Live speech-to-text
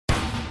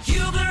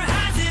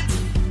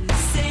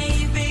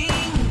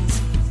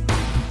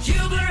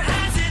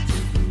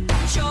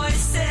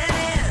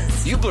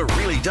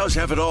does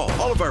have it all.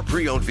 All of our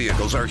pre-owned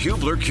vehicles are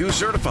Hubler Q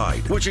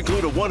certified, which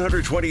include a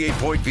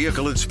 128-point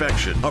vehicle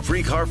inspection, a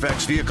free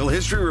Carfax vehicle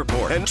history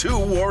report, and 2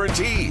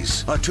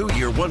 warranties. A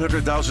 2-year,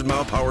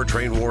 100,000-mile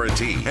powertrain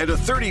warranty, and a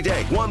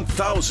 30-day,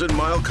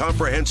 1,000-mile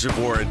comprehensive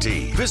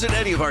warranty. Visit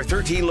any of our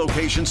 13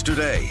 locations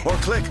today, or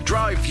click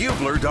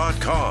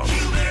drivehubler.com.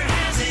 Hubler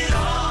has it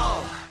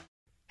all.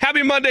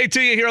 Happy Monday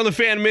to you here on the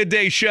Fan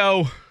Midday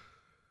Show.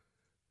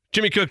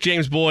 Jimmy Cook,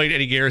 James Boyd,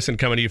 Eddie Garrison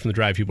coming to you from the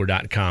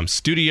drivehubler.com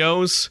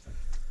studios.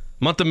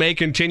 Month of May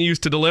continues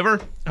to deliver.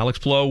 Alex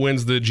Palou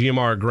wins the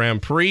GMR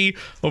Grand Prix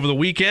over the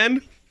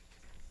weekend,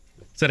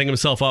 setting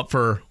himself up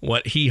for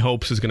what he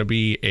hopes is going to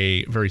be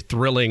a very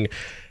thrilling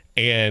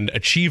and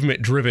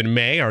achievement-driven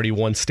May. Already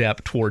one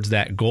step towards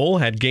that goal.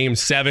 Had Game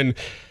 7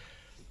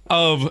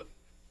 of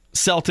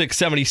Celtics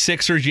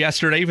 76ers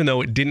yesterday, even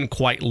though it didn't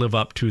quite live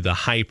up to the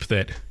hype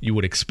that you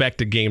would expect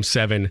a Game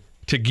 7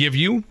 to give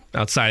you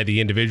outside of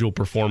the individual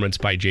performance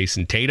by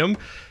Jason Tatum. And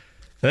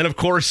then, of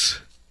course,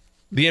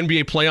 the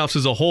NBA playoffs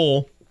as a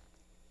whole.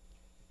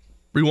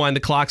 Rewind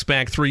the clocks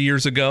back 3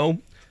 years ago.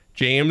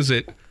 James,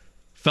 it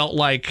felt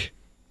like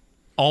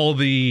all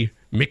the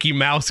Mickey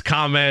Mouse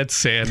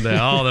comments and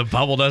the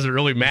bubble doesn't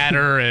really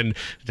matter and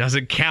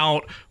doesn't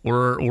count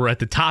were at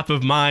the top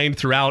of mind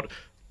throughout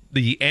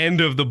the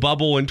end of the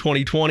bubble in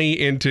 2020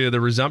 into the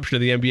resumption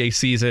of the NBA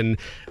season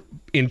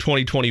in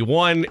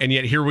 2021, and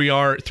yet here we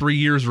are 3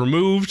 years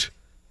removed,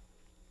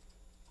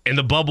 and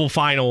the bubble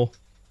final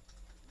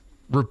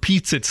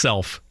repeats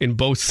itself in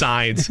both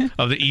sides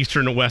of the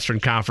Eastern and Western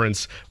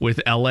Conference with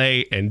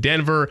LA and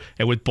Denver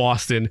and with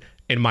Boston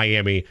and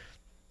Miami.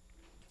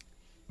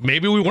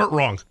 Maybe we weren't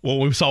wrong when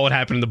we saw what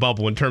happened in the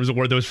bubble in terms of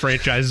where those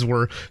franchises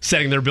were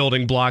setting their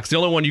building blocks. The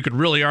only one you could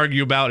really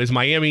argue about is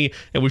Miami,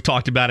 and we've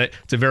talked about it.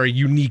 It's a very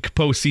unique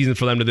postseason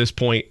for them to this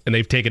point, and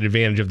they've taken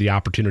advantage of the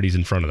opportunities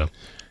in front of them.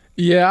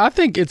 Yeah, I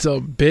think it's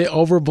a bit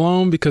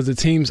overblown because the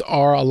teams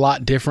are a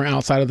lot different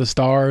outside of the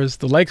stars.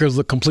 The Lakers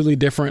look completely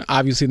different,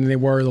 obviously, than they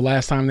were the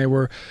last time they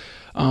were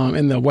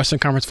in the Western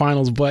Conference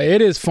Finals. But it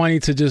is funny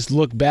to just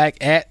look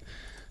back at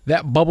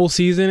that bubble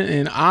season,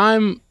 and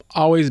I'm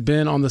always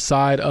been on the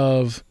side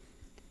of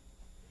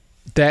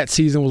that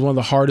season was one of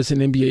the hardest in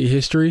NBA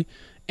history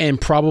and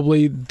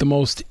probably the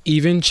most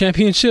even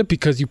championship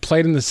because you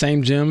played in the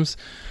same gyms.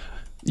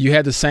 You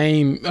had the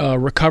same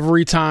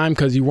recovery time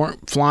because you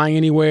weren't flying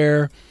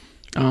anywhere.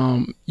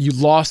 You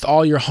lost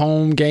all your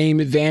home game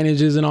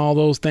advantages and all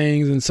those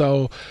things. And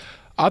so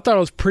I thought it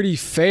was pretty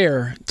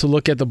fair to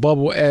look at the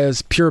bubble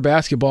as pure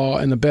basketball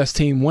and the best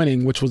team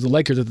winning, which was the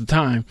Lakers at the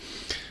time.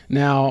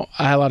 Now,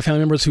 I had a lot of family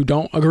members who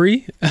don't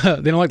agree. They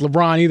don't like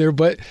LeBron either,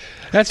 but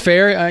that's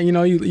fair.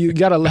 You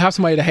got to have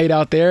somebody to hate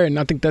out there, and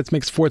I think that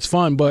makes sports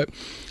fun. But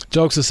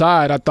jokes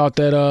aside, I thought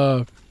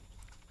that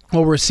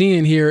what we're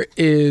seeing here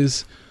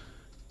is,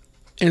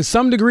 in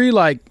some degree,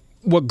 like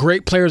what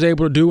great players are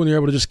able to do when you're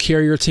able to just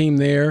carry your team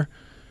there.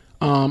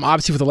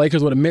 Obviously, for the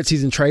Lakers, what a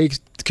midseason trade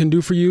can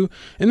do for you.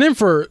 And then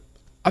for,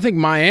 I think,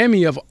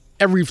 Miami, of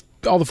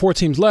all the 4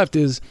 teams left,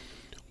 is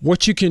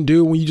what you can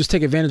do when you just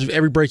take advantage of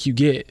every break you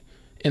get.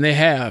 And they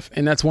have.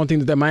 And that's one thing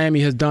that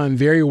Miami has done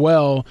very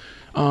well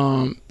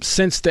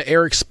since the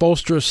Eric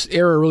Spoelstra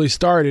era really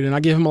started. And I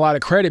give him a lot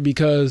of credit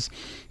because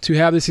to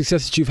have the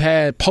success that you've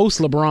had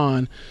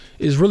post-LeBron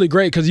is really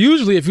great. Because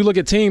usually if you look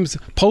at teams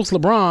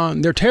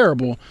post-LeBron, they're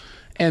terrible.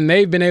 And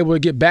they've been able to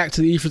get back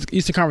to the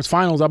Eastern Conference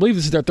Finals. I believe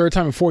this is their 3rd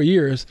time in 4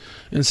 years.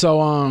 And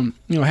so,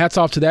 hats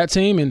off to that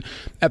team. And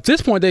at this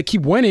point, they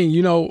keep winning.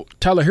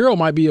 Tyler Hero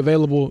might be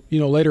available,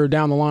 later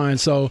down the line.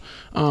 So,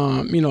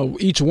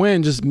 each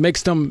win just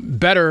makes them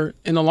better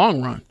in the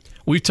long run.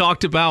 We've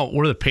talked about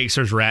where the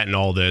Pacers are at in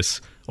all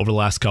this over the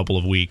last couple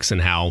of weeks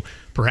and how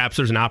perhaps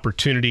there's an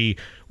opportunity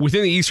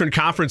within the Eastern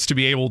Conference to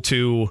be able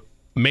to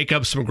make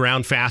up some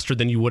ground faster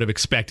than you would have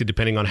expected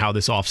depending on how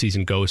this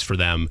offseason goes for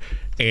them.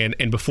 And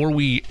before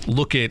we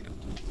look at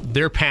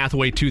their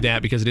pathway to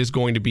that, because it is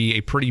going to be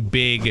a pretty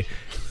big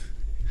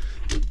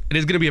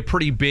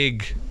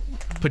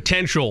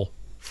potential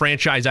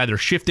franchise either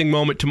shifting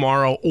moment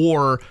tomorrow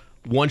or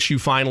once you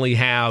finally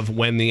have,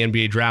 when the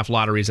NBA draft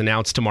lottery is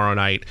announced tomorrow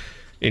night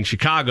in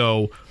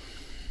Chicago,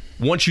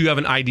 once you have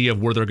an idea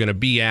of where they're going to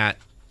be at,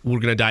 we're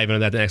going to dive into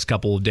that the next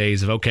couple of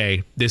days of,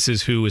 okay, this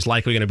is who is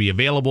likely going to be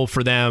available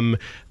for them.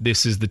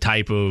 This is the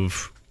type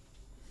of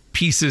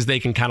pieces they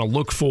can kind of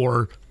look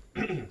for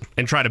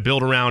and try to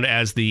build around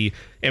as the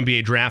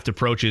NBA draft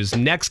approaches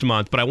next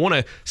month. But I want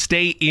to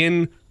stay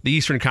in the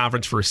Eastern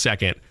Conference for a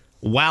second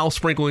while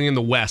sprinkling in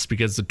the West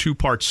because it's a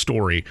 2-part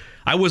story.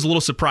 I was a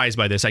little surprised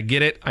by this. I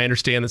get it. I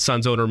understand that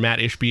Suns owner Matt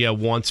Ishbia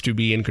wants to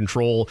be in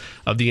control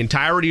of the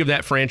entirety of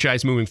that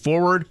franchise moving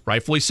forward.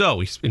 Rightfully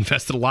so. He's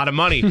invested a lot of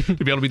money to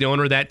be able to be the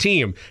owner of that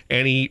team.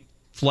 And he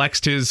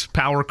flexed his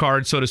power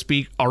card, so to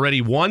speak,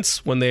 already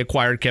once when they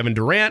acquired Kevin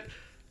Durant.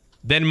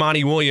 Then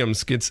Monty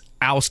Williams gets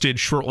ousted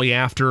shortly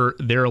after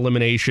their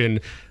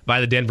elimination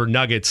by the Denver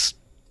Nuggets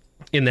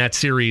in that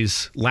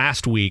series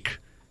last week.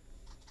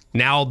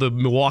 Now the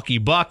Milwaukee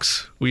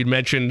Bucks, we had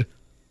mentioned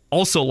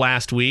also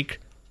last week,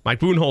 Mike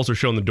Budenholzer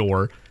shown the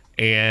door,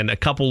 and a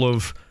couple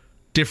of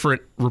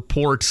different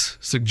reports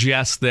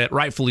suggest that,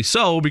 rightfully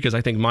so, because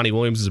I think Monty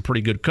Williams is a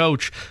pretty good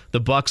coach,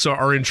 the Bucs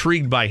are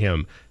intrigued by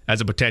him as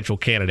a potential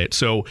candidate.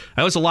 So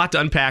that was a lot to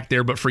unpack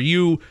there. But for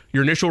you,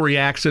 your initial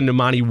reaction to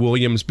Monty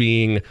Williams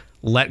being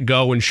let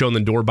go and shown the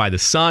door by the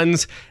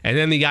Suns, and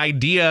then the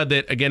idea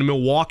that, again,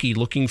 Milwaukee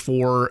looking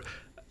for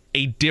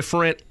a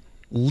different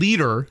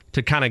leader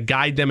to kind of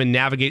guide them and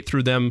navigate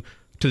through them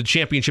to the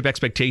championship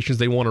expectations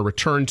they want to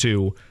return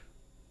to.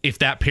 If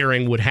that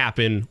pairing would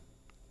happen,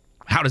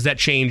 how does that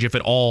change, if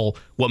at all,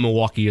 what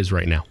Milwaukee is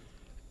right now?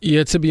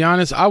 Yeah, to be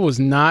honest, I was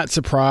not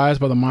surprised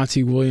by the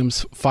Monty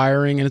Williams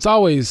firing. And it's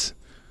always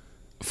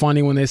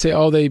funny when they say,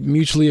 oh, they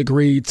mutually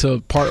agreed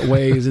to part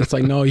ways. It's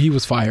like, no, he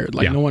was fired.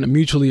 Like, no one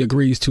mutually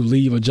agrees to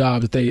leave a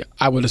job that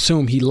I would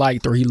assume he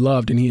liked or he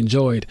loved and he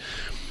enjoyed.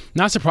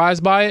 Not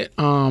surprised by it.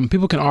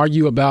 People can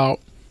argue about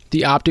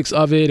the optics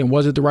of it and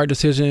was it the right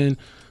decision.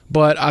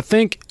 But I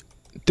think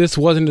this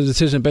wasn't a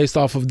decision based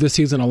off of this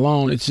season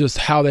alone. It's just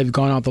how they've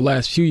gone out the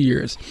last few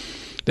years.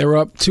 They were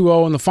up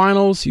 2-0 in the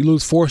finals. You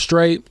lose 4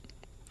 straight.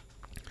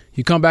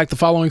 You come back the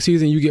following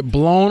season, you get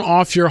blown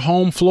off your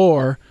home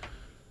floor,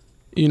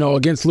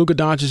 against Luka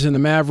Doncic and the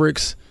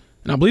Mavericks.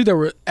 And I believe they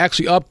were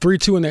actually up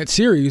 3-2 in that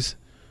series.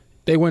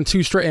 They went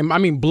 2 straight.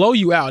 And blow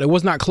you out. It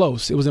was not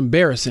close. It was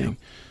embarrassing.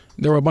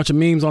 There were a bunch of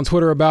memes on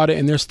Twitter about it,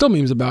 and there's still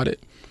memes about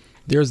it.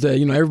 There's the,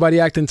 everybody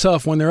acting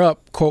tough when they're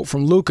up quote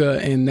from Luka,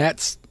 and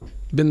that's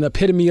been the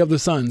epitome of the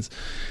Suns.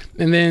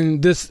 And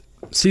then this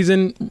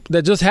season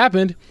that just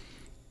happened,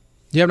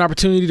 you have an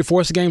opportunity to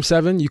force a Game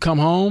 7. You come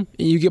home,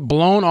 and you get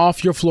blown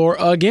off your floor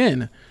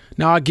again.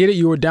 Now, I get it.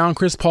 You were down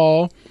Chris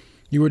Paul.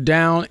 You were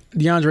down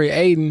DeAndre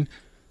Ayton.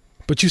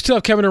 But you still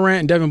have Kevin Durant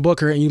and Devin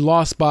Booker, and you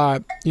lost by,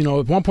 at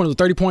one point it was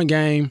a 30-point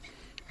game.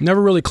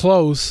 Never really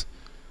close.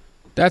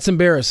 That's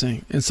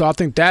embarrassing. And so I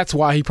think that's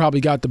why he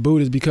probably got the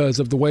boot, is because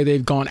of the way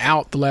they've gone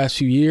out the last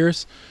few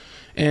years.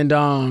 And,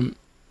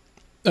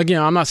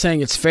 again, I'm not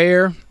saying it's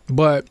fair,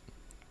 but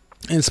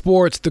in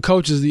sports, the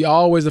coach is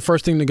always the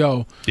first thing to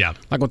go. Yeah.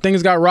 Like when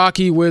things got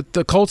rocky with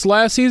the Colts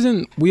last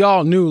season, we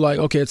all knew, like,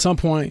 okay, at some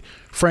point,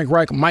 Frank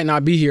Reich might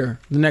not be here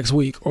the next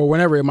week or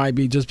whenever it might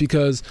be, just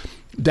because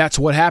that's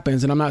what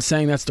happens. And I'm not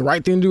saying that's the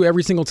right thing to do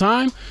every single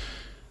time.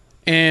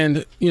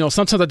 And,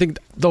 sometimes I think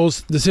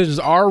those decisions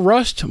are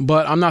rushed,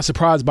 but I'm not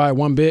surprised by it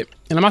one bit.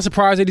 And I'm not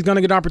surprised that he's going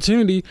to get an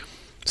opportunity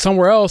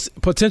somewhere else,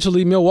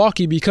 potentially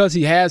Milwaukee, because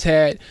he has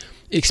had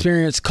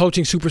experience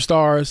coaching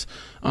superstars.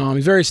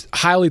 He's very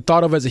highly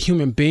thought of as a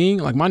human being.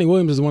 Like, Monty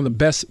Williams is one of the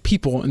best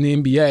people in the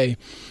NBA.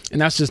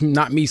 And that's just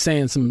not me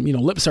saying some,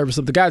 lip service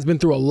stuff. The guy's been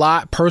through a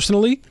lot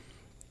personally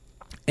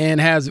and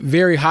has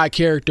very high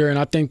character. And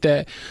I think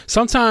that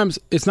sometimes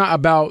it's not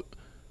about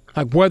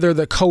like whether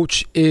the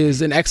coach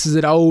is an X's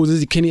and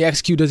O's. Can he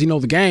execute? Does he know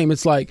the game?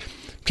 It's like,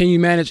 can you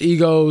manage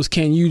egos?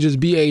 Can you just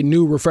be a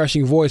new,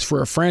 refreshing voice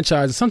for a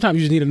franchise? And sometimes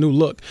you just need a new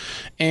look.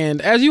 And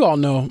as you all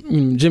know,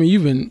 Jimmy,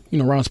 you've been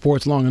around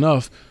sports long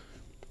enough.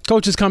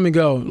 Coaches come and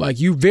go. Like,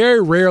 you very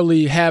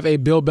rarely have a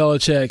Bill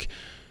Belichick,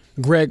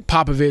 Greg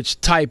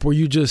Popovich type where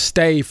you just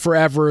stay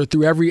forever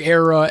through every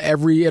era,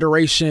 every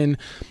iteration.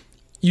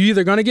 You're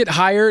either going to get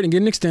hired and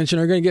get an extension,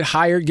 or you're going to get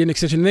hired, get an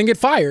extension, and then get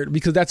fired,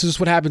 because that's just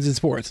what happens in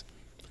sports.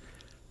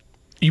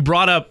 You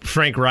brought up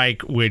Frank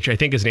Reich, which I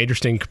think is an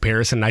interesting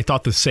comparison. I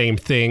thought the same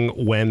thing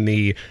when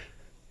the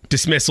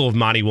dismissal of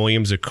Monty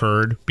Williams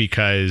occurred,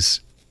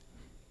 because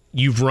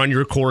you've run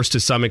your course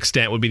to some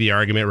extent, would be the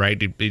argument, right?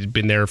 It's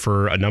been there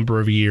for a number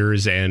of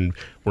years, and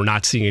we're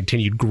not seeing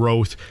continued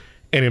growth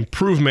and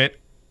improvement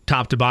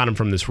top to bottom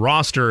from this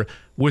roster.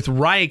 With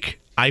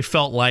Reich, I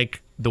felt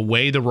like the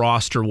way the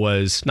roster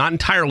was not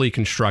entirely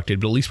constructed,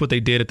 but at least what they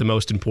did at the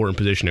most important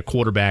position at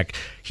quarterback,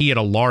 he had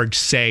a large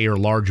say or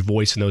large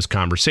voice in those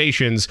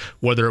conversations,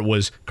 whether it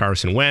was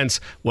Carson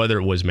Wentz, whether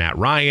it was Matt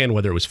Ryan,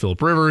 whether it was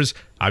Phillip Rivers,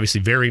 obviously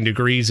varying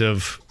degrees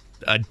of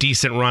a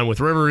decent run with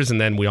Rivers,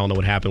 and then we all know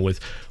what happened with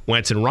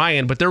Wentz and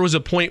Ryan. But there was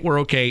a point where,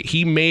 okay,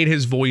 he made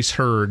his voice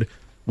heard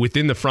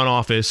within the front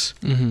office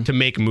to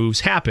make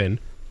moves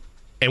happen.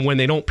 And when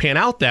they don't pan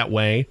out that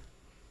way,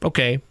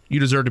 okay, you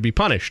deserve to be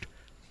punished.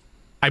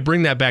 I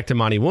bring that back to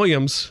Monty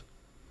Williams,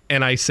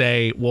 and I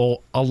say,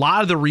 well, a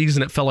lot of the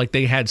reason it felt like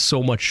they had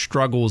so much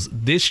struggles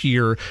this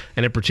year,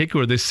 and in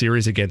particular this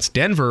series against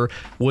Denver,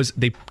 was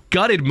they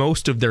gutted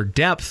most of their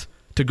depth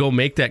to go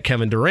make that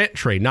Kevin Durant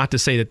trade. Not to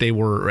say that they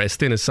were as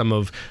thin as some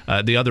of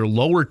the other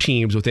lower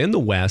teams within the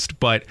West,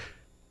 but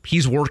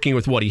he's working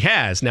with what he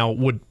has. Now,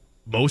 would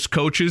most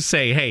coaches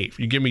say, hey, if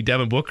you give me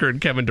Devin Booker and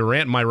Kevin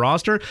Durant in my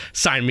roster,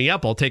 sign me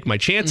up, I'll take my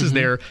chances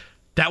there.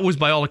 That was,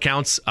 by all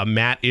accounts, a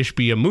Matt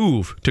Ishbia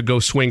move to go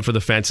swing for the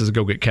fences and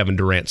go get Kevin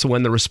Durant. So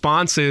when the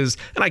response is,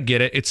 and I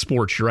get it, it's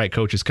sports, you're right,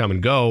 coaches come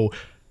and go,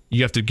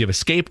 you have to give a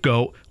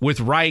scapegoat. With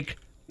Reich,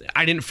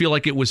 I didn't feel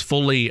like it was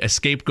fully a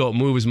scapegoat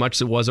move as much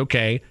as it was,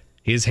 okay,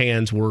 his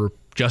hands were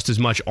just as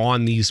much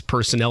on these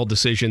personnel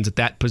decisions at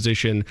that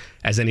position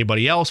as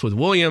anybody else. With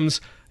Williams,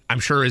 I'm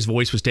sure his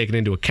voice was taken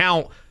into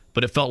account,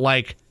 but it felt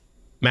like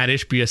Matt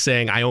Ishbia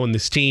saying, I own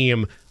this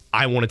team,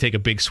 I want to take a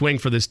big swing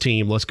for this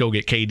team. Let's go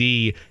get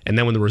KD. And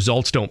then when the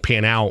results don't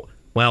pan out,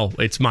 well,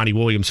 it's Monty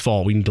Williams'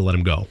 fault. We need to let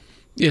him go.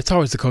 Yeah, it's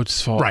always the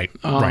coach's fault. Right,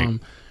 right.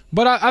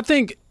 But I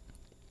think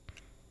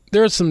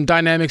there's some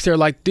dynamics there.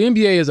 Like, the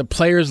NBA is a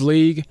players'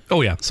 league.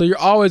 Oh, yeah. So you're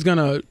always going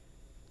to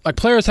 – like,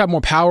 players have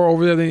more power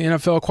over there than the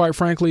NFL, quite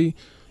frankly.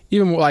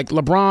 Even like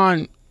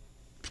LeBron,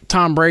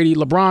 Tom Brady,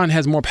 LeBron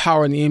has more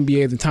power in the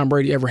NBA than Tom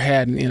Brady ever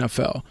had in the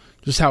NFL.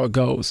 Just how it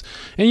goes.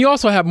 And you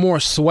also have more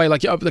sway.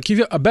 Like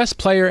if a best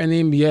player in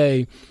the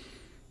NBA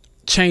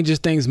changes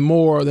things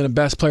more than a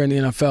best player in the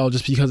NFL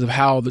just because of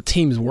how the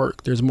teams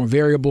work. There's more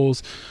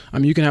variables. I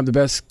mean, you can have the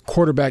best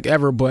quarterback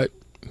ever, but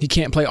he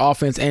can't play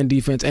offense and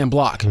defense and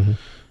block. Mm-hmm.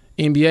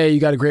 NBA, you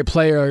got a great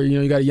player.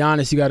 You got a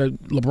Giannis, you got a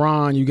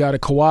LeBron, you got a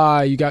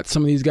Kawhi, you got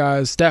some of these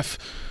guys, Steph.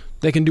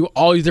 They can do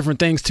all these different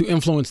things to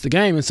influence the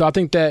game. And so I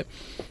think that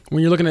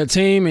when you're looking at a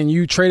team and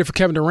you traded for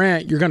Kevin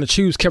Durant, you're going to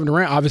choose Kevin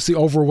Durant, obviously,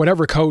 over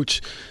whatever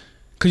coach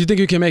because you think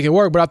you can make it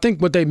work. But I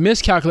think what they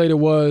miscalculated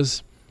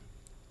was,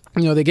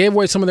 they gave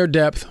away some of their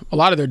depth, a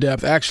lot of their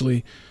depth,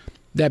 actually,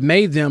 that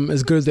made them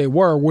as good as they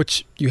were,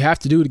 which you have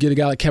to do to get a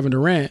guy like Kevin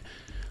Durant.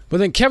 But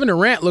then Kevin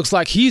Durant looks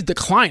like he's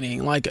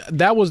declining. Like,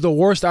 that was the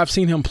worst I've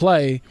seen him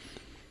play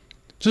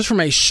just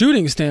from a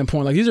shooting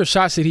standpoint. Like, these are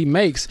shots that he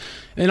makes.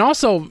 And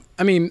also,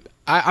 I mean,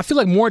 I feel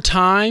like more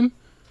time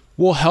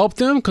will help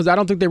them because I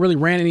don't think they really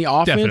ran any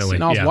offense. Definitely,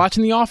 and I was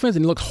watching the offense,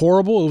 and it looked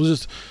horrible. It was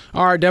just,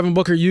 all right, Devin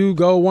Booker, you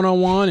go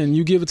one-on-one, and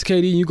you give it to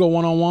KD, and you go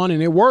one-on-one.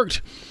 And it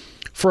worked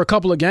for a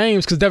couple of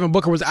games because Devin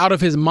Booker was out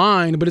of his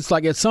mind. But it's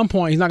like at some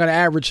point, he's not going to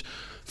average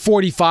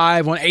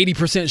 45 on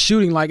 80%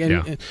 shooting.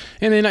 And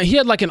then he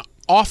had like an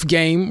off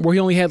game where he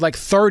only had like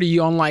 30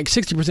 on like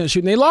 60%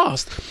 shooting. They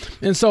lost.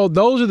 And so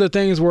those are the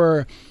things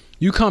where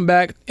you come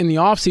back in the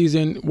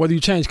offseason, whether you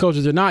change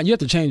coaches or not, you have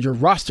to change your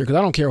roster because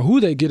I don't care who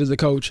they get as a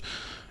coach,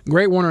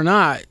 great one or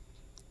not.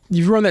 If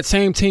you run that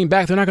same team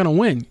back, they're not going to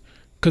win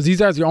because these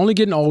guys are only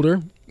getting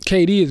older.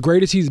 KD, as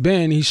great as he's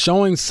been, he's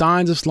showing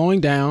signs of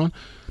slowing down.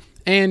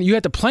 And you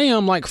have to play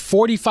him like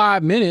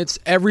 45 minutes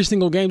every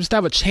single game just to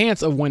have a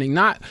chance of winning,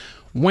 not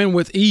win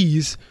with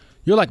ease.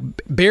 You're like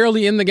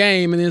barely in the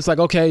game, and then it's like,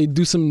 okay,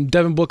 do some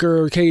Devin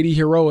Booker or KD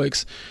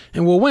heroics,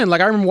 and we'll win.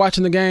 Like, I remember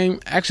watching the game.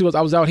 Actually,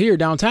 I was out here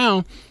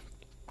downtown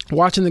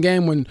watching the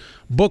game when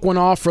Book went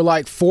off for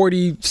like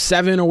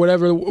 47 or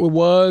whatever it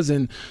was,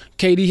 and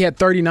KD had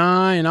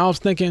 39, and I was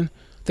thinking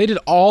they did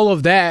all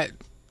of that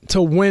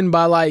to win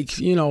by like,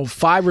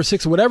 5 or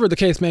 6 or whatever the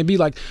case may be,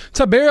 like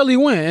to barely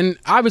win. And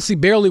obviously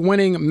barely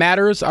winning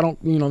matters. I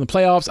don't, in the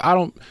playoffs, I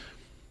don't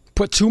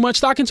put too much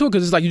stock into it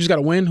because it's like you just got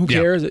to win. Who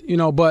cares?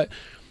 But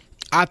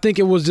I think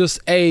it was just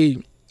a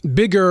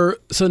bigger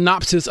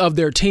synopsis of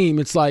their team.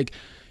 It's like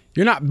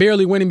you're not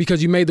barely winning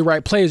because you made the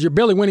right plays. You're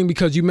barely winning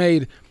because you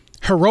made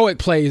heroic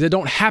plays that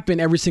don't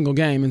happen every single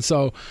game. And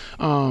so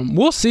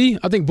we'll see.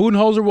 I think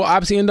Budenholzer will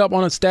obviously end up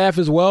on a staff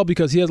as well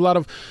because he has a lot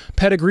of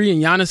pedigree,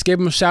 and Giannis gave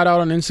him a shout out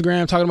on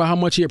Instagram talking about how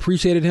much he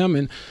appreciated him.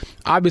 And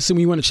obviously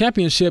when you win a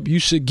championship, you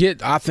should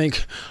get, I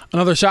think,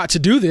 another shot to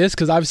do this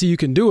because obviously you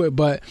can do it.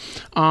 But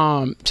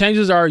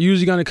changes are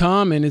usually going to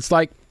come, and it's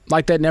like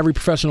that in every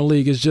professional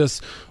league. Is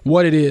just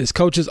what it is.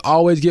 Coaches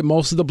always get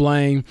most of the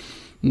blame,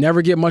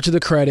 never get much of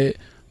the credit.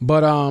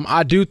 But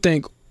I do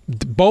think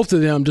both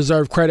of them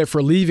deserve credit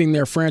for leaving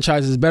their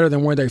franchises better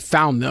than where they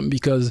found them,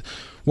 because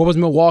what was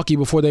Milwaukee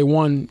before they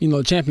won,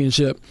 the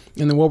championship,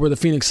 and then what were the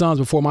Phoenix Suns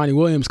before Monty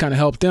Williams kind of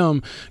helped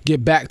them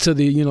get back to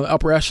the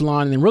upper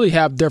echelon and really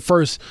have their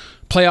first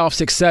playoff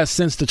success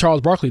since the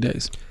Charles Barkley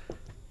days.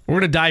 We're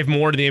going to dive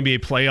more into the NBA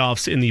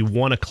playoffs in the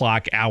 1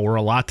 o'clock hour.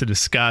 A lot to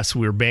discuss.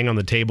 We were banging on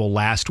the table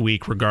last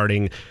week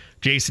regarding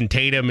Jason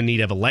Tatum and need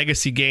to have a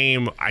legacy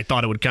game. I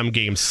thought it would come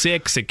Game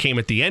 6. It came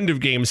at the end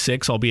of Game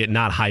 6, albeit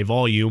not high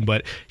volume,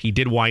 but he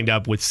did wind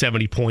up with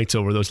 70 points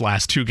over those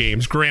last 2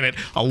 games. Granted,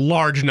 a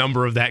large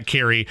number of that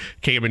carry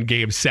came in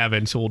Game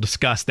 7, so we'll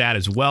discuss that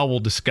as well. We'll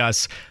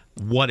discuss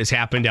what has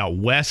happened out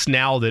west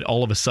now that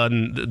all of a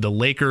sudden the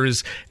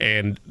Lakers,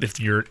 and if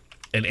you're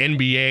an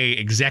NBA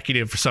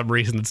executive for some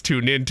reason that's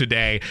tuned in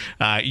today,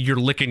 you're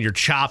licking your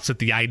chops at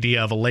the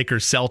idea of a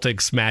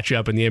Lakers-Celtics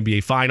matchup in the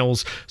NBA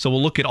Finals. So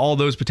we'll look at all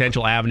those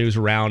potential avenues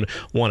around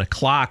 1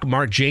 o'clock.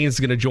 Mark Jaynes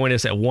is going to join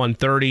us at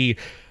 1:30.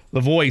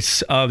 The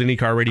voice of the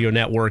IndyCar Radio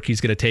Network.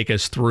 He's going to take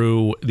us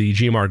through the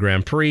GMR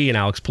Grand Prix and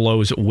Alex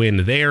Palou's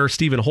win there.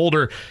 Stephen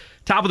Holder,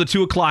 top of the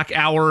 2 o'clock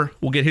hour,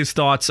 we'll get his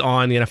thoughts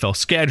on the NFL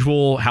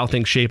schedule, how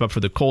things shape up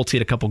for the Colts. He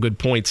had a couple good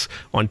points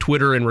on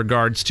Twitter in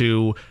regards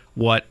to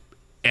what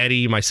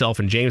Eddie, myself,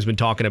 and James been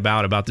talking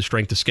about the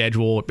strength of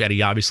schedule.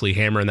 Eddie obviously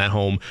hammering that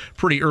home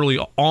pretty early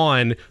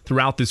on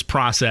throughout this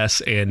process,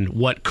 and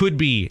what could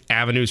be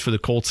avenues for the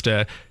Colts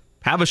to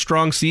have a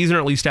strong season, or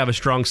at least have a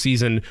strong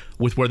season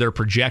with where their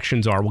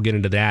projections are. We'll get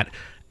into that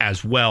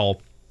as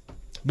well.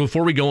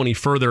 Before we go any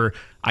further,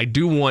 I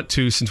do want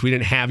to, since we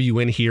didn't have you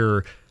in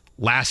here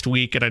last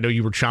week, and I know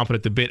you were chomping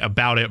at the bit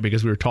about it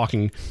because we were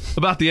talking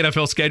about the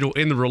NFL schedule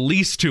in the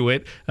release to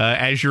it,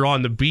 as you're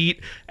on the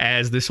beat,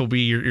 as this will be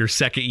your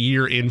second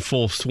year in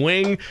full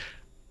swing.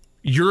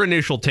 Your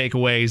initial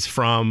takeaways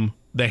from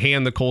the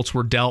hand the Colts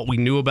were dealt. We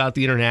knew about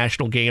the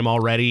international game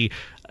already.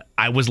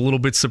 I was a little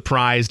bit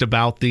surprised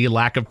about the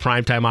lack of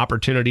primetime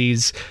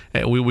opportunities.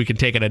 We can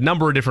take it a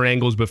number of different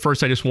angles, but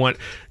first I just want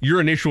your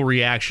initial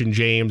reaction,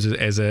 James,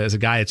 as a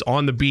guy that's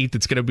on the beat,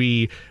 that's going to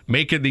be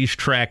making these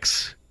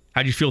treks.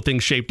 How do you feel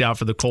things shaped out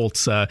for the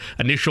Colts?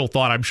 Initial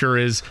thought, I'm sure,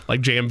 is,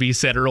 like JMV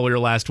said earlier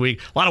last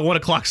week, a lot of 1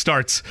 o'clock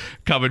starts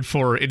coming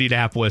for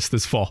Indianapolis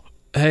this fall.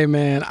 Hey,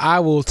 man, I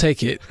will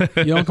take it.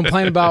 You don't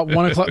complain about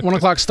 1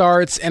 o'clock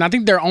starts, and I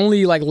think their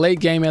only late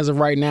game as of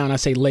right now, and I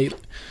say late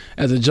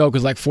as a joke,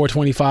 is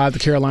 4:25, the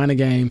Carolina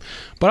game.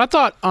 But I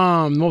thought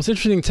the most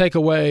interesting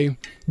takeaway,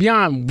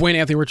 beyond when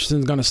Anthony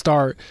Richardson's going to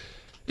start,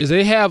 is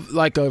they have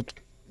a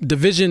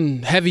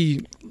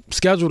division-heavy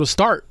schedule to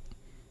start,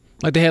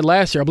 like they had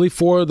last year. I believe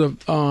 4 of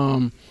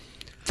the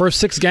first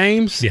 6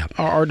 games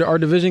are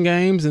division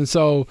games, and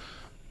so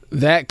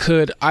that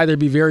could either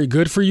be very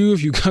good for you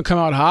if you come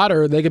out hot,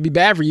 or they could be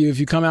bad for you if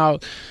you come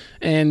out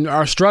and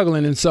are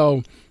struggling. And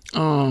so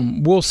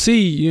we'll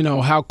see,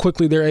 how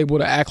quickly they're able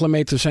to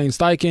acclimate to Shane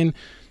Steichen,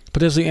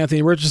 potentially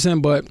Anthony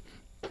Richardson. But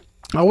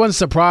I wasn't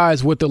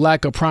surprised with the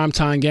lack of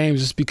primetime games,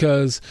 just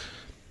because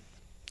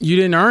you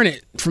didn't earn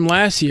it from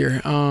last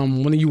year.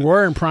 When you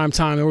were in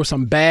primetime, there were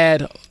some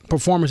bad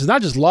performances,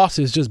 not just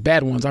losses, just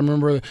bad ones. I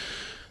remember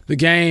the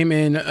game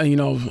in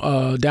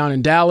down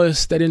in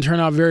Dallas that didn't turn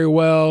out very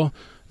well.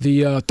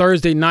 The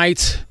Thursday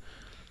night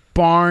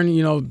barn,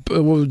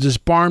 it was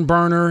just barn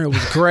burner. It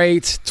was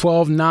great.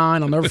 12-9.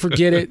 I'll never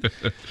forget it.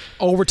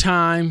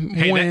 Overtime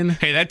win.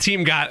 That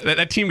team got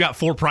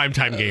 4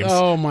 primetime games.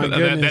 Oh my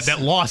goodness.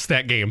 That lost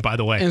that game, by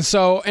the way. And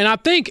so, I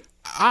think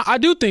I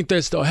do think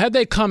this though. Had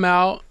they come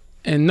out,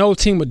 and no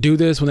team would do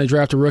this when they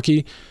draft a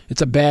rookie,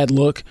 it's a bad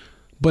look.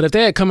 But if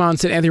they had come out and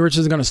said Anthony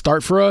Richardson is going to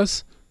start for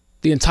us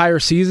the entire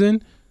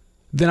season,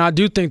 then I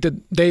do think that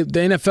the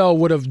NFL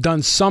would have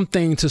done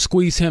something to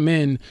squeeze him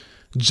in,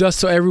 just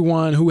so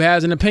everyone who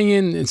has an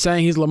opinion and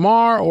saying he's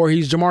Lamar or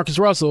he's Jamarcus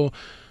Russell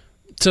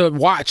to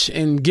watch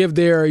and give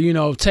their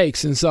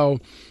takes. And so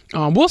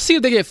we'll see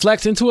if they get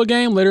flexed into a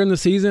game later in the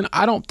season.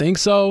 I don't think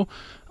so,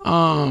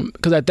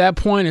 because at that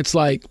point it's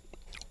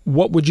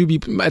what would you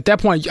be at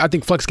that point? I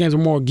think flex games are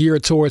more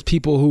geared towards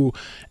people who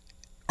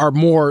are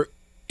more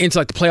into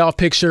the playoff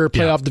picture,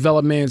 playoff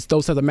developments,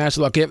 those types of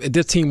matches. If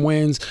this team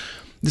wins,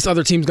 this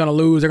other team's going to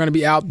lose, they're going to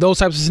be out, those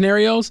types of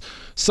scenarios.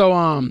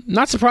 So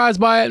not surprised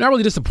by it, not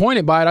really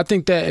disappointed by it. I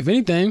think that if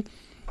anything,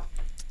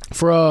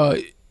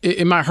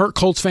 it might hurt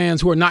Colts fans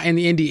who are not in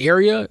the Indy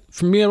area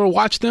from being able to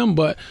watch them.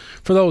 But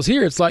for those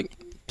here, it's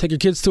take your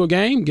kids to a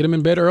game, get them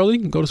in bed early,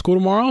 go to school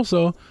tomorrow.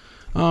 So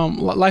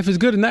life is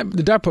good in that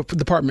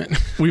department.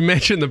 We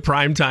mentioned the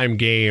primetime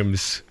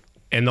games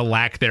and the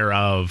lack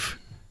thereof.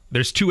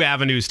 There's 2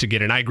 avenues to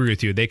get in. I agree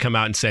with you. They come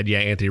out and said,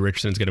 Anthony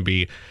Richardson's going to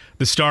be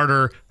the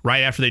starter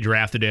right after they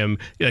drafted him.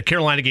 The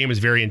Carolina game is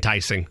very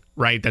enticing,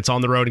 right? That's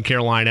on the road in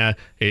Carolina.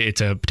 It's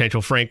a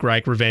potential Frank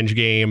Reich revenge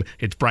game.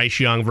 It's Bryce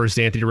Young versus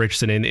Anthony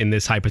Richardson in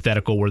this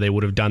hypothetical where they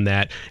would have done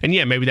that. And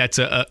maybe that's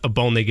a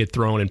bone they get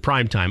thrown in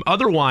primetime.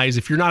 Otherwise,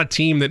 if you're not a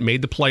team that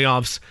made the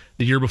playoffs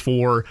the year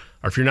before,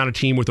 or if you're not a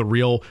team with a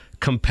real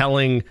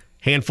compelling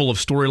handful of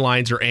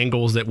storylines or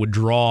angles that would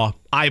draw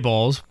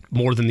eyeballs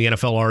more than the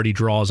NFL already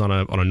draws on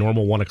a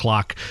normal 1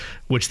 o'clock,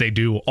 which they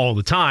do all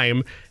the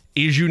time,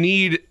 is you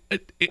need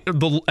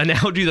the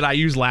analogy that I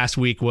used last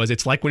week was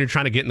it's like when you're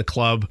trying to get in the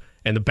club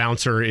and the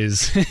bouncer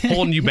is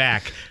holding you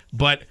back,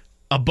 but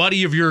a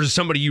buddy of yours,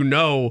 somebody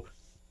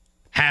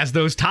has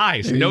those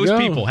ties, knows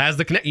people, has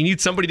the connect. You need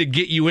somebody to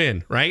get you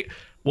in, right?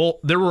 Well,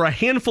 there were a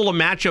handful of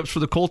matchups for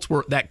the Colts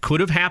where that could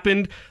have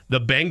happened.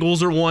 The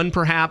Bengals are one,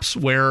 perhaps,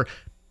 where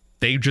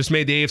they just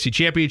made the AFC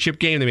Championship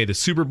game. They made the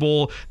Super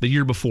Bowl the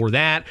year before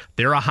that.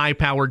 They're a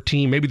high-powered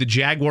team. Maybe the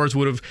Jaguars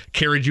would have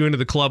carried you into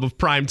the club of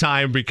prime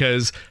time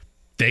because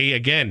they,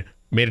 again,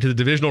 made it to the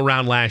divisional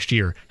round last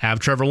year, have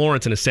Trevor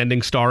Lawrence, an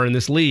ascending star in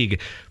this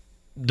league.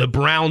 The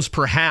Browns,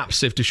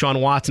 perhaps, if Deshaun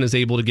Watson is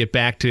able to get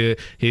back to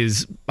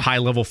his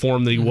high-level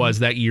form that he was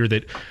that year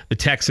that the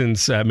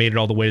Texans made it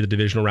all the way to the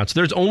divisional round. So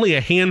there's only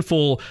a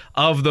handful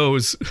of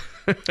those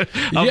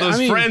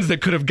friends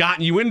that could have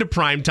gotten you into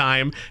prime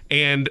time,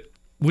 and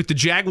with the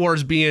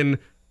Jaguars being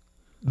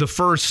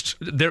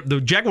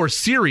the Jaguars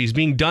series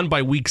being done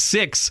by week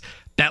 6,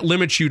 that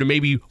limits you to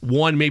maybe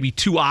 1, maybe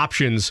 2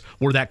 options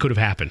where that could have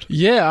happened.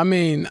 Yeah,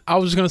 I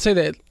was just going to say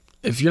that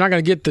if you're not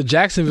going to get the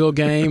Jacksonville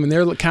game, and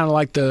they're kind of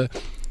like the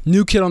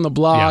new kid on the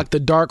block,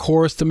 the dark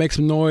horse to make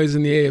some noise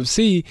in the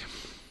AFC,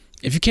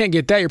 if you can't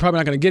get that, you're probably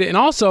not going to get it. And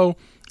also,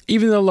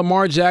 even the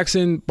Lamar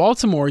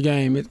Jackson-Baltimore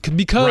game,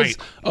 because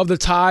of the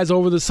ties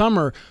over the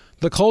summer,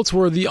 the Colts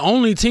were the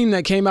only team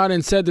that came out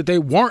and said that they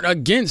weren't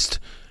against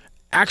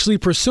actually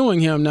pursuing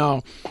him.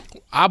 Now,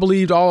 I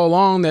believed all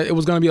along that it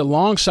was going to be a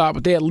long shot,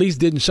 but they at least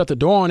didn't shut the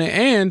door on it.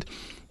 And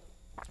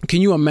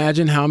can you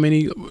imagine how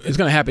many – it's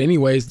going to happen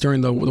anyways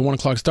during the 1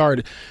 o'clock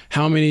start –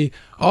 how many,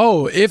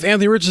 if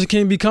Anthony Richardson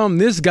can become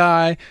this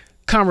guy,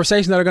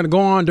 conversations that are going to go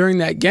on during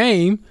that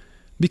game,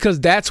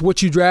 because that's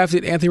what you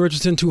drafted Anthony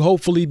Richardson to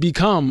hopefully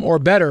become, or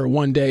better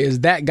one day,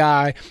 is that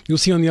guy you'll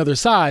see on the other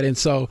side. And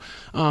so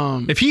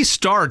if he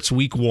starts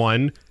week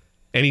 1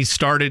 and he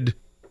started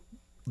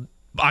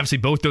obviously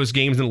both those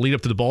games in the lead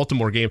up to the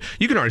Baltimore game,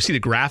 you can already see the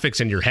graphics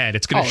in your head.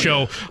 It's going to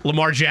show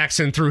Lamar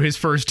Jackson through his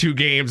first 2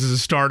 games as a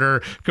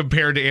starter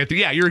compared to Anthony.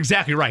 Yeah, you're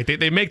exactly right.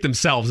 They make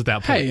themselves at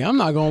that point. Hey, I'm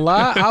not gonna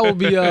lie. I will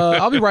be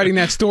I'll be writing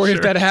that story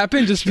if that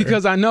happened, just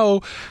because I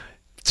know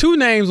 2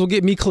 names will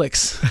get me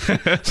clicks.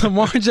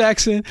 Lamar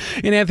Jackson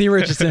and Anthony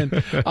Richardson.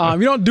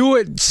 We don't do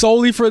it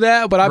solely for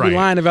that, but I'd be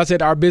lying if I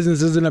said our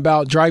business isn't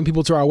about driving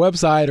people to our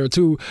website or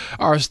to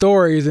our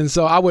stories. And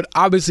so I would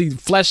obviously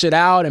flesh it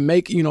out and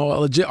make, a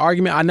legit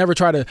argument. I never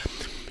try to,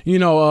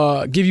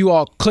 give you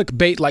all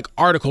clickbait like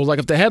articles. Like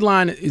if the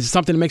headline is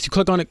something that makes you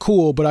click on it,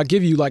 cool, but I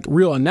give you like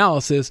real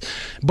analysis.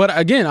 But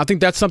again, I think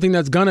that's something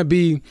that's going to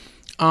be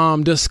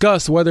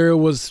discussed, whether it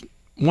was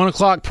 1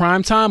 o'clock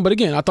prime time. But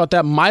again, I thought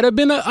that might have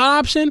been an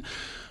option.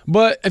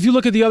 But if you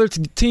look at the other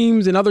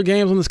teams and other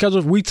games on the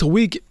schedule week to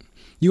week,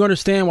 you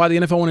understand why the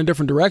NFL went in a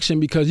different direction,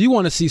 because you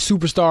want to see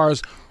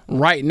superstars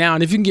right now.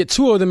 And if you can get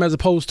 2 of them as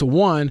opposed to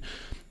 1,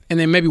 and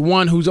then maybe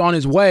 1 who's on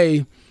his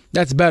way,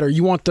 that's better.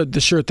 You want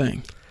the sure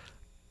thing.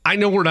 I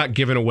know we're not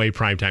giving away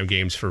primetime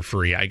games for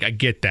free. I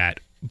get that.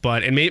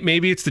 But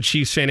maybe it's the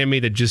Chiefs fan in me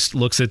that just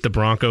looks at the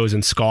Broncos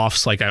and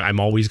scoffs like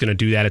I'm always going to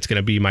do that. It's going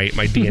to be my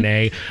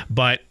DNA.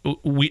 But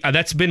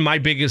that's been my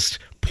biggest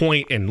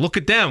point. And look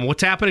at them.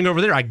 What's happening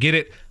over there? I get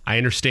it. I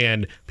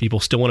understand people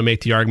still want to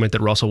make the argument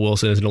that Russell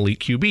Wilson is an elite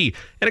QB.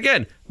 And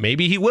again,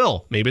 maybe he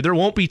will. Maybe there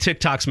won't be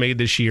TikToks made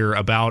this year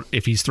about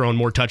if he's thrown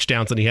more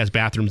touchdowns than he has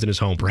bathrooms in his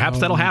home. Perhaps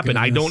that'll happen.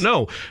 Goodness. I don't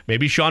know.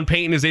 Maybe Sean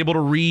Payton is able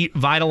to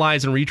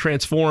revitalize and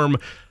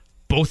retransform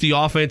both the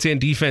offense and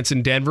defense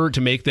in Denver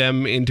to make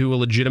them into a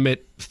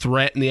legitimate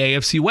threat in the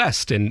AFC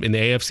West and in the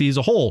AFC as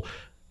a whole.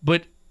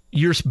 But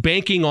you're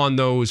banking on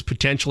those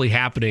potentially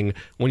happening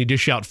when you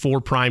dish out 4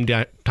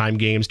 time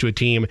games to a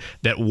team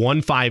that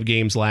won 5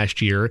 games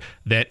last year,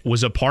 that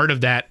was a part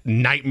of that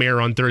nightmare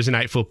on Thursday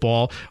Night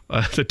Football,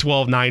 the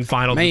 12-9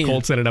 final the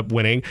Colts ended up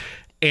winning.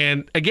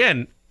 And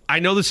again, I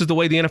know this is the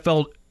way the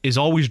NFL is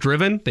always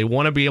driven. They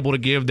want to be able to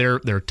give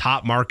their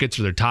top markets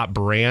or their top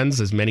brands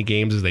as many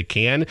games as they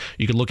can.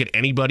 You can look at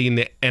anybody in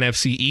the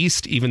NFC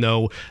East, even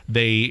though in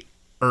the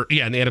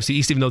NFC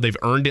East, even though they've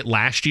earned it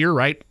last year,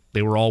 right?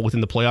 They were all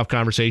within the playoff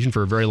conversation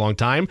for a very long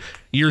time.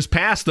 Years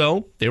past,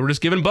 though, they were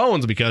just given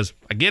bones because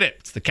I get it.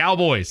 It's the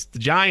Cowboys, the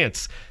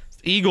Giants, it's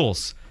the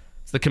Eagles,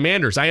 it's the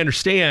Commanders. I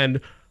understand,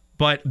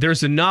 but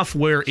there's enough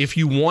where if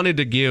you wanted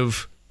to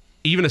give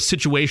even a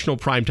situational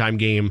primetime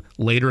game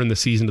later in the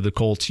season to the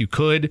Colts, you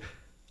could.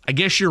 I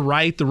guess you're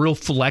right. The real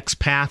flex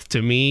path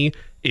to me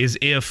is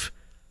if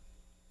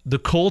the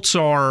Colts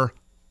are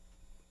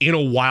in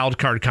a wild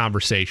card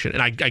conversation,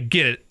 and I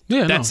get it.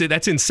 Yeah,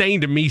 that's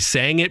insane to me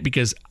saying it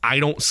because I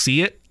don't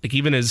see it. Like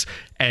even as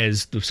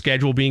the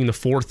schedule being the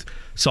 4th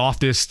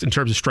softest in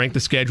terms of strength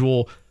of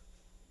schedule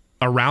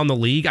around the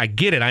league, I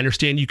get it. I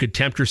understand you could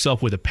tempt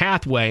yourself with a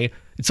pathway.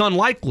 It's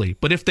unlikely,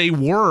 but if they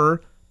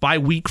were by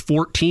week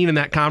 14 in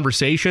that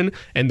conversation,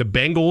 and the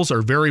Bengals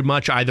are very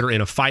much either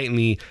in a fight in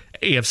the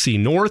AFC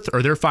North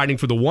or they're fighting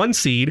for the 1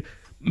 seed,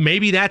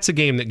 maybe that's a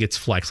game that gets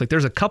flexed. Like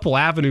there's a couple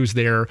avenues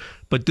there,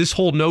 but this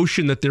whole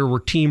notion that there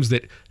were teams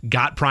that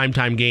got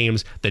primetime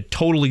games that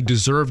totally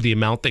deserve the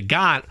amount they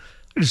got,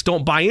 I just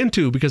don't buy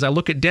into, because I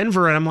look at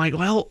Denver and I'm like,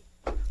 well,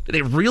 did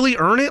they really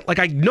earn it? Like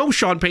I know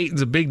Sean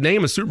Payton's a big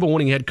name, a Super Bowl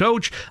winning head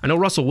coach. I know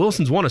Russell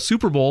Wilson's won a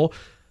Super Bowl,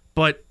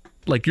 but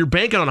like you're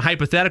banking on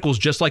hypotheticals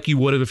just like you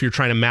would have if you're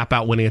trying to map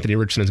out when Anthony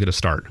Richardson is going to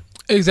start.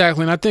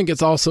 Exactly, and I think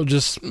it's also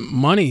just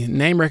money,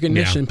 name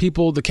recognition. Yeah.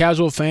 People, the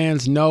casual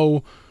fans,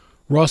 know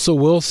Russell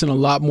Wilson a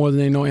lot more than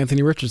they know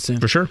Anthony Richardson.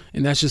 For sure.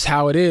 And that's just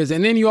how it is.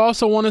 And then you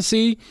also want to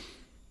see,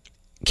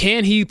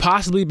 can he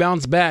possibly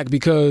bounce back,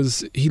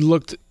 because he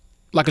looked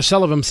like a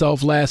shell of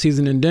himself last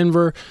season in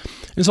Denver.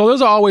 And so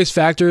those are always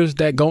factors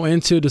that go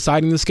into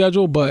deciding the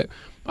schedule. But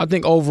I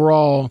think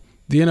overall,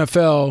 the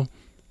NFL,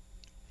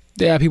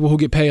 they have people who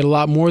get paid a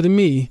lot more than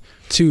me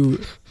to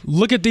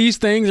look at these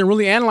things and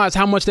really analyze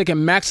how much they can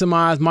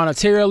maximize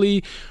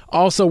monetarily,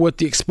 also with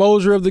the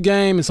exposure of the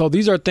game. And so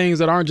these are things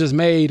that aren't just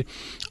made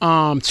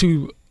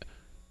to,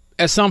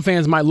 as some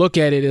fans might look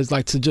at it, as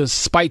like to just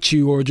spite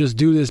you or just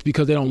do this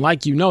because they don't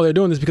like you. No, they're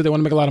doing this because they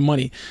want to make a lot of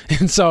money.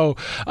 And so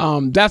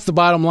that's the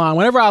bottom line.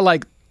 Whenever I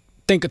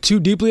think too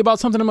deeply about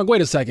something, I'm like,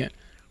 wait a second.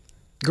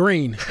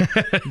 Green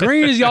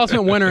is the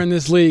ultimate winner in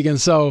this league. And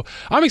so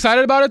I'm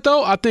excited about it,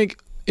 though. I think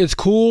it's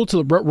cool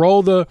to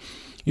roll the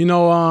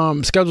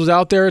schedules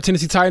out there.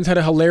 Tennessee Titans had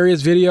a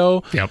hilarious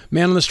video,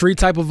 man on the street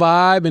type of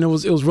vibe, and it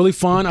was really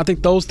fun. I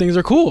think those things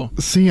are cool.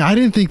 See, I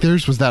didn't think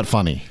theirs was that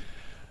funny.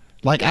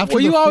 Like after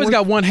you always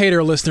got one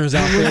hater listeners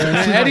out there.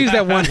 And Eddie's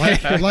that one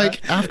hater.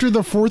 Like after the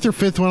 4th or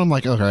 5th one, I'm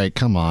like, all right,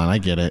 come on, I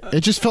get it.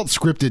 It just felt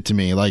scripted to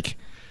me. Like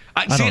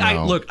I don't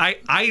know.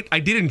 I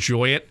did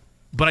enjoy it,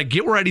 but I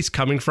get where Eddie's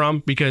coming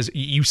from, because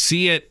you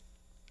see it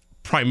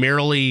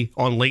primarily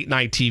on late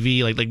night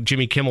TV, like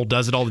Jimmy Kimmel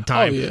does it all the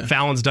time. Oh, yeah.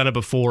 Fallon's done it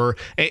before,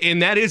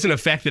 and that is an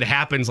effect that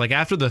happens. Like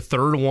after the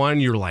 3rd one,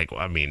 you're like,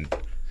 well, I mean,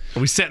 Are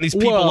we setting these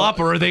people up,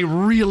 or are they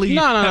really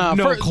have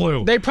no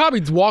clue? They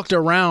probably walked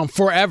around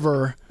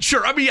forever.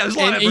 Sure. I mean, yeah, there's a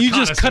lot of and you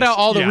just cut out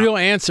all the real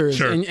answers.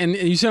 Sure. And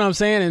you see what I'm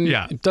saying? And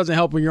it doesn't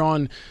help when you're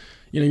on,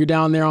 you're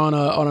down there on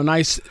a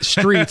nice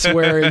streets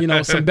where,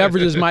 some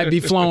beverages might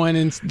be flowing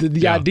and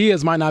the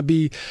ideas might not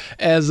be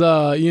as,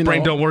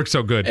 brain don't work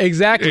so good.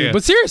 Exactly. Yeah.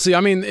 But seriously,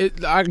 I mean,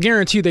 I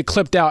guarantee you they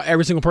clipped out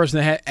every single person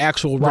that had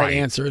actual right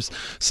answers.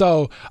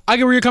 So I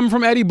get where you're coming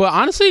from, Eddie, but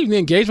honestly, the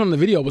engagement on the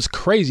video was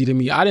crazy to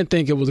me. I didn't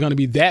think it was going to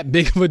be that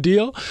big of a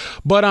deal,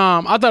 but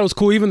I thought it was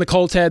cool. Even the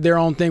Colts had their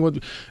own thing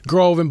with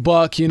Grove and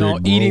Buck,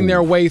 eating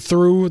their way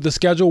through the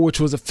schedule,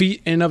 which was a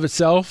feat in and of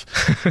itself.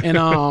 And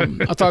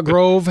I thought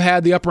Grove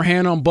had the upper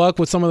hand on Buck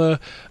with some of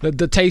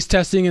the taste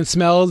testing and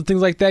smells and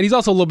things like that. He's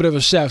also a little bit of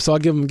a chef, so I'll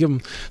give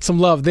him some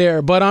love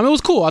there. But it was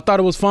cool. I thought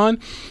it was fun.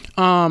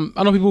 I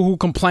know people who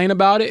complain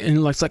about it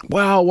and it's like,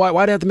 wow, why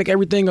do they have to make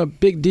everything a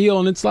big deal?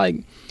 And it's like,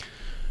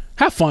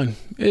 have fun.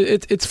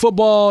 It's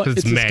football.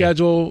 It's the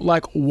schedule.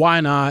 Like,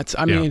 why not?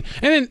 I mean,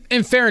 and then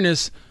in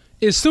fairness,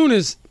 as soon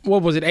as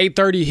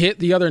 8:30 hit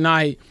the other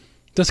night,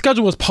 the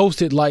schedule was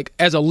posted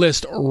as a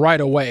list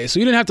right away. So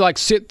you didn't have to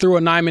sit through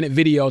a 9-minute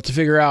video to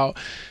figure out,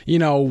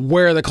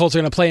 where the Colts are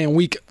going to play in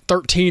week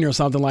 13 or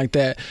something like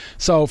that.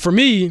 So for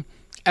me,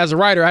 as a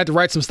writer, I had to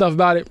write some stuff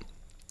about it.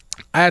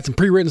 I had some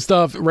pre-written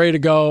stuff ready to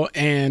go,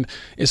 and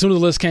as soon as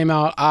the list came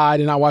out, I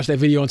did not watch that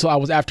video until I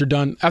was after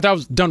I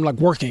was done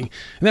working, and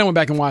then I went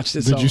back and watched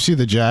it. Did you see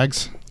the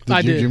Jags?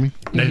 I did. Jimmy?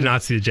 I did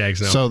not see the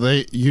Jags. No.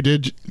 So you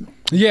did.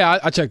 Yeah,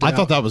 I checked it out. I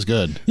thought that was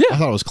good. Yeah, I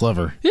thought it was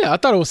clever. Yeah, I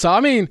thought it was solid.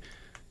 I mean,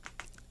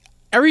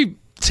 every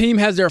team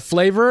has their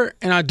flavor,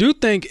 and I do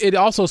think it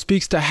also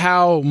speaks to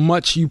how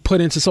much you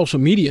put into social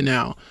media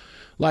now.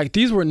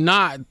 These were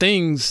not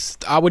things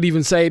I would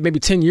even say maybe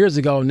 10 years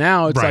ago.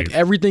 Now it's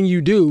everything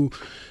you do,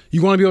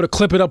 you want to be able to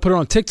clip it up, put it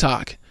on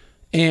TikTok,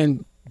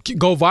 and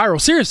go viral.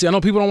 Seriously, I know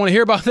people don't want to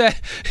hear about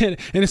that, and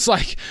it's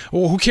like,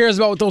 well, who cares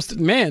about what those?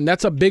 Man,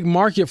 that's a big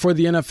market for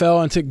the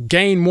NFL and to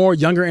gain more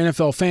younger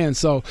NFL fans.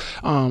 So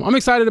I'm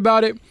excited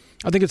about it.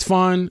 I think it's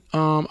fun.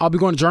 I'll be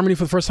going to Germany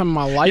for the first time in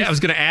my life. Yeah, I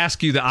was going to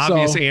ask you. The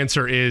obvious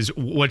answer is,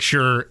 what's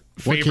your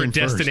favorite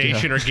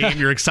destination or game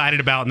you're excited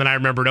about? And then I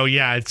remembered,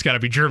 it's got to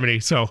be Germany.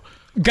 So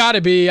got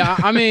to be.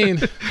 I mean,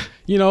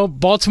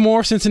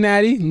 Baltimore,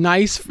 Cincinnati,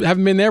 nice.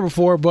 Haven't been there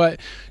before, but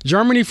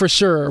Germany for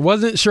sure.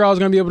 Wasn't sure I was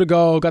going to be able to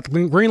go. Got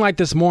the green light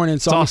this morning,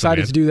 so I'm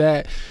excited to do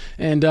that.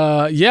 And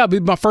it'll be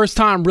my first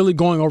time really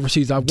going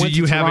overseas. I went to Toronto.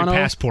 Do you have a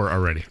passport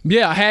already?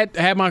 Yeah, I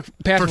had my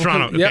passport for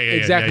Toronto. Yep,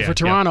 exactly for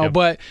Toronto,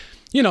 but.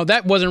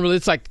 That wasn't really.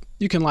 It's like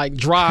you can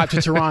drive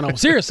to Toronto.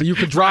 Seriously, you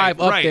could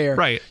drive up there.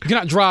 Right. You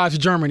cannot drive to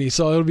Germany,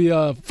 so it'll be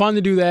fun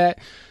to do that.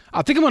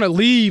 I think I'm gonna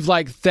leave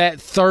that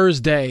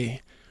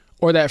Thursday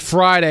or that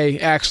Friday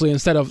actually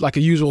instead of a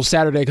usual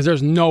Saturday because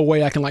there's no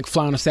way I can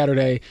fly on a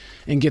Saturday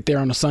and get there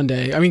on a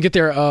Sunday. I mean, get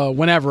there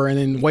whenever and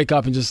then wake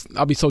up and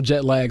I'll be so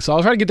jet lagged. So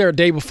I'll try to get there a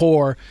day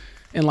before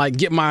and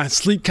get my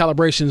sleep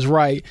calibrations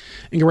right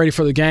and get ready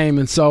for the game.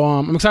 And so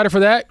I'm excited for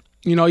that.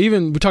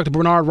 Even we talked to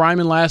Bernard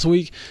Ryman last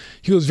week.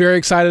 He was very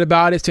excited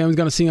about it. His family's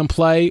going to see him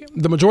play.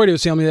 The majority of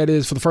his family, that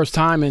is, for the first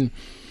time in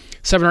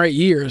 7 or 8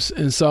 years.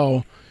 And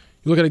so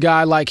you look at a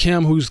guy like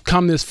him who's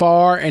come this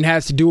far and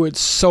has to do it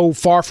so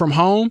far from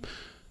home.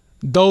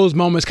 Those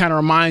moments kind of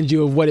remind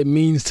you of what it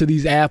means to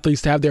these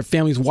athletes to have their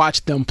families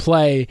watch them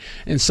play.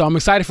 And so I'm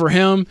excited for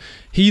him.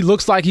 He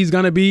looks like he's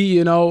going to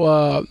be,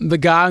 the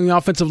guy on the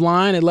offensive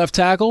line at left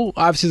tackle.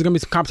 Obviously, there's going to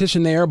be some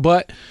competition there,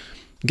 but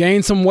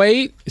gained some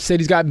weight, said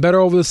he's gotten better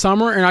over the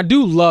summer, and I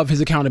do love his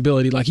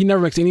accountability. He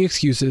never makes any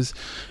excuses.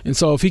 And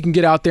so if he can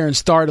get out there and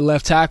start at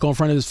left tackle in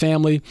front of his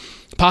family,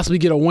 possibly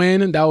get a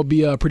win, that would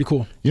be pretty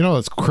cool.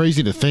 It's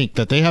crazy to think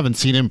that they haven't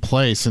seen him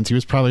play since he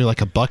was probably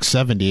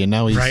 $170, and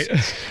now he's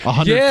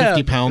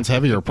 150 pounds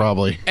heavier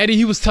probably. Eddie,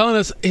 he was telling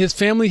us his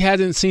family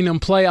hasn't seen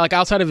him play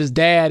outside of his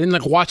dad and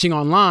watching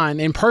online.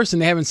 In person,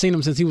 they haven't seen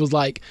him since he was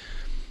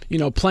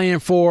playing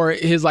for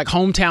his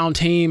hometown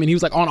team, and he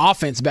was on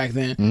offense back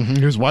then. Mm-hmm.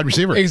 He was wide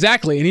receiver.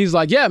 Exactly. And he's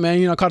yeah,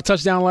 man, I caught a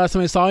touchdown last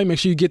time I saw him. Make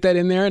sure you get that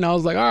in there. And I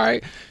was all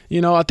right.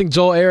 I think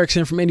Joel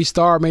Erickson from Indy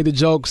Star made the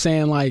joke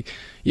saying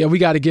we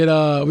got to get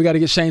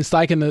Shane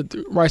Steichen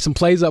to write some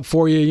plays up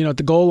for you, at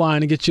the goal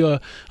line and get you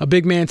a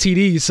big man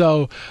TD.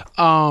 So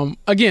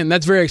again,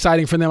 that's very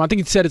exciting for them. I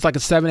think he said it's a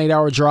 7-8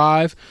 hour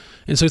drive.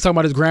 And so he's talking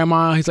about his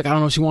grandma. He's I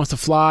don't know if she wants to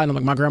fly. And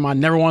I'm my grandma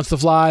never wants to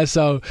fly.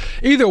 So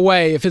either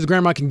way, if his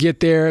grandma can get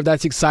there,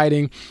 that's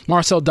exciting.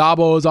 Marcel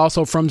Dabo is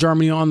also from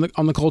Germany on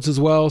the Colts as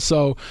well.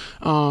 So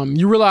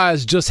you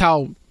realize just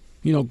how,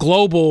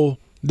 global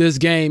this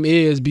game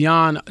is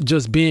beyond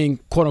just being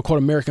quote unquote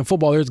American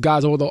football. There's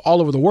guys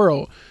all over the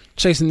world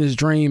chasing this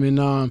dream.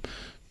 And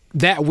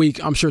that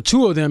week, I'm sure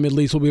 2 of them at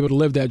least will be able to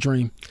live that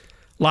dream.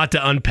 A lot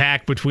to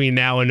unpack between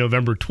now and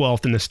November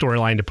 12th in the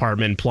storyline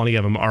department. Plenty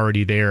of them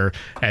already there,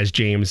 as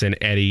James and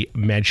Eddie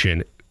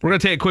mentioned. We're going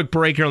to take a quick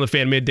break here on the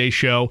Fan Midday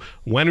Show.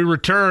 When we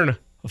return,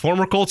 a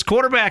former Colts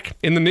quarterback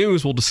in the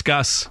news. We'll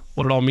discuss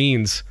what it all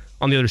means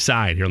on the other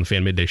side here on the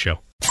Fan Midday Show.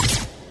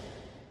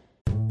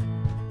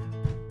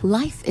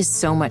 Life is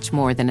so much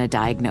more than a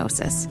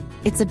diagnosis.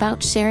 It's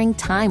about sharing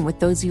time with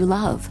those you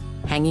love,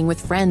 hanging with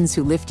friends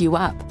who lift you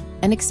up,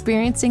 and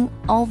experiencing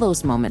all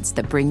those moments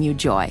that bring you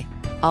joy.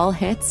 All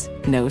hits,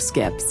 no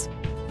skips.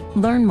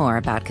 Learn more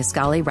about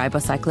Kisqali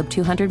Ribociclib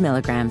 200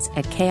 milligrams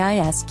at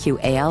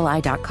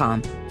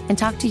KISQALI.com and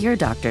talk to your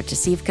doctor to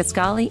see if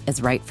Kisqali is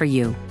right for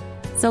you.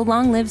 So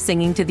long live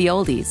singing to the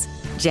oldies,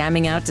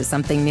 jamming out to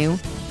something new,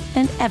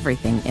 and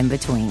everything in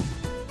between.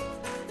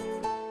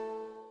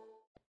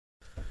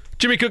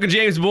 Jimmy Cook and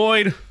James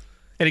Boyd,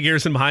 Eddie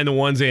Garrison behind the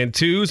ones and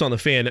twos on the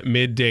Fan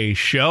Midday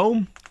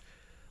Show.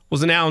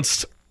 Was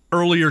announced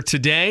earlier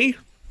today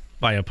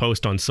by a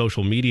post on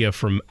social media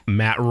from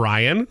Matt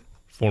Ryan,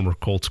 former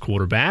Colts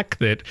quarterback,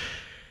 that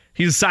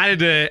he decided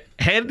to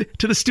head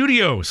to the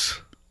studios,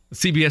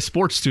 CBS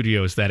Sports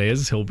Studios, that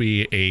is. He'll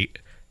be a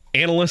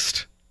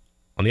analyst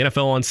on the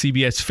NFL on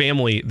CBS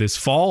Family this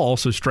fall.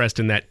 Also stressed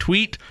in that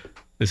tweet,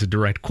 this is a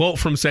direct quote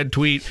from said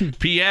tweet,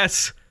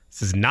 P.S.,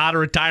 this is not a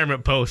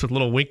retirement post, with a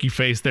little winky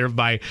face there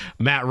by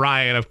Matt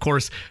Ryan. Of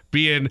course,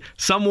 being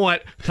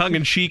somewhat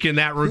tongue-in-cheek in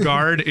that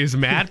regard is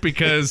Matt,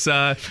 because,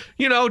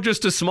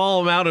 just a small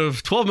amount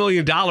of $12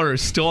 million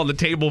still on the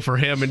table for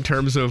him in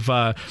terms of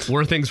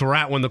where things were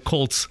at when the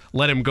Colts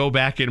let him go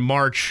back in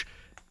March.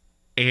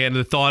 And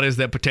the thought is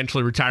that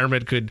potentially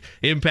retirement could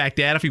impact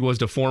that if he was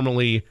to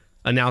formally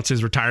announce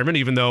his retirement,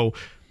 even though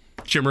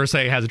Jim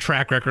Irsay has a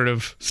track record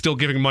of still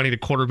giving money to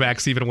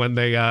quarterbacks even when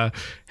they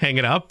hang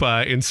it up.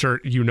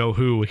 Insert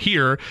you-know-who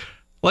here.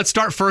 Let's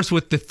start first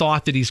with the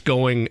thought that he's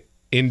going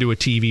into a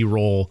TV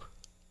role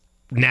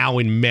now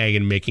in May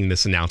and making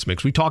this announcement.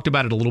 Because we talked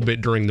about it a little bit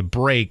during the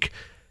break.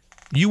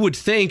 You would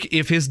think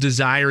if his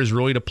desire is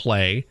really to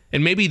play,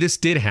 and maybe this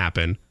did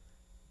happen,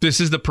 this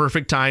is the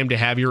perfect time to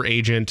have your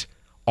agent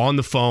on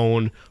the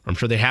phone. I'm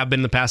sure they have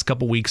been in the past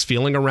couple weeks,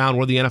 feeling around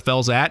where the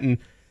NFL's at, and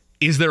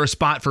is there a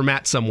spot for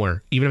Matt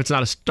somewhere? Even if it's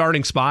not a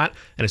starting spot,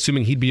 and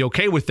assuming he'd be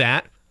okay with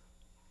that,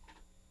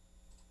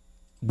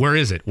 where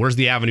is it? Where's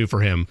the avenue for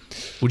him?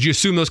 Would you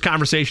assume those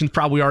conversations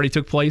probably already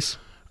took place?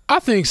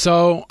 I think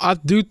so. I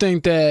do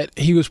think that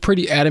he was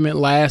pretty adamant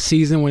last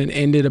season when it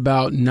ended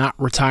about not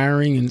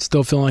retiring and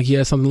still feeling like he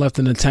had something left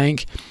in the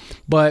tank.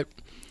 But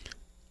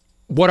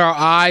what our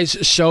eyes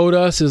showed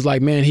us is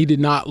like, man, he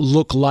did not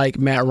look like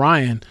Matt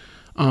Ryan.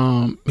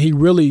 He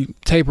really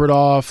tapered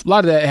off. A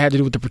lot of that had to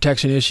do with the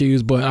protection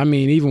issues, but I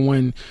mean, even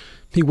when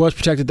he was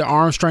protected, the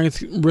arm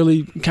strength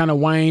really kind of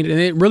waned, and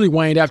it really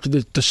waned after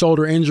the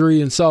shoulder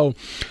injury. And so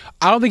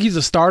I don't think he's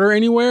a starter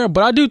anywhere,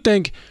 but I do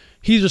think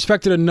he's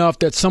respected enough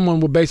that someone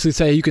would basically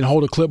say, you can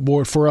hold a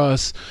clipboard for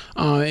us,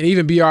 and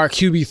even be our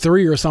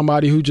QB3 or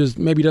somebody who just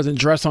maybe doesn't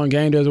dress on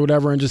game days or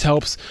whatever and just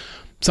helps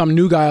some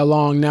new guy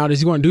along. Now,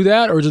 does he want to do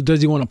that, or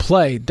does he want to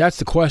play? That's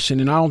the question,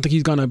 and I don't think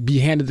he's going to be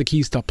handed the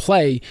keys to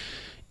play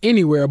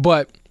anywhere.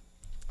 But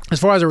as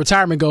far as the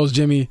retirement goes,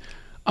 Jimmy,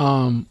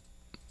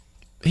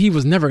 he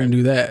was never going to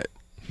do that.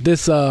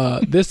 This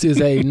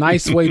is a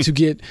nice way to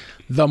get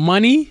the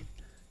money,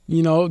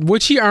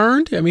 which he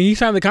earned. I mean, he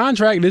signed the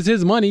contract. This is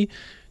his money.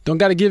 Don't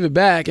got to give it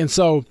back. And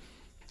so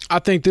I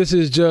think this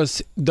is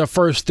just the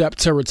first step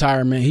to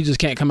retirement. He just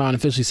can't come out and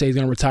officially say he's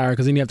going to retire,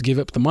 because then you have to give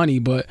up the money.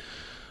 But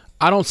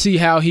I don't see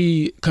how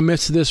he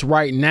commits to this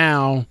right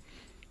now.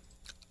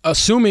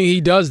 Assuming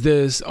he does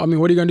this, I mean,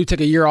 what are you going to do,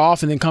 take a year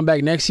off and then come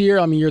back next year?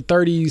 I mean, you're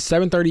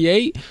 37,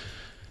 38.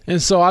 And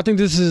so I think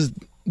this is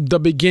the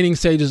beginning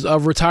stages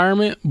of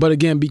retirement. But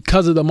again,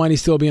 because of the money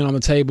still being on the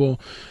table,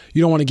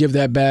 you don't want to give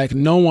that back.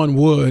 No one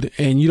would.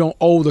 And you don't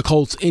owe the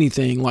Colts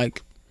anything.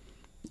 Like,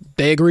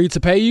 they agreed to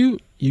pay you,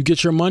 you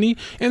get your money.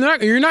 And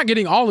you're not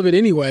getting all of it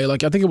anyway.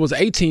 Like, I think it was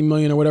 $18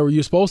 million or whatever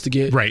you're supposed to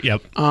get. Right,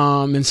 yep.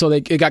 And so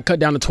it got cut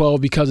down to 12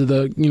 because of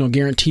the,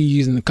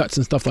 guarantees and the cuts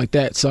and stuff like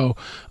that. So,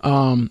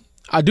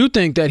 I do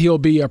think that he'll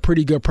be a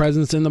pretty good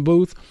presence in the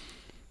booth.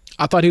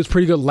 I thought he was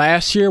pretty good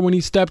last year when he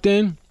stepped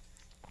in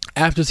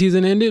after the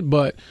season ended,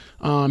 but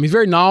he's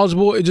very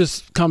knowledgeable. It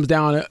just comes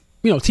down to,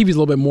 TV's a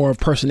little bit more of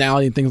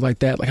personality and things like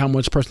that. Like, how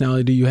much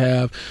personality do you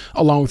have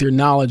along with your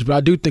knowledge? But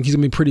I do think he's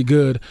going to be pretty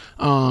good,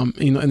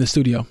 in the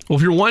studio. Well,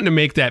 if you're wanting to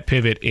make that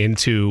pivot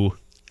into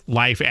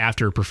life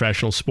after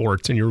professional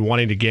sports and you're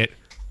wanting to get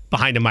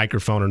behind a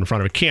microphone or in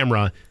front of a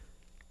camera,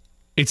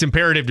 it's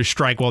imperative to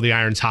strike while the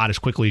iron's hot as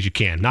quickly as you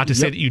can. Not to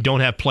say that you don't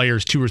have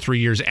players 2 or 3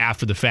 years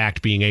after the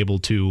fact being able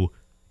to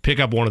pick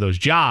up one of those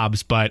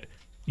jobs, but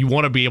you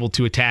want to be able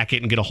to attack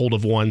it and get a hold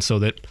of one so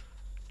that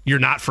you're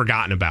not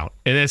forgotten about.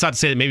 And that's not to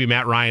say that maybe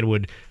Matt Ryan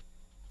would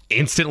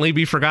instantly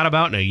be forgot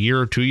about in a year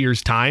or 2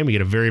 years' time. He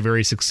had a very,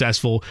 very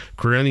successful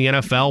career in the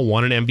NFL,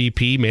 won an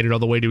MVP, made it all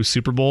the way to a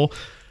Super Bowl.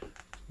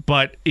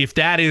 But if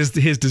that is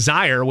his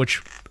desire,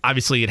 which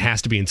obviously it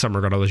has to be in some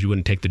regard, otherwise you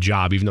wouldn't take the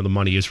job, even though the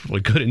money is really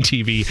good in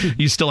TV,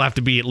 you still have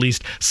to be at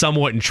least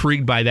somewhat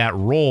intrigued by that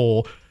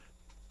role.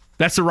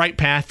 That's the right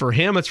path for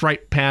him. It's the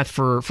right path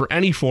for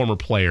any former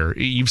player.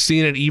 You've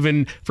seen it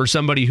even for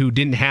somebody who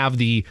didn't have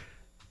the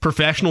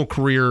professional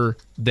career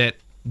that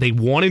they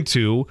wanted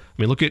to.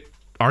 I mean, look at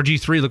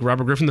RG3, look at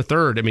Robert Griffin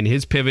III. I mean,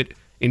 his pivot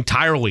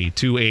entirely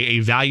to a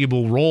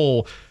valuable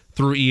role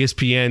through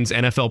ESPN's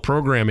NFL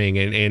programming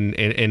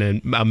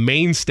and a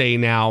mainstay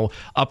now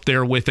up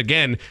there with,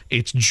 again,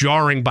 it's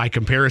jarring by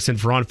comparison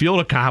for on-field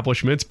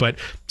accomplishments, but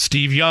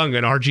Steve Young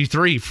and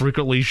RG3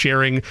 frequently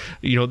sharing,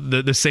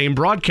 the same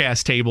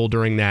broadcast table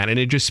during that. And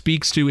it just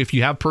speaks to, if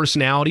you have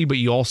personality, but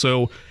you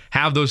also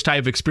have those type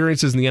of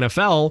experiences in the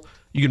NFL,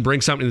 you can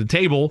bring something to the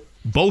table.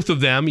 Both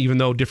of them, even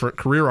though different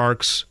career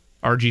arcs,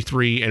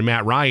 RG3 and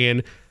Matt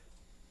Ryan,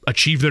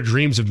 achieve their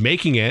dreams of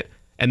making it,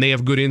 and they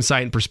have good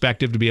insight and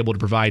perspective to be able to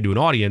provide to an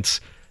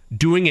audience.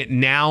 Doing it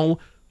now,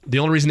 the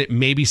only reason it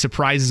maybe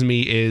surprises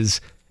me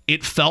is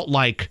it felt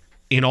like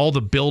in all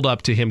the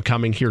buildup to him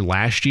coming here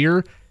last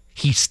year,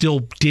 he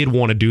still did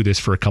want to do this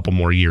for a couple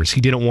more years. He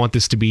didn't want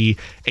this to be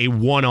a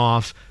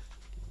one-off.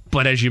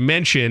 But as you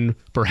mentioned,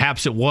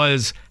 perhaps it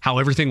was how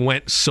everything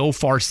went so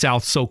far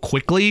south so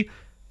quickly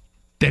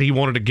that he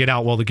wanted to get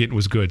out while the getting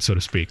was good, so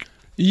to speak.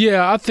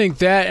 Yeah, I think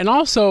that. And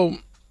also,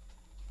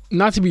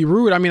 not to be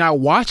rude, I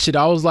watched it.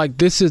 I was like,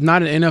 this is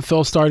not an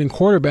NFL starting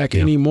quarterback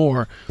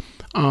anymore.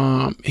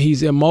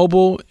 He's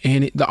immobile,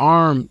 and the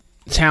arm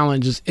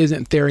talent just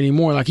isn't there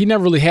anymore. Like, he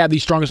never really had the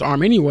strongest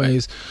arm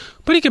anyways,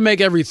 but he can make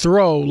every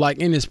throw, like,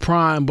 in his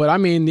prime. But,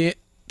 the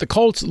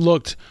Colts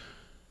looked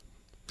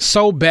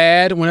so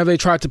bad whenever they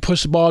tried to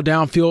push the ball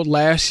downfield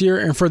last year.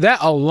 And for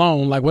that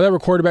alone, like, whatever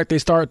quarterback they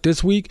start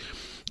this week,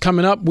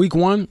 coming up week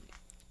 1,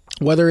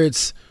 whether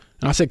it's,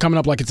 and I say coming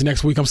up like it's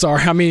next week, I'm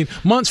sorry.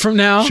 Months from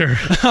now. Sure.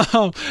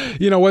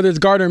 Whether it's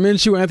Gardner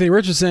Minshew, Anthony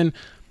Richardson,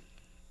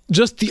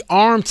 just the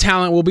arm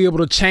talent will be able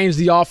to change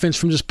the offense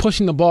from just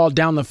pushing the ball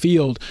down the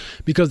field,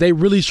 because they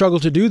really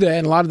struggled to do that.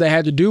 And a lot of that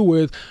had to do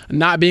with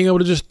not being able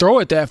to just throw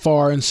it that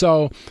far. And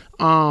so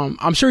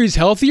I'm sure he's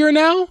healthier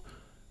now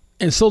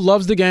and still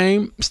loves the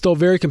game, still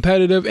very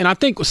competitive. And I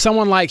think with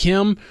someone like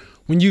him,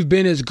 when you've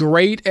been as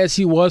great as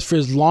he was for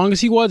as long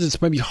as he was,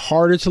 it's maybe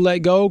harder to let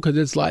go, because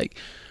it's like,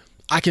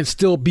 I can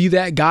still be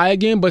that guy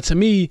again. But to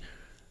me,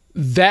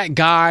 that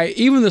guy,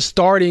 even the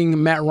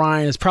starting Matt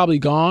Ryan, is probably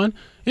gone.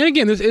 And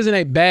again, this isn't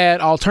a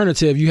bad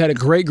alternative. You had a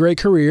great, great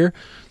career,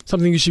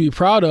 something you should be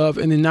proud of.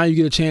 And then now you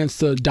get a chance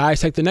to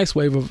dissect the next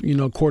wave of,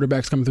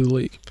 quarterbacks coming through the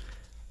league.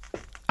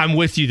 I'm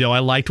with you, though. I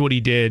liked what he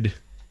did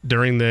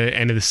during the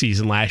end of the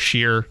season last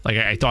year. Like,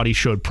 I thought he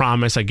showed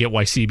promise. I get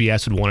why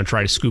CBS would want to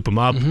try to scoop him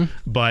up,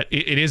 but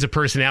it is a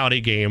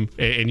personality game,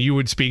 and you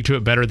would speak to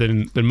it better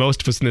than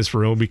most of us in this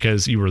room,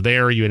 because you were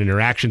there, you had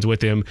interactions with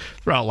him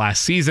throughout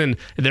last season.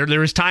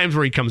 There is times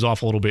where he comes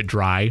off a little bit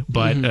dry,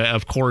 but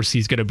of course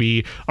he's going to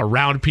be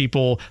around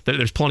people.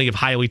 There's plenty of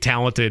highly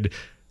talented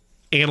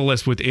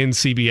analysts within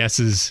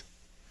CBS's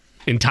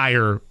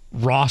entire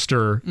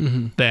roster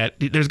that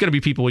there's going to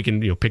be people we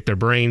can pick their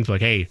brains,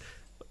 like, hey,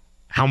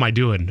 how am I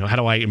doing? How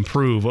do I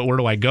improve? Where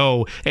do I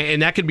go?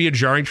 And that could be a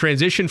jarring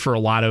transition for a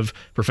lot of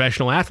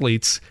professional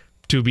athletes,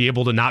 to be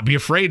able to not be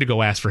afraid to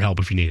go ask for help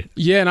if you need it.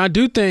 Yeah, and I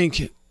do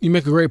think you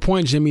make a great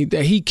point, Jimmy,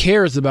 that he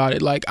cares about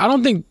it. Like, I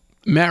don't think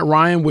Matt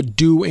Ryan would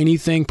do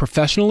anything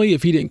professionally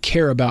if he didn't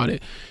care about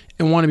it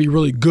and want to be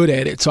really good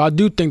at it. So I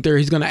do think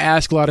he's going to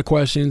ask a lot of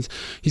questions.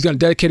 He's going to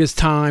dedicate his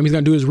time. He's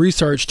going to do his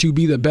research to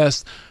be the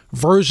best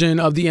version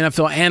of the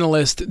NFL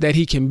analyst that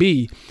he can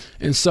be.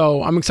 And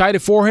so I'm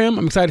excited for him.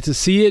 I'm excited to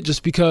see it,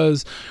 just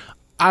because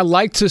I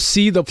like to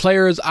see the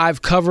players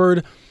I've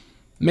covered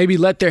maybe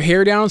let their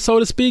hair down, so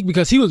to speak,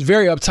 because he was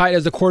very uptight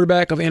as the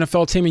quarterback of an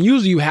NFL team. And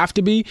usually you have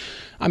to be.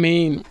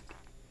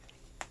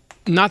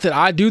 Not that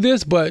I do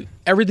this, but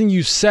everything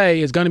you say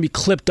is going to be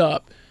clipped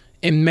up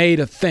and made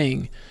a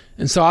thing.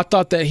 And so I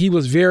thought that he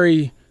was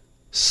very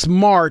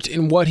smart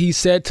in what he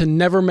said, to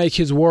never make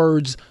his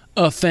words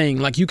a thing.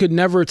 Like, you could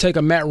never take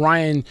a Matt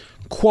Ryan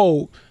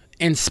quote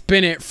and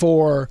spin it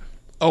for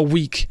a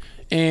week.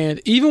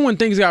 And even when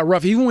things got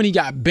rough, even when he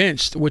got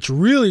benched, which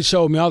really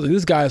showed me, I was like,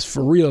 this guy is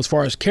for real as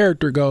far as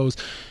character goes,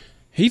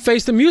 he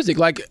faced the music.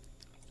 Like,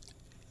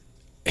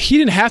 he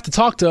didn't have to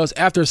talk to us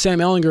after Sam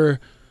Ehlinger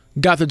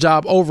got the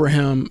job over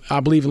him, I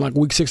believe in like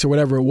week 6 or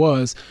whatever it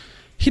was.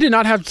 He did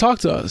not have to talk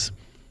to us,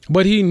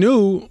 but he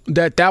knew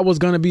that was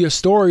going to be a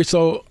story.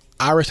 So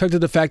I respected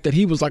the fact that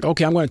he was like,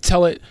 okay, I'm going to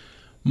tell it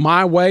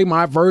my way,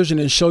 my version,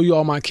 and show you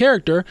all my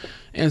character.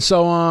 And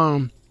so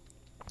I'm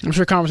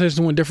sure conversations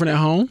went different at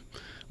home,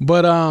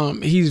 but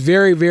he's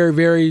very, very,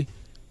 very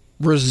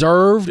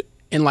reserved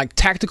and like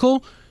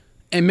tactical.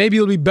 And maybe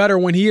it'll be better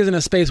when he is in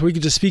a space where he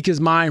can just speak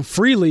his mind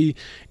freely,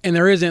 and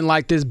there isn't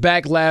like this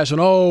backlash and,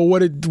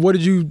 what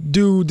did you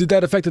do? Did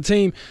that affect the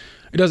team?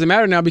 It doesn't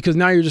matter now, because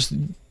now you're just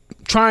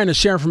trying to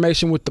share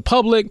information with the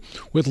public,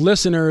 with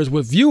listeners,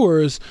 with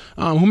viewers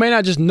who may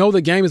not just know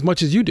the game as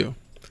much as you do.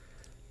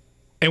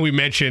 And we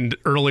mentioned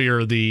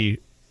earlier the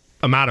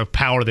amount of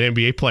power the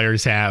NBA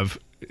players have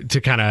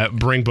to kind of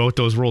bring both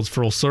those worlds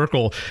full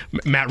circle.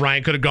 Matt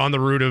Ryan could have gone the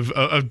route of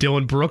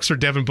Dylan Brooks or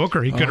Devin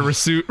Booker. He could have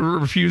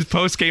refused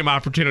post-game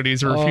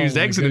opportunities or refused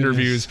exit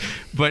interviews.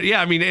 But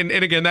yeah, and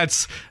again,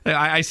 that's,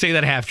 I say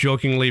that half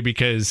jokingly,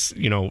 because,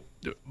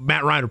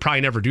 Matt Ryan would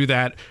probably never do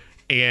that.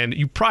 And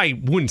you probably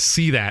wouldn't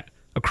see that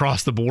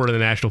across the board in the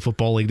National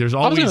Football League. There's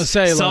always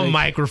some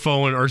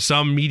microphone or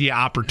some media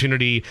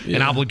opportunity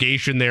and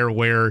obligation there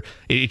where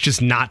it's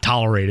just not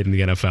tolerated in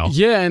the NFL.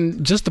 Yeah,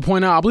 and just to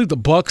point out, I believe the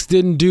Bucks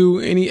didn't do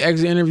any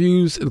exit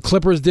interviews. The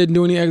Clippers didn't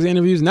do any exit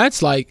interviews, and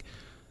that's like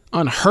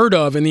unheard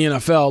of in the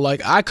NFL.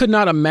 Like, I could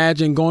not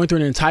imagine going through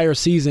an entire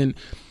season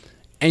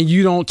and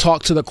you don't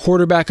talk to the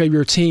quarterback of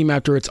your team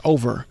after it's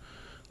over,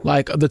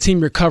 like the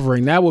team you're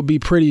covering. That would be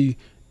pretty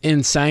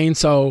insane.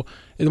 So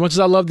as much as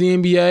I love the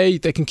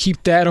NBA, they can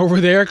keep that over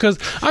there. Because,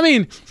 I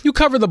mean, you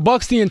cover the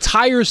Bucks the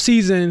entire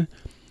season.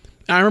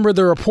 I remember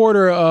the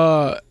reporter,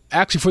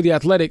 actually for The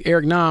Athletic,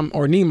 Eric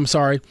Neem,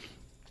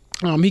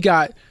 he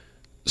got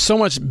so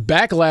much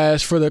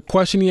backlash for the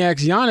question he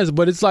asked Giannis,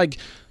 but it's like,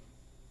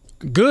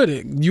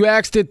 good. You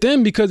asked it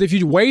then, because if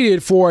you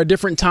waited for a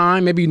different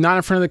time, maybe not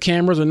in front of the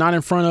cameras or not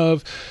in front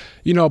of,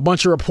 a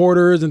bunch of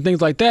reporters and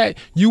things like that,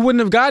 you wouldn't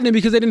have gotten it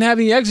because they didn't have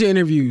any exit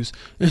interviews.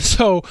 And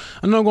so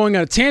I know I'm going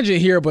on a tangent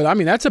here, but I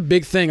mean, that's a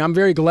big thing. I'm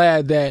very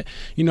glad that,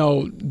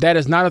 that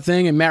is not a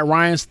thing. And Matt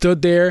Ryan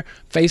stood there,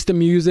 faced the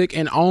music,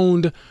 and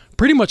owned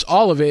pretty much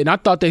all of it. And I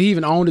thought that he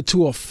even owned it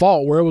to a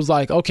fault, where it was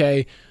like,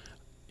 okay,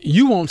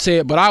 you won't say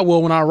it, but I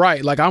will when I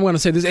write. Like, I'm going to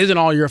say this isn't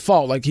all your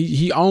fault. Like,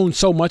 he owned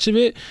so much of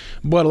it,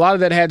 but a lot of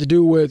that had to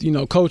do with,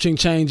 coaching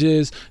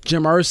changes,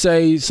 Jim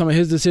Irsay, some of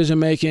his decision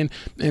making.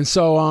 And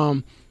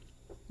so,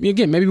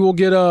 again, maybe we'll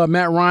get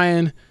Matt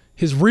Ryan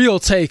his real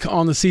take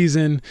on the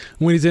season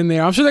when he's in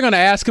there. I'm sure they're going to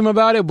ask him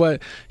about it,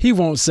 but he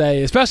won't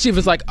say, especially if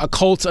it's like a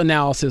Colts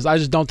analysis. I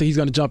just don't think he's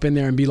going to jump in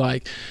there and be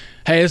like,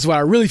 hey, this is what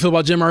I really feel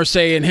about Jim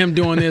Irsay and him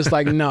doing this.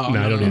 Like, no.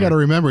 You got to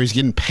remember, he's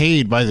getting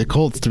paid by the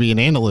Colts to be an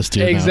analyst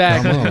here.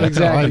 Exactly.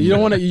 Exactly. You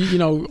don't want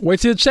to,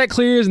 wait till the check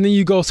clears and then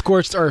you go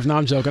scorched earth. No,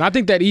 I'm joking. I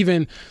think that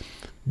even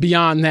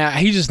beyond that,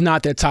 he's just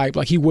not that type.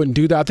 Like, he wouldn't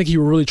do that. I think he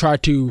would really try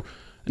to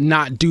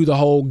not do the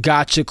whole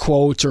gotcha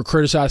quotes or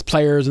criticize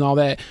players and all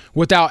that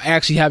without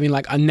actually having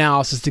like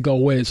analysis to go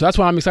with it. So that's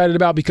what I'm excited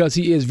about, because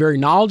he is very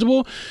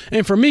knowledgeable.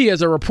 And for me,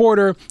 as a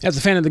reporter, as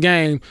a fan of the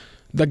game,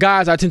 the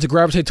guys I tend to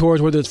gravitate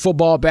towards, whether it's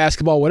football,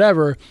 basketball,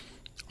 whatever,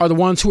 are the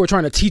ones who are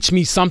trying to teach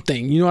me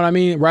something. You know what I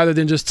mean? Rather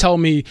than just tell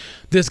me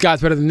this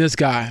guy's better than this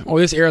guy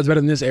or this era is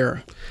better than this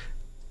era.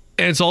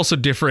 And it's also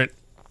different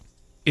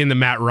in the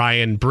Matt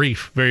Ryan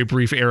very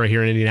brief era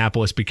here in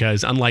Indianapolis,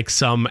 because unlike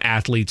some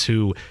athletes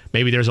who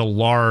maybe there's a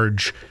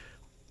large,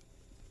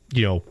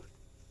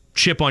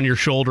 chip on your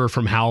shoulder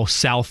from how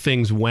south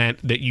things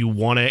went that you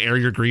want to air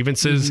your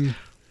grievances,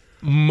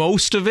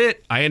 most of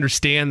it, I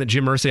understand that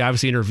Jim Irsay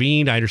obviously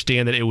intervened. I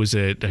understand that it was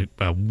a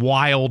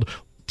wild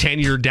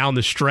tenure down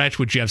the stretch,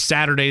 which you have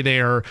Saturday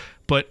there,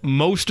 but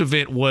most of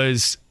it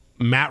was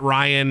Matt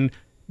Ryan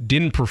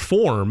didn't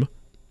perform.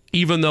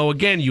 Even though,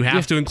 again, you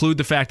have to include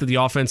the fact that the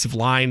offensive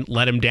line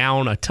let him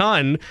down a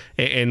ton,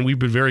 and we've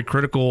been very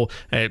critical,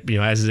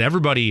 as is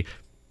everybody,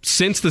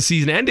 since the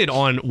season ended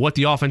on what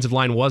the offensive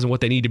line was and what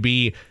they need to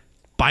be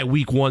by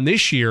week 1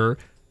 this year.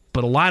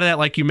 But a lot of that,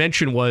 like you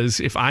mentioned,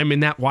 was if I'm in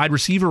that wide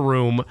receiver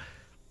room,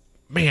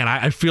 man,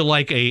 I feel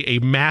like a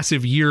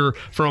massive year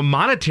from a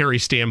monetary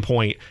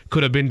standpoint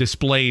could have been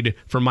displayed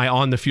for my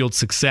on-the-field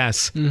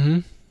success.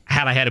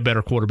 Had I had a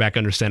better quarterback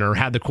under center, or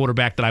had the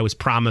quarterback that I was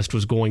promised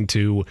was going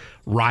to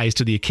rise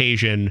to the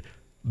occasion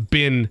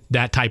been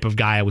that type of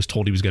guy I was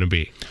told he was going to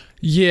be.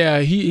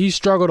 Yeah, he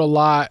struggled a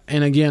lot.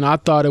 And again, I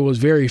thought it was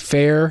very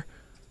fair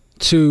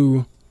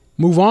to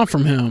move on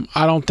from him.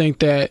 I don't think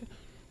that,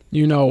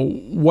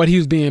 what he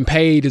was being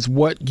paid is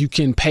what you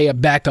can pay a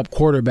backup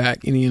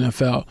quarterback in the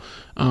NFL.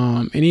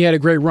 And he had a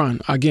great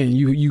run. Again,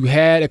 you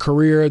had a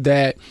career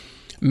that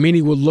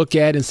many would look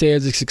at and say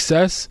is a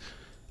success.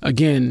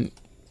 Again,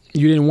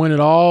 you didn't win it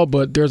all,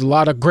 but there's a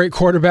lot of great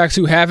quarterbacks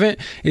who haven't.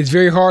 It's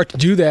very hard to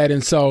do that.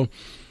 And so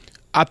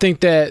I think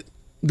that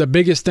the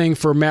biggest thing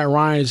for Matt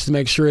Ryan is to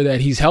make sure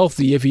that he's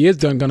healthy if he is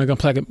going to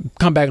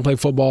come back and play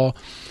football,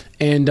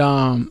 and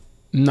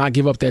not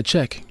give up that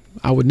check.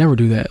 I would never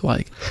do that.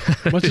 Like,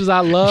 much as I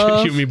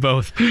love me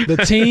both. the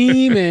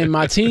team and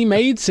my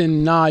teammates, and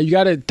you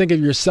got to think of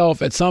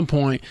yourself at some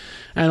point.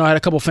 I know I had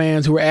a couple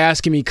fans who were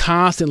asking me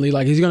constantly,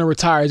 like, he's going to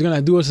retire. He's going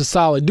to do us a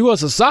solid. Do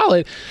us a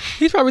solid?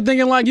 He's probably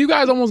thinking, like, you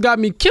guys almost got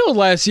me killed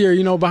last year,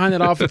 behind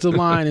that offensive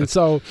line. And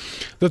so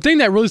the thing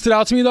that really stood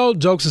out to me, though,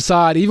 jokes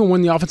aside, even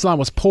when the offensive line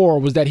was poor,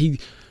 was that he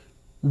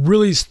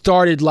really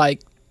started,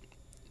 like,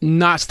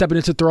 not stepping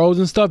into throws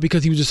and stuff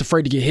because he was just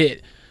afraid to get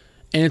hit.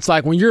 And it's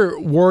like when you're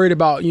worried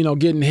about,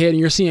 getting hit and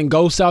you're seeing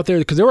ghosts out there,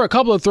 because there were a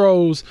couple of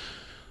throws,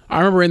 I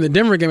remember in the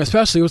Denver game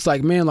especially, it was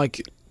like, man,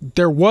 like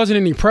there wasn't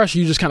any pressure.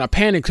 You just kind of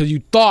panicked because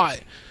you thought,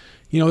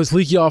 this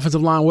leaky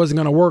offensive line wasn't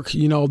going to work,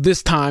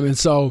 this time. And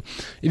so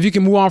if you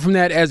can move on from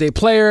that as a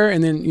player,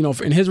 and then,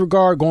 in his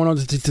regard, going on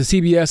to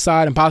CBS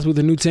side and possibly with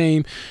a new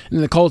team, and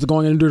then the Colts are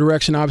going in a new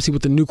direction, obviously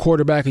with the new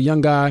quarterback, a young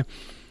guy,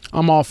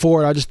 I'm all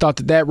for it. I just thought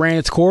that ran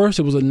its course.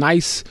 It was a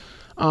nice,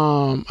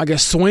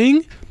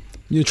 swing.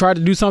 You tried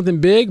to do something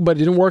big, but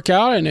it didn't work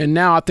out, and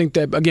now I think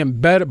that, again,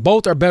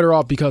 both are better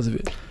off because of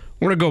it.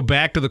 We're going to go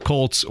back to the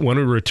Colts when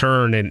we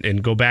return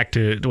and go back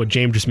to what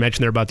James just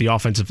mentioned there about the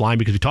offensive line,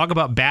 because we talk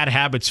about bad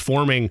habits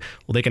forming.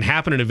 Well, they can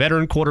happen in a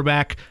veteran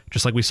quarterback,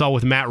 just like we saw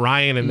with Matt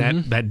Ryan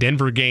in that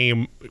Denver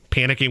game,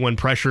 panicking when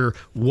pressure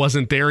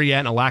wasn't there yet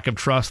and a lack of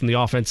trust in the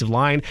offensive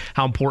line,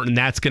 how important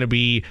that's going to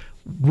be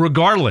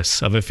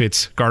regardless of if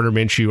it's Gardner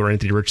Minshew or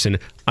Anthony Richardson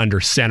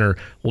under center.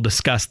 We'll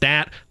discuss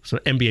that. Some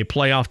NBA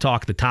playoff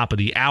talk at the top of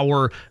the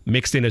hour,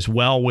 mixed in as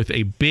well with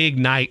a big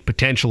night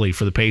potentially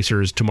for the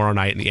Pacers tomorrow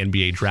night in the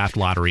NBA draft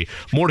lottery.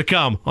 More to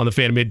come on the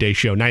Fan Midday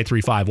Show,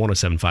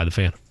 935-1075 The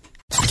Fan.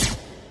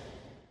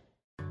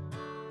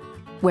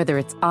 Whether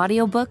it's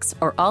audiobooks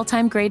or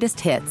all-time greatest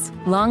hits,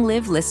 long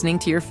live listening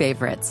to your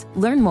favorites.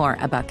 Learn more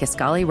about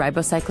Kisqali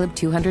Ribociclib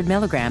 200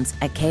 milligrams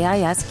at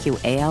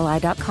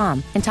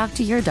KISQALI.com and talk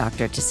to your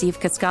doctor to see if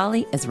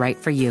Kisqali is right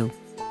for you.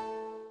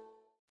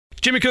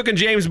 Jimmy Cook and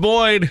James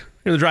Boyd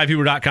in the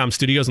DriveHuber.com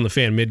studios on the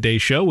Fan Midday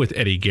Show with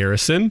Eddie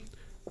Garrison.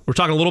 We're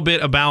talking a little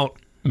bit about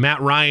Matt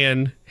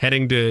Ryan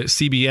heading to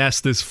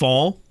CBS this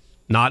fall,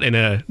 not in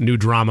a new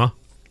drama.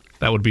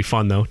 That would be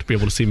fun, though, to be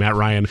able to see Matt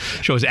Ryan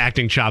show his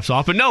acting chops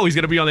off. But no, he's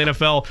going to be on the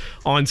NFL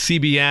on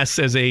CBS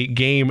as a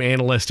game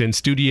analyst and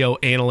studio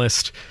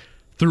analyst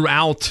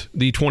throughout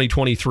the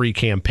 2023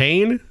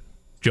 campaign.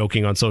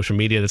 Joking on social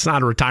media, that's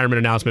not a retirement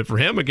announcement for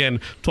him. Again,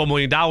 $12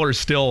 million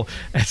still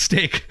at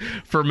stake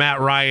for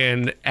Matt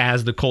Ryan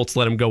as the Colts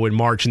let him go in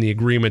March and the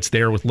agreements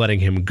there with letting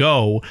him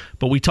go.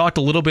 But we talked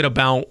a little bit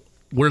about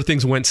where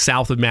things went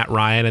south with Matt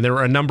Ryan, and there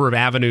were a number of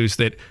avenues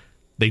that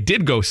they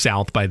did go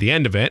south by the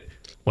end of it.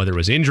 Whether it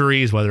was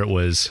injuries, whether it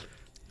was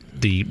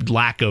the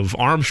lack of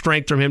arm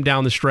strength from him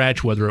down the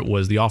stretch, whether it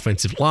was the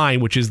offensive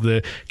line, which is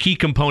the key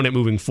component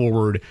moving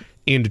forward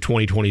into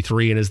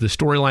 2023, and is the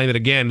storyline that,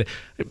 again,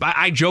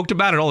 I joked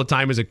about it all the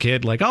time as a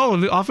kid, like, oh,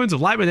 the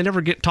offensive linemen, they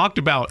never get talked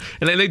about,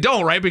 and they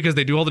don't, right, because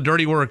they do all the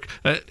dirty work,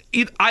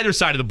 either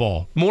side of the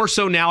ball. More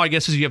so now, I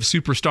guess, as you have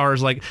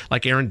superstars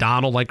like Aaron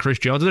Donald, like Chris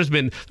Jones. There's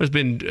been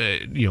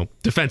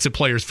defensive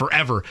players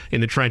forever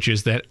in the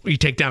trenches that you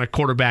take down a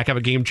quarterback, have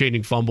a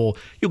game-changing fumble,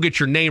 you'll get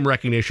your name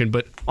recognition,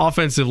 but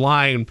offensive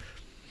line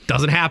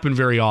doesn't happen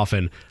very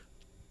often.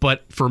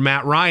 But for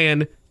Matt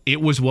Ryan, it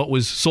was what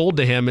was sold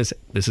to him as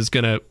this is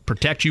going to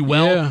protect you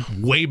well,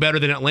 way better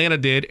than Atlanta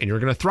did, and you're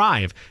going to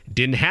thrive. It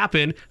didn't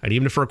happen, and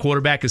even for a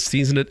quarterback as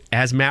seasoned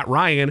as Matt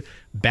Ryan,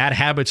 bad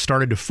habits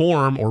started to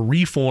form or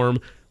reform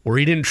where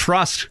he didn't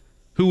trust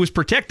who was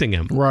protecting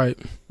him. Right.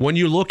 When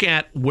you look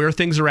at where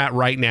things are at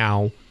right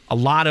now, a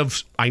lot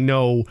of, I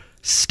know,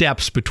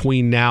 steps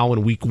between now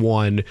and week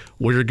one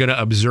where you're going to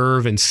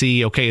observe and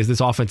see, okay, is this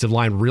offensive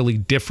line really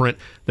different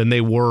than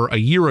they were a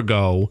year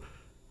ago?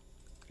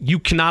 You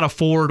cannot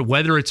afford,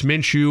 whether it's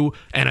Minshew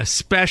and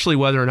especially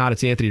whether or not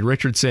it's Anthony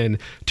Richardson,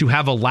 to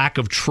have a lack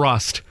of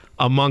trust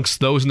amongst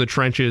those in the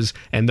trenches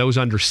and those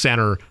under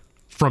center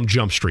from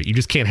Jump Street. You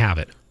just can't have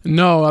it.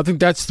 No, I think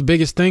that's the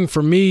biggest thing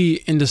for me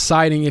in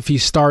deciding if he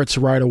starts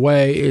right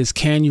away is,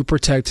 can you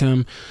protect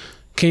him?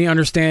 Can you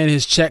understand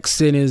his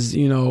checks and his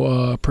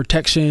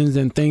protections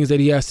and things that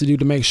he has to do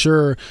to make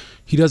sure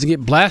he doesn't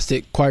get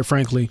blasted, quite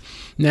frankly.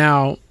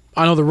 Now,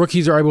 I know the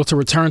rookies are able to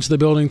return to the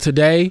building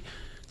today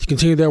to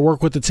continue their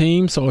work with the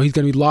team, so he's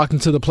going to be locked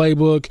into the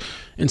playbook,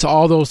 into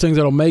all those things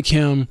that will make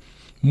him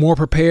more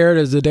prepared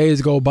as the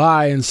days go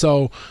by. And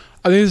so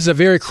I think this is a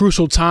very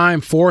crucial time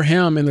for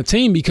him and the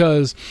team,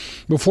 because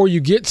before you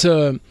get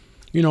to,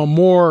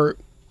 more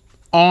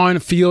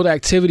on-field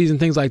activities and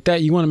things like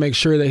that, you want to make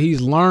sure that he's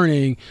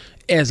learning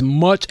as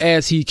much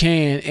as he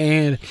can.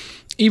 And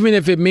even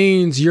if it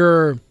means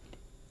you're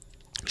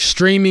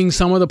streaming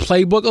some of the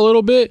playbook a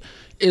little bit,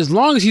 as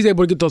long as he's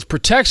able to get those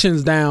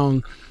protections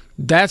down,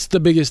 that's the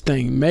biggest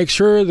thing. Make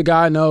sure the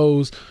guy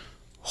knows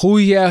who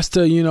he has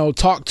to,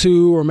 talk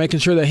to, or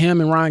making sure that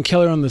him and Ryan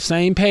Kelly are on the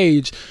same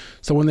page.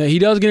 So when he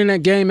does get in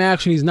that game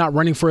action, he's not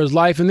running for his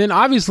life. And then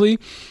obviously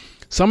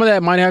some of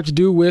that might have to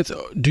do with,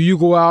 do you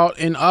go out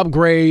and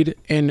upgrade?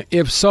 And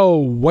if so,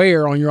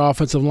 where on your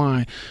offensive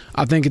line?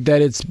 I think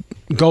that it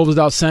goes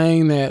without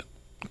saying that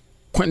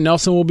Quentin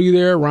Nelson will be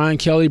there, Ryan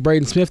Kelly,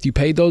 Braden Smith. You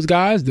paid those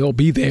guys, they'll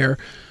be there.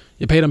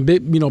 You paid them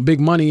big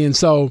money. And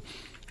so,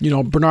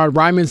 Bernard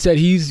Ryman said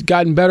he's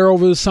gotten better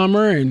over the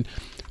summer, and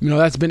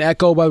that's been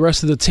echoed by the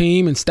rest of the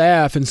team and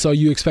staff. And so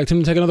you expect him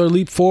to take another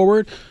leap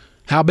forward.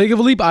 How big of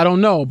a leap, I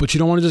don't know, but you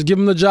don't want to just give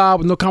him the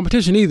job with no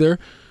competition either.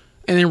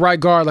 And then right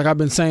guard, like I've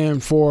been saying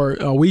for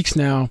weeks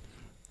now,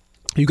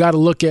 you got to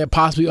look at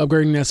possibly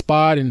upgrading that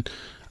spot. And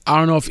I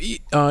don't know if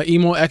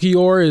Emo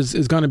Ekiyor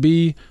is going to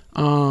be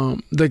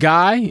the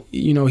guy.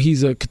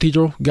 He's a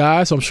Cathedral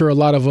guy, so I'm sure a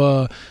lot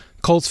of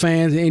Colts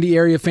fans and Indy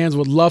area fans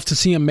would love to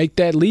see him make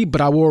that leap,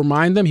 but I will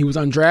remind them he was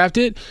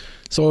undrafted.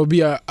 So it would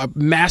be a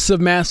massive,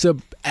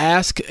 massive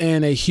ask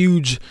and a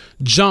huge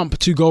jump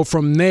to go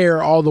from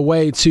there all the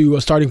way to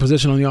a starting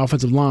position on the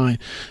offensive line.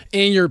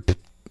 And you're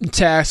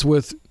tasked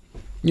with,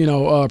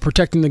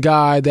 protecting the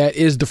guy that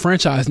is the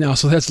franchise now.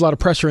 So that's a lot of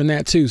pressure in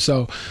that too.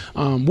 So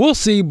we'll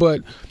see,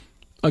 but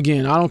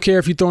again, I don't care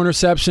if you throw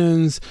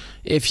interceptions,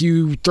 if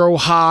you throw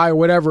high or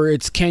whatever.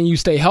 It's, can you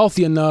stay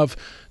healthy enough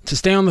to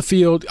stay on the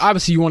field.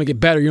 Obviously, you want to get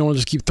better. You don't want to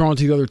just keep throwing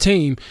to the other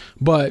team.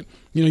 But,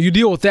 you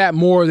deal with that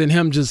more than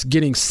him just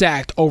getting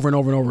sacked over and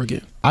over and over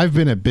again. I've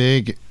been a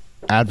big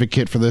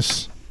advocate for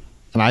this,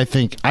 and I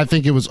think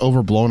it was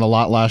overblown a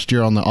lot last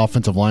year on the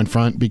offensive line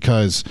front,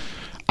 because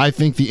I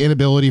think the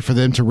inability for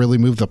them to really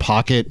move the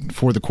pocket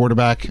for the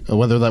quarterback,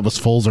 whether that was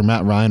Foles or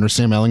Matt Ryan or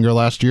Sam Ehlinger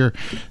last year,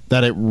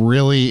 that it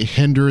really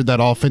hindered that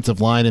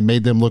offensive line and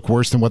made them look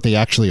worse than what they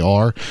actually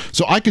are.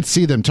 So I could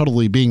see them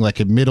totally being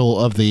like a middle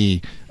of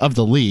the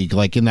league,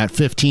 like in that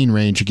 15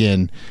 range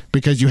again,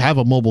 because you have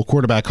a mobile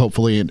quarterback,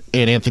 hopefully, and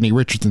Anthony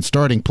Richardson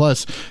starting.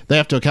 Plus, they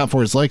have to account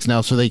for his legs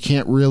now, so they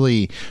can't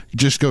really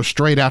just go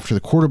straight after the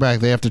quarterback.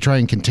 They have to try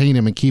and contain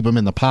him and keep him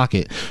in the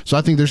pocket. So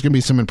I think there's going to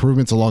be some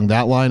improvements along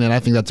that line, and I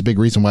think that's a big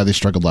reason why they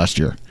struggled last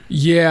year.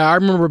 Yeah, I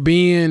remember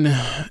being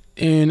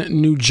in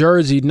New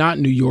Jersey, not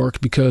New York,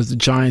 because the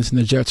Giants and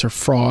the Jets are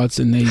frauds,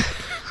 and they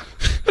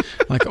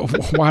like,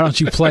 why don't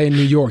you play in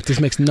New York? This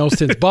makes no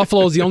sense.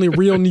 Buffalo's the only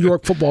real New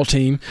York football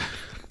team.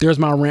 There's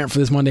my rant for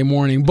this Monday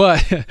morning.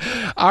 But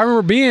I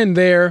remember being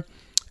there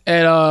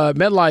at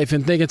MetLife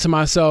and thinking to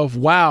myself,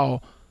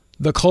 wow,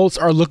 the Colts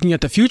are looking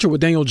at the future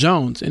with Daniel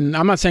Jones. And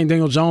I'm not saying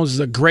Daniel Jones is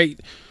a great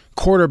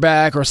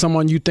quarterback or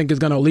someone you think is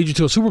going to lead you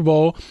to a Super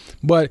Bowl,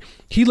 but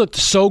he looked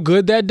so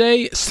good that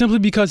day simply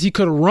because he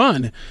could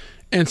run.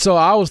 And so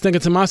I was thinking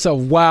to myself,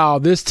 wow,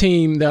 this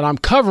team that I'm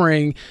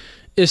covering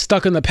is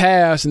stuck in the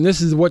past, and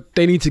this is what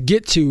they need to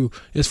get to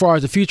as far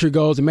as the future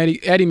goes. And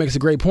Eddie makes a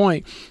great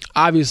point.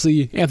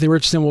 Obviously, Anthony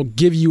Richardson will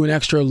give you an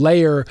extra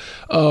layer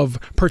of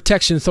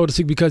protection, so to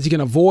speak, because he can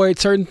avoid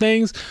certain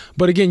things.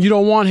 But again, you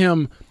don't want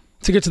him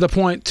to get to the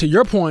point, to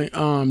your point,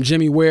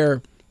 Jimmy,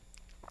 where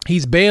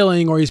he's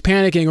bailing or he's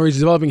panicking or he's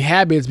developing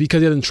habits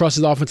because he doesn't trust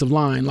his offensive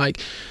line. Like,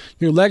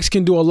 your legs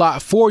can do a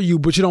lot for you,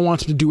 but you don't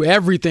want them to do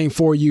everything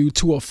for you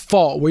to a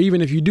fault, where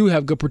even if you do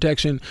have good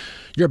protection,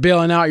 you're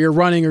bailing out, you're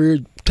running, or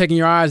you're taking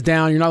your eyes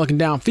down, you're not looking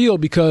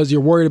downfield because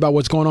you're worried about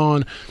what's going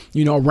on,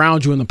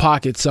 around you in the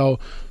pocket. So,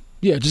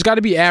 yeah, just got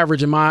to be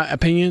average, in my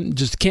opinion.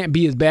 Just can't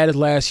be as bad as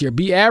last year.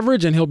 Be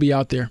average, and he'll be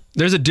out there.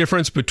 There's a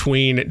difference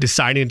between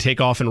deciding to take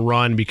off and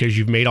run because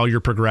you've made all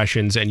your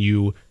progressions and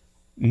you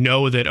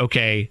know that,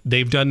 okay,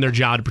 they've done their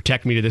job to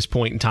protect me to this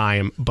point in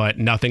time, but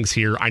nothing's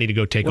here. I need to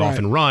go take off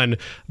and run,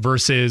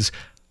 versus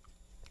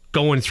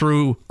going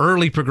through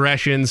early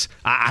progressions.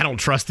 I don't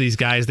trust these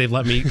guys. They've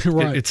let me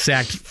get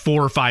sacked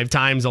 4 or 5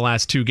 times the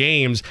last 2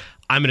 games.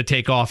 I'm going to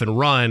take off and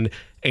run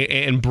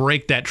and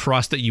break that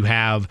trust that you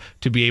have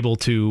to be able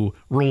to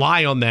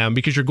rely on them,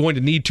 because you're going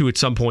to need to at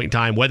some point in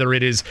time, whether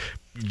it is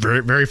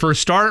very, very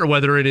first start or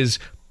whether it is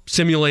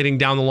simulating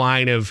down the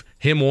line of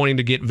him wanting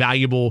to get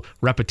valuable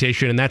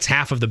repetition. And that's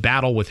half of the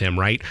battle with him,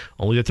 right?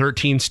 Only the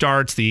 13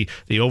 starts, the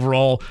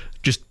overall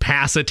just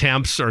pass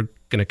attempts are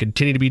going to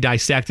continue to be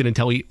dissected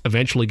until he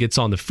eventually gets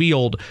on the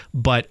field.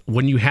 But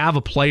when you have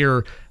a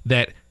player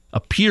that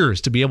appears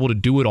to be able to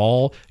do it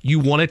all, you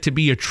want it to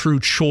be a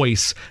true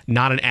choice,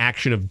 not an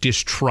action of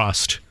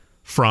distrust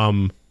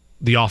from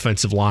the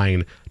offensive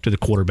line to the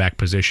quarterback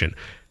position.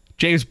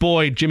 James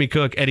Boyd, Jimmy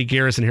Cook, Eddie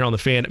Garrison here on the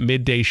Fan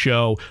Midday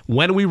Show.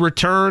 When we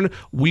return,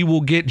 we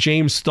will get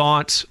James'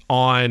 thoughts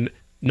on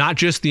not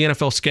just the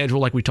NFL schedule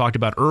like we talked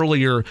about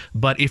earlier,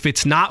 but if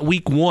it's not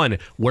week 1,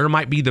 where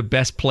might be the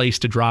best place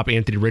to drop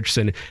Anthony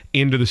Richardson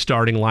into the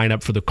starting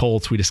lineup for the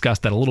Colts? We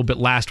discussed that a little bit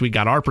last week,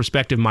 got our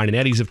perspective, mine and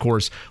Eddie's, of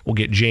course. We'll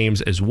get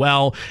James as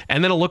well.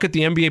 And then a look at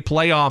the NBA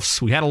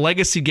playoffs. We had a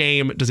legacy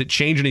game. Does it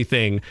change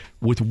anything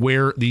with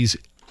where these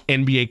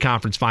NBA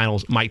conference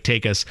finals might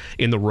take us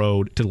in the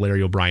road to the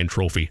Larry O'Brien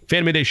Trophy?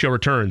 Fan Midday Show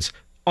returns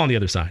on the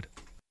other side.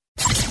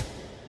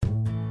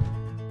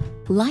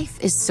 Life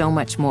is so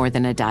much more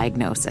than a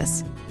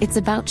diagnosis. It's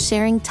about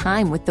sharing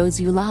time with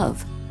those you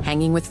love,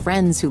 hanging with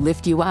friends who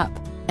lift you up,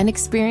 and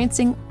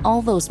experiencing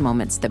all those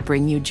moments that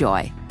bring you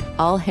joy.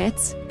 All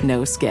hits,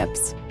 no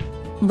skips.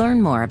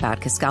 Learn more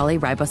about Kisqali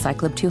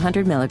Ribociclib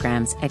 200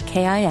 milligrams at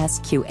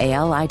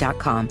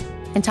KISQALI.com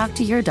and talk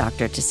to your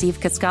doctor to see if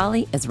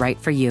Kisqali is right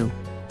for you.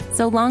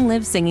 So long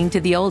live singing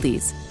to the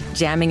oldies,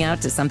 jamming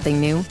out to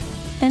something new,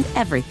 and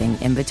everything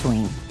in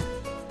between.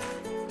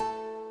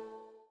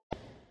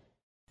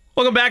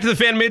 Welcome back to the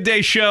Fan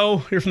Midday Show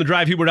here from the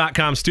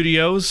DriveHuber.com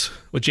studios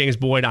with James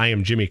Boyd. I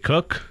am Jimmy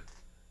Cook.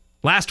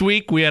 Last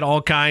week, we had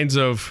all kinds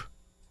of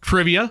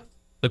trivia.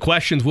 The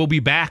questions will be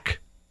back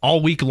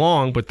all week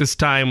long, but this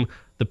time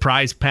the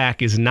prize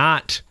pack is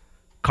not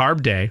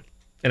Carb Day,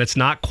 and it's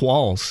not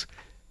Qualls.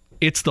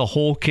 It's the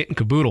whole kit and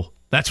caboodle.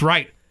 That's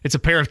right. It's a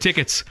pair of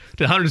tickets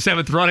to the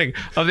 107th running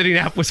of the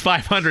Indianapolis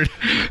 500,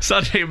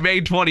 Sunday,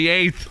 May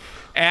 28th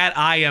at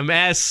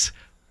IMS.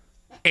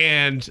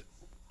 And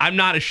I'm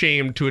not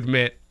ashamed to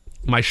admit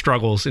my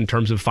struggles in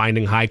terms of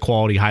finding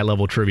high-quality,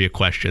 high-level trivia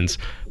questions.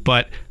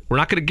 But we're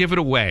not going to give it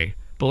away.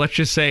 But let's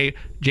just say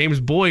James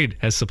Boyd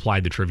has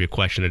supplied the trivia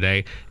question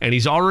today, and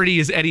he's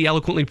already, as Eddie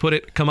eloquently put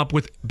it, come up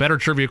with better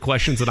trivia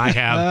questions than I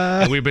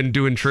have, and we've been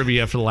doing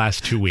trivia for the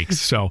last 2 weeks.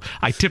 So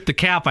I tip the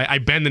cap, I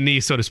bend the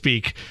knee, so to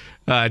speak,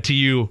 to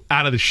you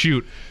out of the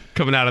chute,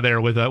 coming out of there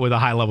with a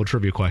high-level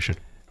trivia question.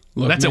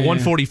 Look, That's at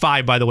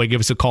 1:45, by the way. Give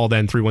us a call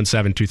then,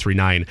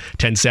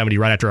 317-239-1070,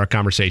 right after our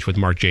conversation with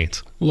Mark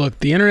Jaynes. Look,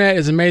 the internet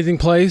is an amazing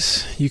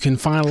place. You can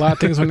find a lot of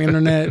things on the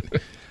internet.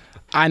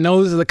 I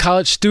know this as a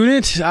college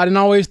student. I didn't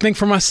always think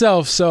for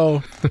myself,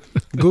 so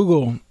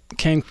Google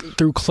came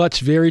through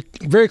clutch, very,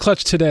 very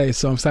clutch today,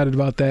 so I'm excited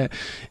about that.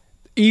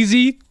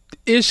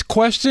 Easy-ish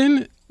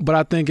question, but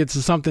I think it's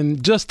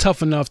something just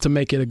tough enough to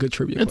make it a good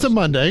trivia It's question. a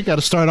Monday. Got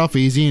to start off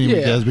easy, and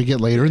as we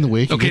get later in the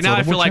week, it Okay, gets a now I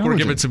little feel more like we're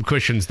challenging. giving some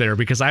cushions there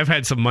because I've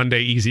had some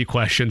Monday easy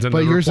questions, and But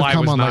the yours have reply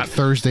come was on not. like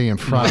Thursday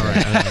and Friday. All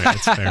right,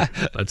 that's fair.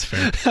 That's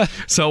fair.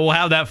 So we'll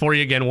have that for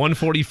you again,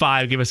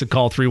 1:45. Give us a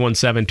call,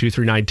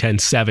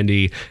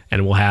 317-239-1070,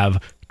 and we'll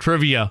have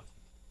trivia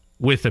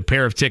with a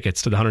pair of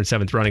tickets to the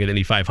 107th running of the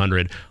Indy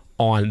 500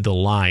 on the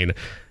line.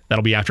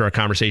 That'll be after our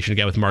conversation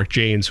again with Mark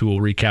Jaynes, who will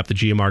recap the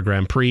GMR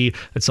Grand Prix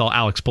that saw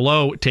Alex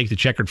Palou take the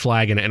checkered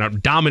flag in a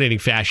dominating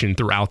fashion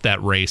throughout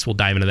that race. We'll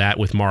dive into that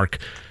with Mark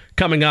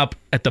coming up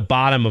at the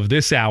bottom of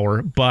this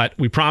hour. But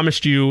we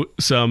promised you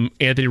some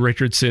Anthony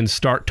Richardson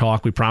start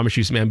talk. We promised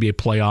you some NBA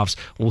playoffs.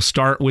 We'll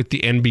start with the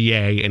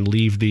NBA and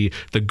leave the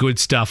good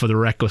stuff of the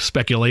reckless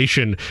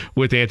speculation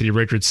with Anthony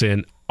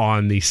Richardson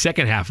on the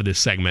second half of this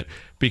segment,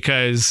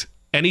 because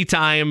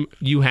anytime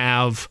you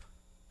have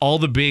all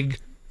the big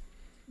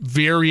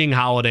varying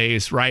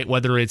holidays, right?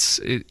 Whether it's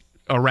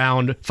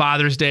around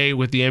Father's Day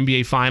with the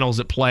NBA Finals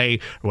at play,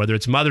 or whether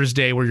it's Mother's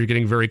Day where you're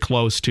getting very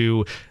close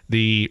to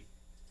the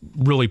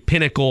really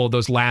pinnacle of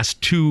those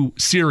last two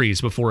series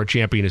before a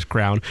champion is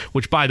crowned,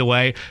 which, by the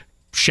way,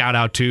 shout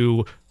out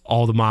to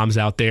all the moms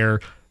out there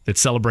that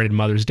celebrated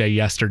Mother's Day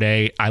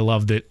yesterday. I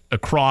love that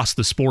across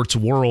the sports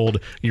world,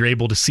 you're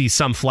able to see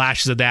some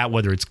flashes of that,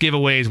 whether it's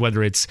giveaways,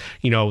 whether it's,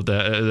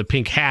 the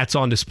pink hats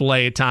on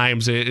display at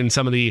times in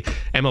some of the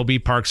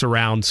MLB parks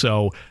around.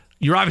 So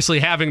you're obviously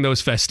having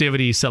those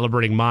festivities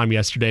celebrating mom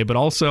yesterday, but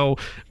also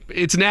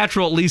it's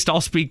natural, at least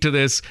I'll speak to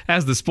this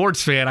as the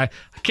sports fan. I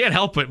can't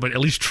help it, but at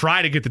least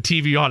try to get the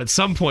TV on at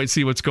some point,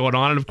 see what's going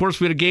on. And of course,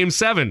 we had a Game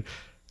 7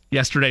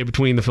 yesterday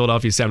between the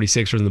Philadelphia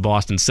 76ers and the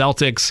Boston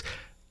Celtics.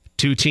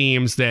 Two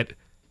teams that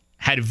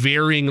had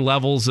varying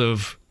levels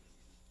of,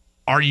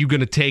 are you going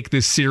to take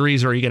this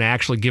series or are you going to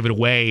actually give it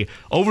away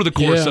over the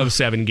course of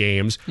 7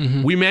 games?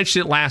 Mm-hmm. We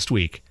mentioned it last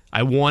week.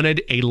 I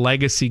wanted a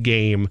legacy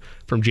game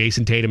from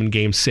Jason Tatum in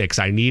Game 6.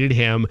 I needed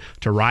him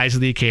to rise to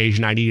the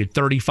occasion. I needed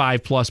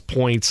 35-plus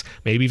points,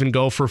 maybe even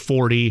go for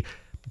 40.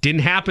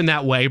 Didn't happen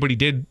that way, but he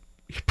did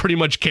pretty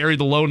much carry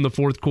the load in the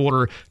fourth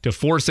quarter to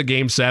force a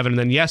Game 7. And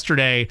then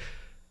yesterday,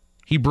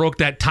 he broke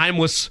that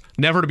timeless,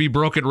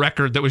 never-to-be-broken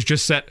record that was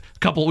just set a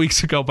couple of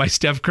weeks ago by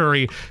Steph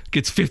Curry.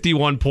 Gets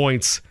 51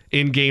 points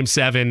in Game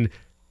 7.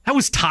 That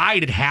was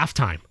tied at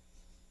halftime.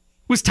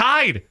 It was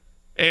tied.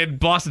 And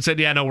Boston said,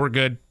 yeah, no, we're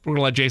good. We're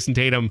going to let Jason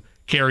Tatum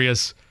carry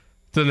us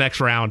to the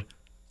next round.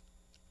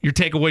 Your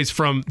takeaways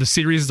from the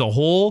series as a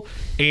whole,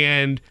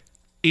 and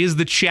is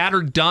the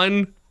chatter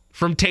done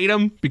from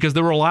Tatum? Because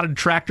there were a lot of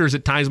detractors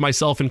at times,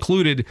 myself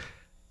included.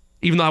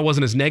 Even though I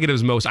wasn't as negative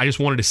as most, I just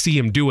wanted to see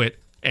him do it,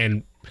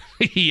 and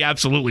he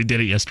absolutely did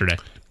it yesterday.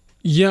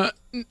 Yeah,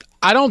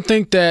 I don't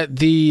think that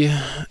the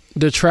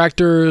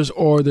detractors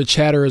or the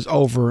chatter is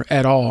over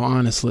at all,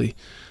 honestly.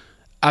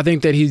 I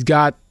think that he's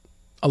got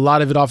a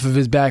lot of it off of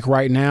his back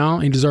right now.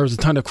 He deserves a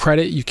ton of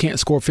credit. You can't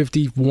score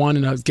 51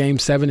 in a Game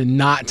 7 and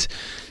not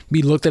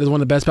be looked at as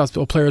one of the best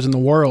basketball players in the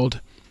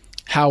world.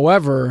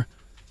 However,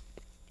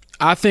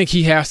 I think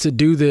he has to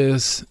do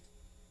this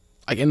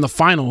like in the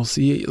finals.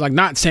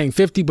 Not saying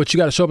 50, but you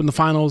got to show up in the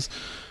finals.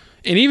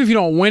 And even if you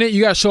don't win it,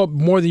 you got to show up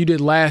more than you did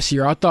last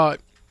year. I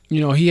thought,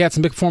 he had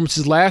some big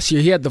performances last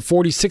year. He had the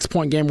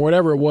 46-point game or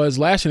whatever it was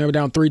last year. They were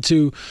down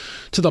 3-2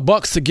 to the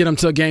Bucks to get him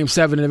to a Game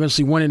 7 and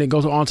eventually win it and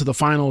goes on to the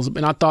finals.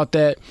 And I thought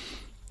that,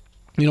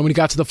 when he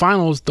got to the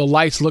finals, the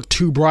lights looked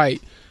too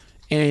bright.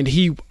 And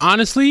he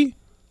honestly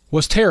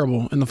was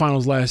terrible in the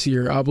finals last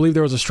year. I believe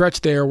there was a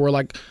stretch there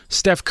where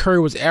Steph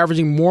Curry was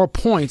averaging more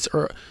points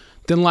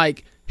than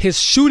his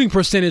shooting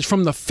percentage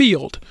from the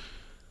field.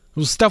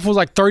 Steph was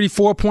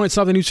 34 point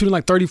something. He was shooting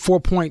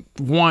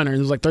 34.1, or it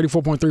was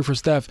 34.3 for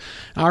Steph.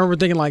 And I remember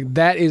thinking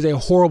that is a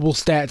horrible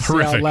stat to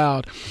say out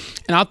loud.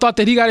 And I thought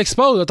that he got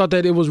exposed. I thought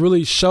that it was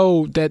really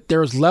showed that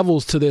there's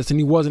levels to this, and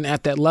he wasn't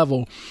at that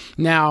level.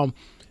 Now,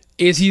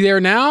 is he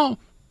there now?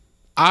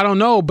 I don't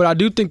know, but I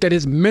do think that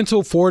his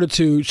mental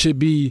fortitude should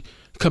be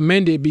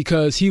commended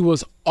because he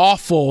was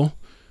awful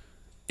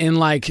in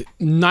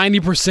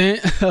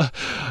 90%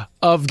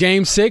 of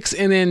Game 6,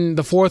 and then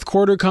the fourth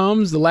quarter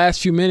comes, the last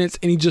few minutes,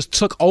 and he just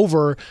took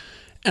over.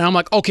 And I'm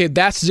okay,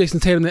 that's Jason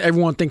Tatum that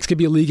everyone thinks could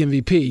be a league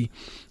MVP.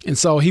 And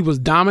so he was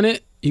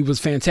dominant, he was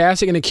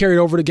fantastic, and it carried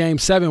over to Game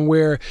 7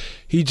 where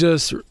he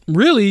just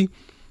really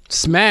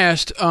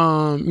smashed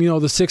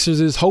the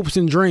Sixers' hopes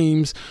and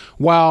dreams,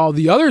 while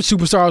the other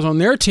superstars on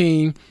their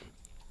team,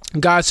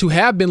 guys who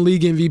have been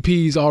league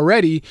MVPs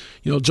already,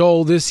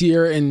 Joel this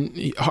year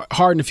and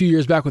Harden a few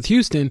years back with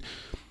Houston,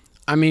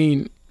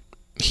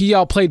 he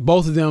outplayed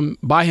both of them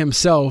by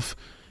himself.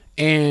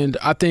 And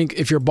I think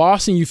if you're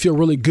Boston, you feel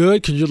really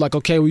good because you're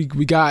okay, we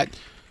got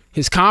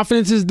His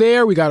confidence is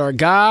there. We got our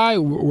guy.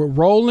 We're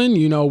rolling.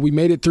 We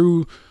made it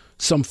through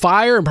some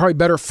fire and probably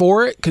better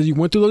for it because you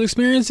went through those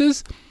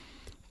experiences.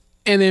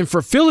 And then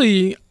for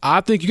Philly,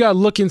 I think you got to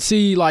look and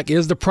see,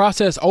 is the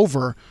process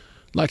over?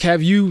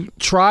 Have you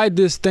tried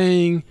this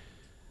thing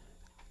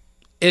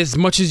as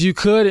much as you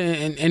could,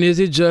 and is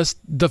it just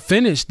the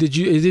finish?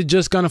 Is it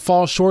just going to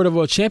fall short of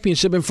a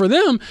championship? And for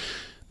them,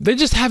 they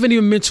just haven't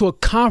even been to a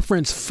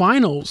conference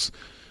finals,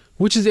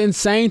 which is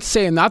insane to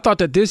say. And I thought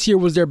that this year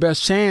was their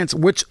best chance,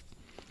 which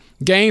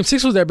Game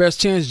 6 was their best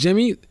chance,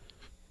 Jimmy.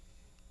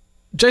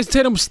 Jayson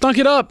Tatum stunk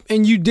it up,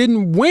 and you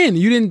didn't win.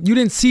 You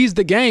didn't seize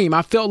the game.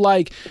 I felt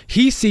like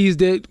he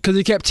seized it because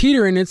he kept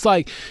teetering. It's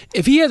like,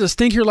 if he has a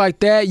stinker like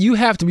that, you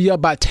have to be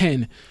up by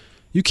 10.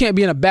 You can't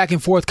be in a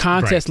back-and-forth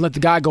contest and let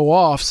the guy go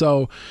off.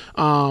 So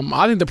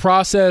I think the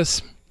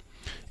process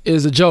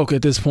is a joke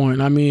at this point.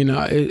 I mean,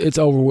 it's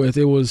over with.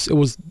 It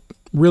was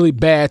really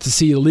bad to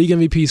see the league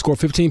MVP score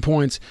 15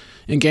 points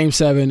in Game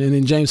 7 and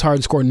then James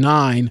Harden score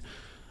 9.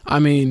 I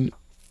mean,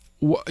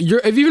 even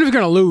if you're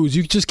going to lose,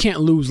 you just can't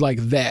lose like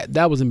that.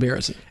 That was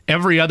embarrassing.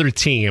 Every other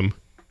team,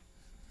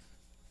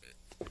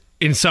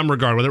 in some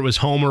regard, whether it was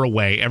home or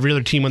away, every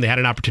other team when they had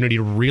an opportunity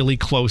to really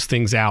close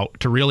things out,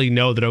 to really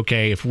know that,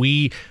 okay, if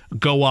we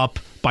go up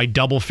by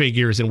double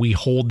figures and we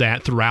hold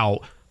that throughout,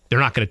 they're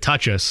not going to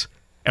touch us.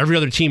 Every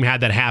other team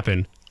had that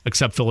happen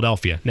except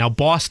Philadelphia. Now,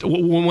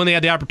 Boston, when they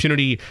had the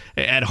opportunity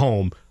at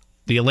home,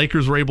 the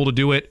Lakers were able to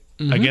do it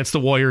against the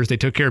Warriors. They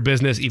took care of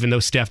business, even though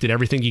Steph did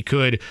everything he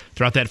could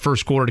throughout that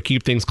first quarter to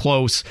keep things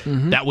close.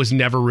 That was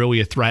never really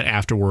a threat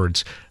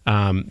afterwards.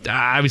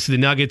 Obviously,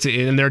 the Nuggets,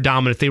 and their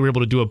dominance, they were able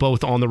to do it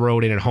both on the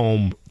road and at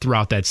home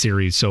throughout that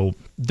series. So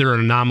they're an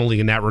anomaly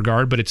in that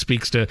regard, but it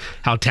speaks to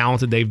how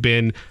talented they've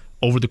been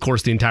over the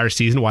course of the entire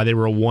season, why they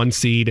were a 1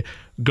 seed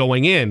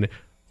going in.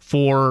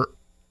 For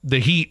the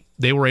Heat,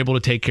 they were able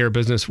to take care of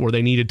business where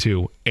they needed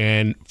to.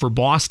 And for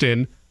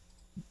Boston,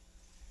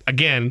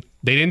 again,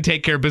 they didn't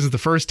take care of business the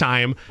first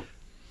time.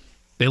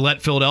 They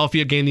let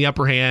Philadelphia gain the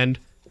upper hand.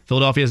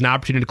 Philadelphia has an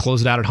opportunity to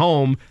close it out at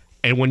home.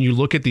 And when you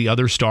look at the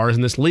other stars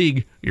in this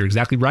league, you're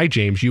exactly right,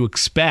 James. You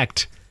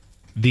expect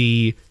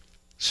the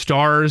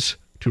stars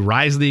to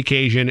rise to the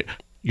occasion,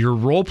 your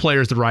role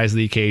players to rise to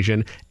the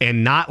occasion,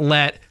 and not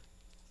let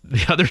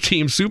the other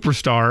team's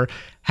superstar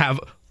have,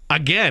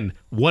 again,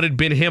 what had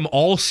been him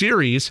all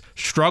series,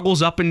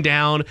 struggles up and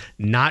down,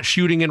 not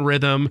shooting in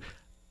rhythm.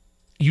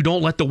 You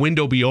don't let the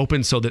window be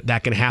open so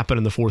that can happen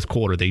in the fourth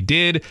quarter. They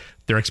did.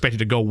 They're expected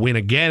to go win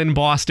again in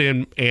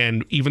Boston,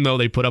 and even though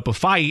they put up a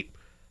fight,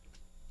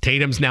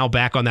 Tatum's now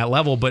back on that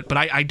level. But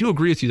I do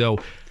agree with you, though.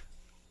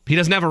 He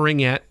doesn't have a ring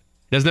yet.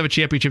 He doesn't have a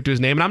championship to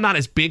his name, and I'm not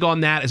as big on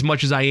that as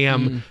much as I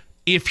am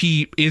if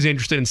he is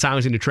interested in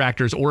silencing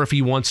detractors or if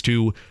he wants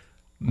to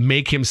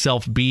make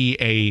himself be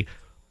a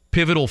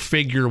pivotal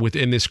figure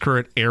within this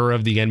current era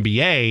of the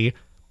NBA.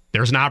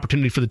 There's an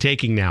opportunity for the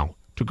taking now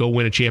to go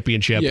win a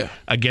championship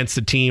against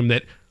a team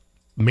that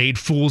made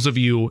fools of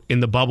you in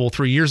the bubble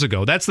 3 years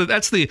ago. That's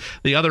the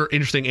other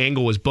interesting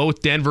angle is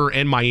both Denver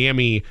and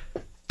Miami,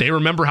 they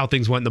remember how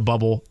things went in the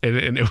bubble,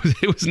 and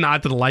it was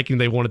not to the liking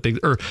they wanted things,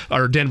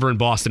 or Denver and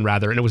Boston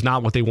rather, and it was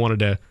not what they wanted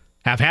to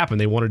have happen.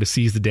 They wanted to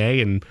seize the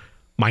day, and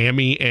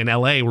Miami and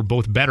LA were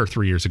both better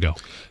 3 years ago.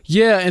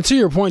 Yeah, and to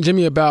your point,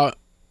 Jimmy, about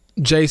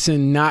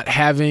Jayson not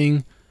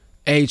having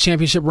a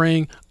championship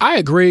ring, I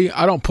agree.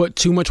 I don't put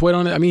too much weight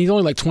on it. I mean, he's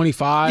only like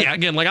 25. Yeah,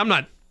 again, I'm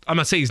not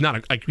saying he's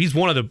not he's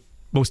one of the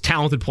most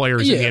talented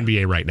players in the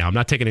NBA right now. I'm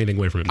not taking anything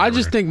away from him. I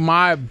just think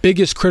my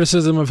biggest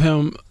criticism of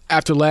him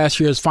after last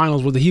year's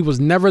finals was that he was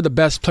never the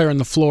best player on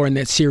the floor in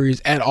that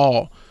series at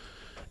all.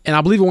 And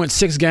I believe it went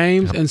 6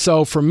 games. Yep. And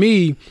so for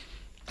me,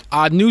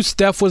 I knew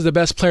Steph was the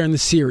best player in the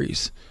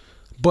series.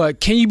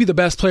 But can you be the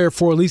best player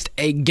for at least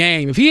a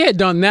game? If he had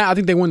done that, I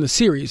think they win the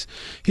series.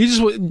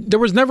 There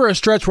was never a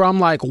stretch where I'm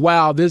like,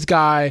 wow, this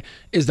guy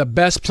is the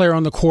best player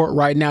on the court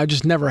right now. It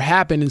just never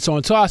happened. And so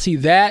until I see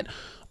that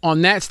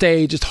on that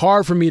stage, it's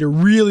hard for me to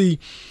really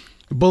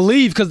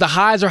believe, because the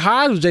highs are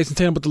highs with Jayson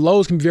Tatum, but the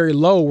lows can be very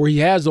low where he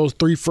has those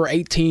 3 for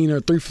 18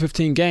 or 3 for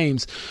 15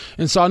 games.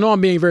 And so I know I'm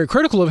being very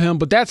critical of him,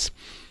 but that's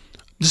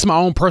just my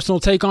own personal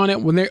take on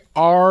it. When they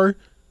are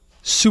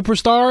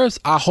superstars,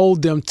 I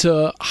hold them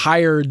to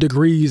higher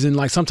degrees, and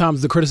like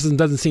sometimes the criticism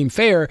doesn't seem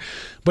fair,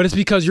 but it's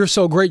because you're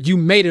so great you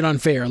made it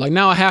unfair. Like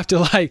now I have to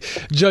like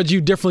judge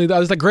you differently.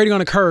 It's like grading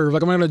on a curve.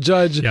 Like I'm going to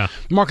judge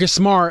Marcus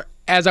Smart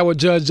as I would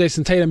judge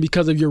Jayson Tatum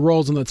because of your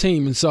roles on the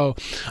team. And so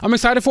I'm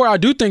excited for it. I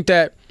do think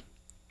that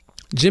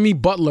Jimmy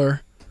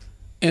Butler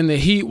and the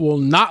Heat will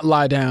not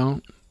lie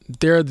down.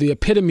 They're the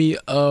epitome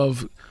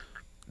of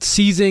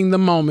seizing the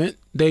moment.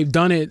 They've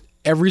done it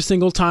every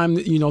single time,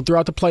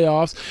 throughout the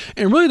playoffs.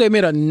 And really, they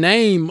made a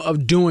name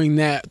of doing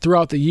that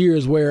throughout the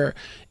years, where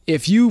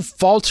if you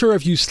falter,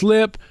 if you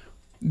slip,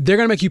 they're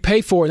going to make you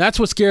pay for it. And that's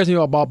what scares me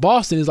about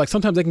Boston, is like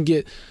sometimes they can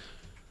get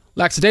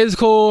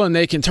lackadaisical and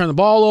they can turn the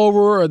ball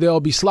over, or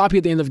they'll be sloppy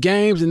at the end of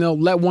games and they'll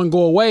let one go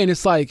away. And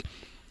it's like,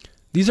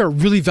 these are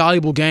really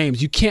valuable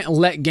games. You can't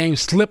let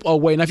games slip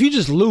away. Now, if you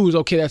just lose,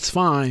 okay, that's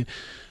fine.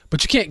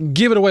 But you can't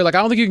give it away. Like,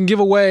 I don't think you can give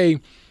away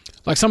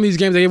Like some of these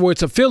games they gave away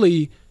to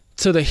Philly,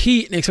 to the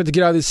Heat, and expect to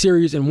get out of this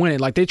series and win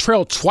it. Like they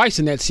trailed twice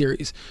in that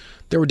series.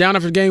 They were down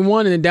after game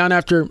 1 and then down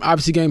after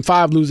obviously game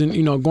 5 losing,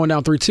 going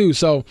down 3-2.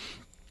 So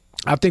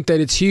I think that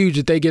it's huge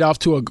that they get off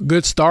to a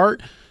good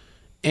start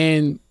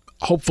and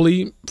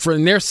hopefully for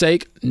their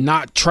sake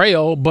not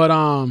trail. But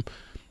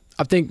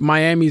I think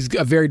Miami's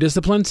a very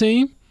disciplined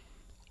team,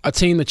 a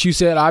team that you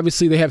said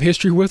obviously they have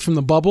history with from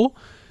the bubble.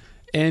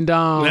 And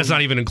that's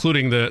not even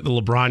including the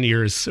LeBron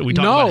years. We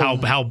talked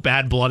about how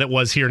bad blood it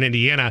was here in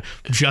Indiana,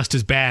 just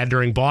as bad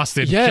during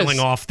Boston, killing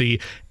off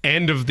the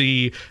end of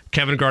the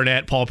Kevin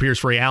Garnett, Paul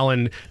Pierce, Ray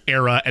Allen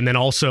era, and then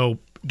also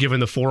given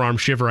the forearm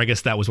shiver. I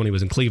guess that was when he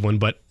was in Cleveland,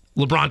 but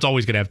LeBron's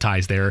always going to have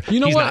ties there. You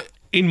know He's what? Not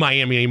in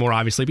Miami anymore,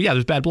 obviously, but yeah,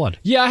 there's bad blood.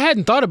 Yeah, I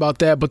hadn't thought about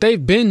that, but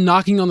they've been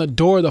knocking on the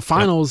door of the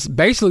finals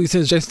basically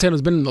since Jason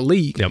Tatum's been in the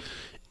league. Yep.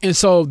 And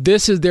so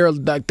this is their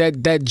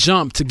that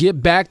jump to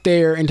get back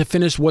there and to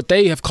finish what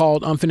they have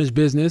called unfinished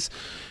business,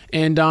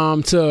 and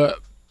to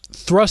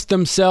thrust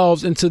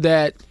themselves into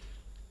that,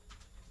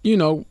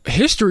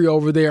 history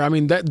over there. I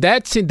mean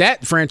that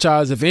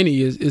franchise, if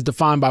any, is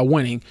defined by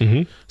winning.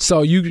 Mm-hmm.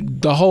 So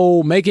the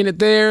whole making it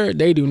there,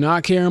 they do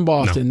not care in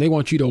Boston. No. They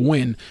want you to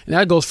win, and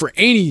that goes for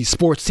any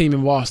sports team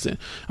in Boston.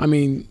 I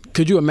mean,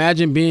 could you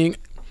imagine being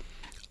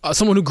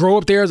someone who grew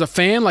up there as a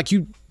fan? Like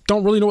you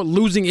don't really know what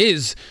losing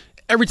is.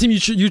 Every team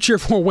you cheer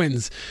for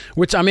wins,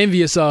 which I'm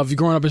envious of. You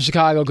growing up in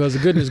Chicago, because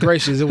goodness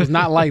gracious, it was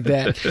not like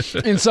that.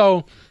 And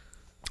so,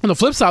 on the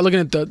flip side,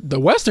 looking at the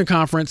Western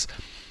Conference,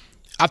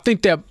 I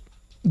think that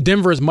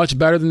Denver is much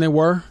better than they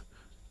were.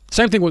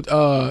 Same thing with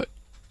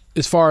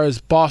as far as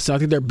Boston. I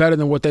think they're better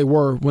than what they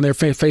were when they're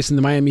facing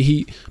the Miami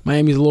Heat.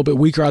 Miami's a little bit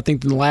weaker, I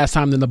think, than the last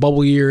time, than the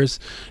bubble years.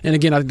 And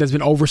again, I think that's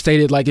been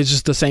overstated. Like it's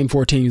just the same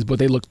 4 teams, but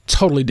they look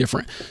totally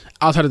different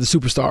outside of the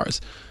superstars.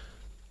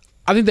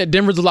 I think that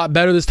Denver's a lot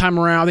better this time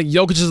around. I think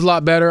Jokic is a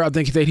lot better. I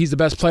think that he's the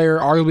best player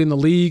arguably in the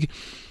league.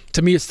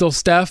 To me, it's still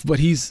Steph, but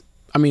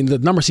the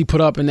numbers he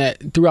put up in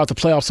that throughout the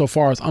playoffs so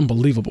far is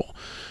unbelievable.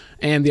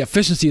 And the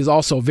efficiency is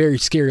also very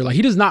scary. Like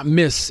he does not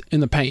miss in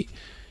the paint.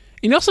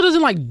 And he also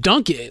doesn't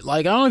dunk it.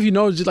 Like I don't know if you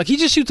know, he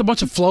just shoots a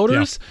bunch of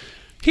floaters. Yeah.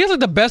 He has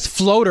the best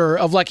floater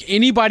of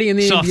anybody in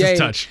the NBA.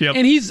 Touch. Yep.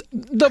 And he's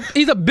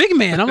a big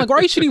man. I'm like, why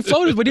are you shooting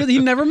floaters? But he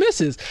never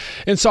misses.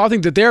 And so I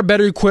think that they're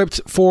better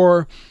equipped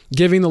for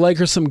giving the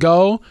Lakers some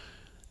go.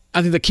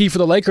 I think the key for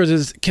the Lakers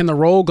is, can the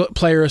role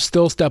players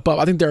still step up?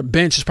 I think their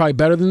bench is probably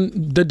better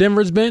than the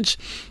Denver's bench.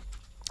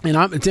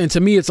 And to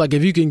me, it's like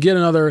if you can get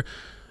an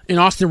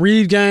Austin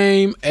Reeves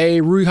game,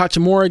 a Rui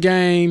Hachimura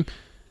game,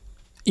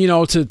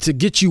 to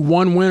get you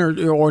one win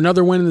or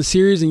another win in the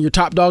series, and your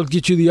top dogs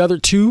get you the other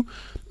 2.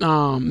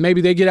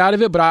 Maybe they get out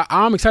of it, but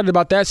I'm excited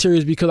about that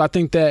series because I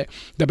think that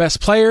the best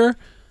player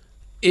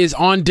is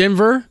on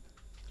Denver,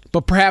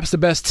 but perhaps the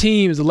best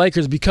team is the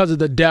Lakers because of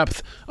the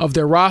depth of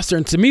their roster.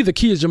 And to me, the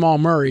key is Jamal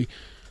Murray.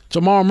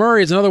 Jamal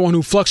Murray is another one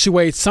who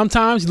fluctuates.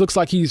 Sometimes he looks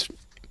like he's,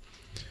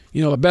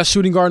 the best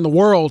shooting guard in the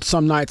world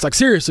some nights. Like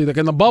seriously, like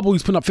in the bubble,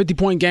 he's putting up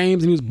 50-point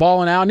games and he was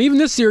balling out. And even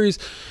this series,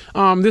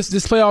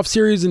 this playoff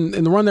series and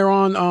the run they're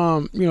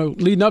on,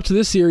 leading up to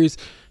this series,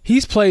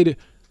 he's played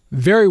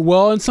very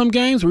well in some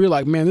games where you're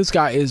like, man, this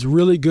guy is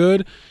really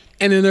good.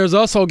 And then there's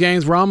also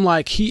games where I'm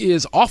like, he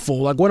is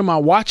awful. Like, what am I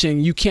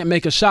watching? You can't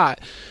make a shot.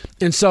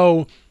 And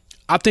so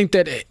I think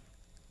that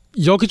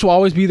Jokic will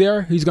always be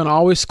there. He's going to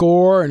always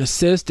score and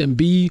assist and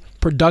be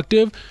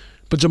productive.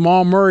 But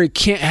Jamal Murray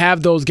can't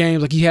have those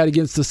games like he had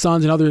against the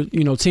Suns and other,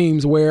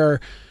 teams where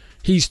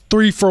he's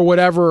 3 for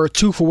whatever or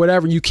 2 for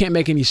whatever, and you can't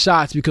make any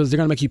shots because they're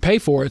going to make you pay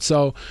for it.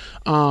 So,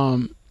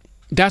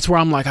 that's where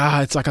I'm like,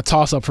 it's like a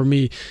toss-up for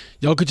me.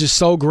 Jokic is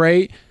so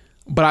great,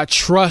 but I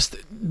trust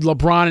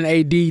LeBron and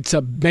AD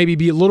to maybe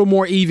be a little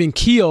more even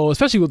keel,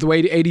 especially with the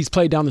way AD's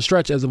played down the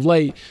stretch as of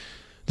late,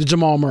 to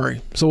Jamal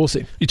Murray. So we'll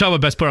see. You talk about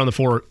best player on the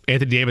floor.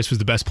 Anthony Davis was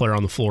the best player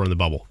on the floor in the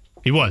bubble.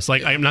 He was.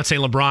 I'm not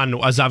saying LeBron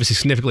was obviously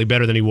significantly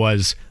better than he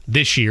was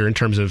this year in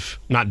terms of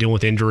not dealing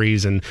with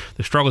injuries, and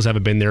the struggles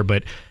haven't been there,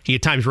 but he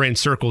at times ran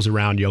circles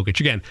around Jokic.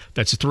 Again,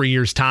 that's 3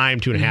 years' time,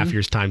 2.5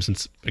 years' time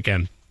since,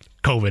 again,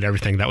 COVID,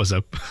 everything. That was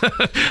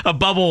a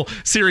bubble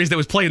series that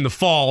was played in the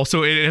fall,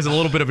 so it has a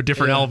little bit of a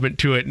different element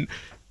to it,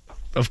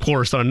 of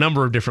course, on a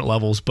number of different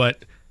levels.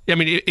 But, I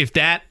mean, if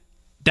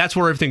that's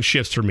where everything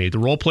shifts for me. The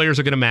role players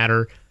are going to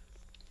matter.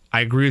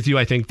 I agree with you.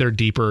 I think they're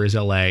deeper as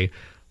LA.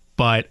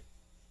 But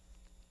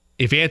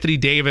if Anthony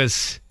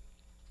Davis,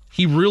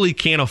 he really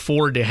can't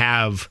afford to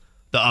have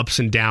the ups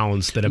and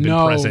downs that have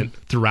been present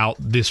throughout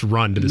this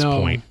run to this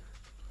point.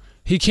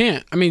 He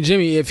can't. I mean,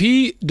 Jimmy, if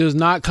he does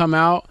not come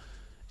out,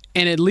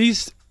 and at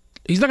least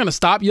he's not going to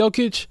stop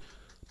Jokic,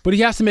 but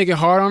he has to make it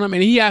hard on him,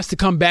 and he has to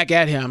come back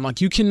at him.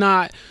 Like, you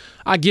cannot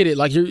 – I get it.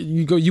 Like,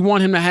 you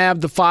want him to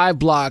have the 5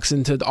 blocks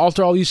and to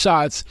alter all these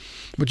shots,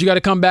 but you got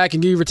to come back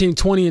and give your team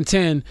 20 and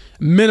 10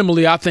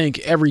 minimally, I think,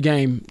 every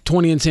game,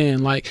 20 and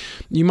 10. Like,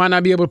 you might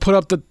not be able to put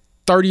up the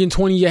 30 and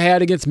 20 you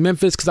had against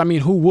Memphis because, I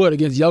mean, who would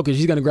against Jokic?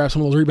 He's going to grab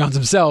some of those rebounds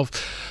himself.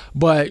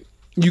 But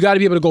you got to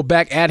be able to go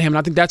back at him, and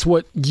I think that's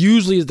what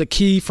usually is the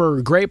key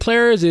for great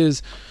players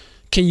is –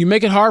 can you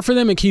make it hard for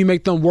them, and can you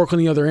make them work on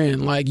the other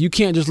end? Like, you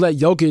can't just let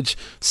Jokic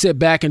sit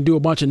back and do a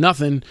bunch of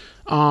nothing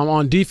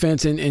on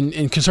defense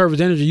and conserve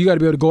his energy. You got to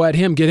be able to go at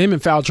him, get him in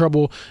foul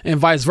trouble, and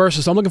vice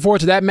versa. So I'm looking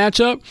forward to that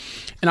matchup,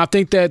 and I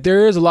think that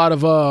there is a lot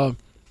of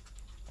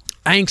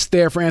angst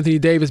there for Anthony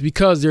Davis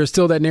because there's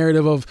still that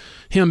narrative of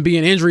him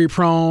being injury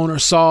prone or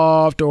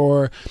soft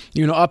or,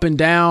 up and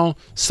down.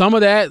 Some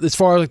of that, as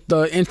far as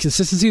the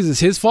inconsistencies, is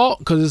his fault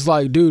because it's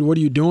like, dude, what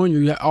are you doing?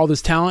 You have all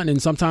this talent,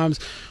 and sometimes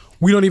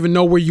we don't even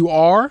know where you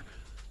are.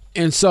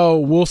 And so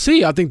we'll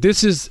see. I think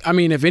this is,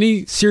 if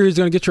any series is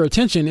going to get your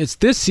attention, it's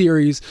this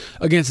series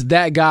against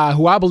that guy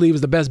who I believe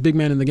is the best big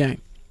man in the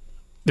game.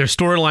 There's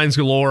storylines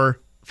galore.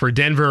 For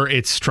Denver,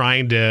 it's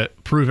trying to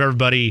prove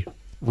everybody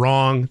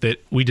wrong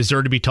that we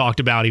deserve to be talked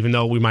about, even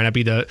though we might not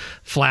be the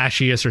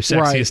flashiest or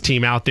sexiest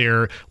team out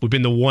there. We've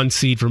been the 1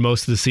 seed for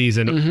most of the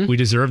season. Mm-hmm. We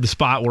deserve the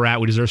spot we're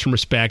at. We deserve some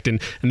respect, and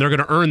they're going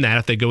to earn that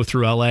if they go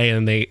through LA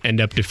and they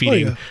end up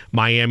defeating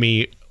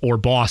Miami or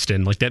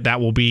Boston. Like that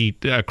will be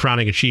a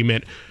crowning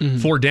achievement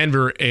for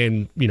Denver,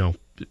 and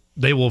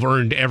they will have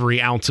earned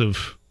every ounce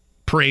of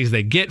praise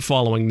they get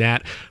following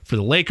that. For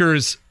the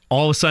Lakers,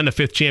 all of a sudden, a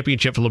 5th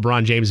championship for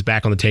LeBron James is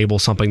back on the table,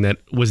 something that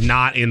was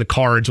not in the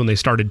cards when they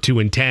started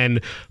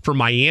 2-10. For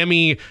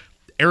Miami,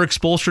 Eric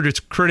Spoelstra gets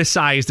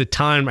criticized a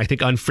ton, I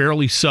think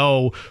unfairly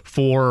so,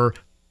 for,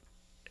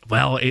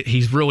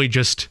 he's really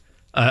just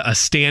a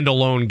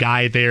standalone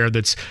guy there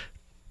that's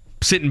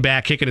sitting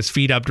back, kicking his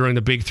feet up during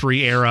the Big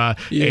Three era.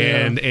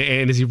 Yeah. And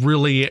is he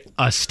really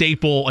a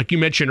staple? Like you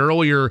mentioned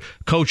earlier,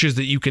 coaches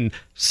that you can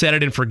set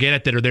it and forget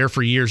it that are there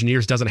for years and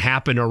years doesn't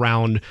happen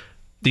around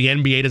the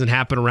NBA, doesn't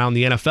happen around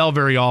the NFL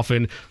very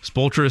often.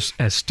 Spoelstra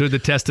has stood the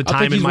test of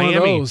time in Miami.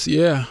 One of those,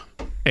 yeah.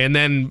 And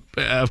then,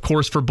 of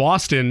course, for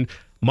Boston,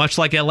 much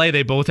like LA,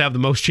 they both have the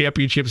most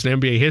championships in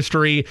NBA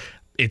history.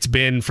 It's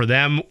been, for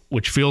them,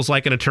 which feels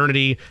like an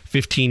eternity,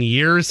 15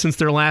 years since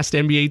their last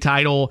NBA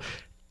title.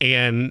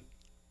 And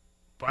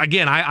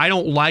again, I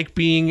don't like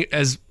being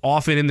as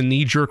often in the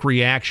knee-jerk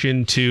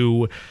reaction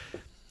to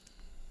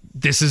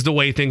this is the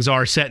way things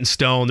are, set in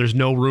stone. There's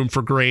no room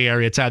for gray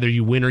area. It's either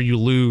you win or you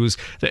lose.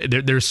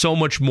 There's so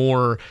much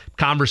more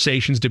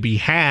conversations to be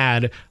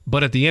had,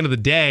 but at the end of the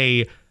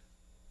day,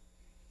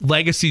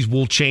 legacies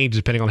will change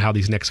depending on how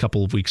these next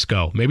couple of weeks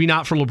go. Maybe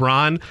not for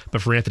LeBron,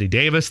 but for Anthony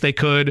Davis, they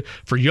could.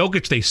 For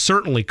Jokic, they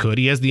certainly could.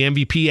 He has the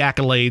MVP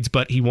accolades,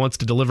 but he wants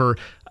to deliver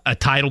a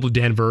title to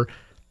Denver.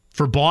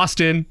 For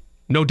Boston,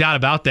 no doubt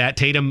about that.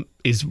 Tatum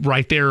is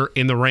right there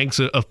in the ranks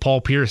of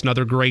Paul Pierce and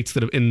other greats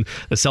that have in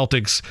the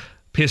Celtics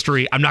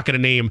history. I'm not going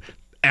to name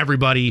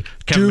everybody.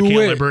 Kevin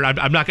McHale,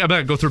 I'm not going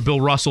to go through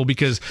Bill Russell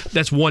because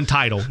that's one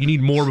title. You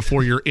need more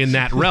before you're in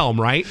that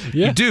realm, right?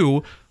 Yeah. You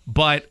do,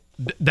 but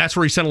that's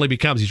where he suddenly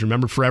becomes. He's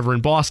remembered forever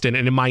in Boston.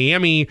 And in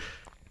Miami,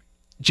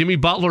 Jimmy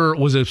Butler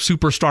was a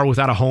superstar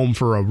without a home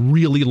for a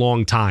really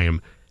long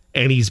time.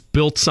 And he's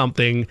built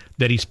something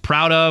that he's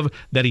proud of,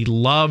 that he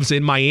loves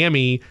in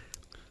Miami.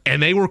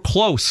 And they were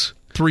close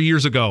 3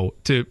 years ago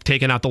to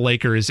taking out the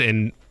Lakers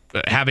and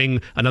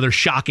having another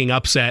shocking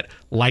upset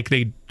like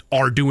they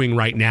are doing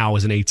right now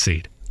as an 8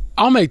 seed.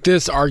 I'll make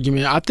this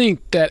argument. I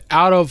think that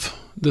out of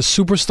the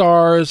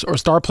superstars or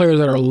star players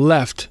that are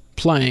left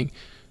playing,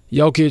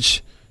 Jokic,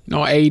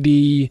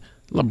 AD,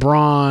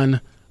 LeBron,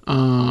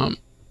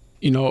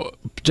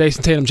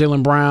 Jason Tatum,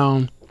 Jaylen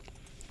Brown,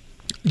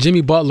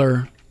 Jimmy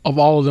Butler, of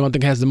all of them, I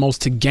think has the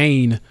most to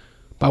gain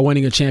by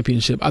winning a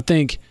championship. I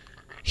think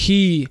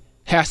he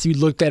has to be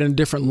looked at in a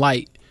different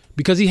light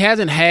because he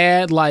hasn't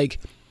had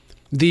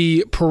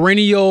the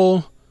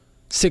perennial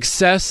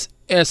success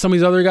as some of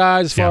these other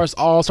guys as far as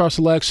all-star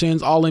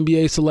selections,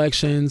 all-NBA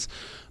selections.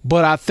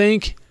 But I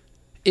think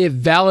it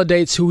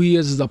validates who he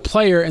is as a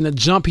player and the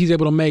jump he's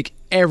able to make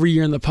every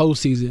year in the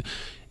postseason.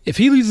 If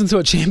he leads into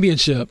a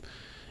championship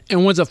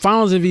and wins a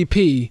finals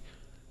MVP,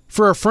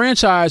 for a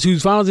franchise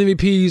whose finals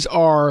MVPs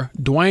are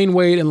Dwayne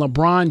Wade and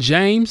LeBron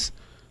James,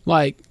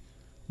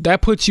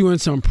 that puts you in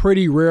some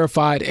pretty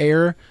rarefied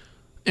air.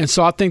 And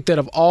so I think that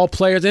of all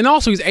players, and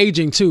also he's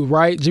aging too,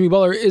 right? Jimmy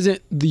Butler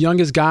isn't the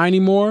youngest guy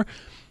anymore.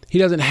 He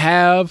doesn't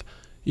have,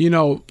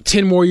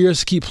 10 more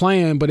years to keep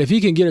playing. But if he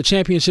can get a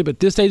championship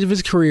at this stage of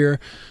his career,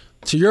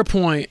 to your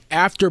point,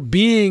 after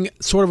being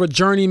sort of a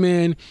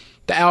journeyman,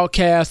 the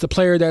outcast, the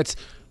player that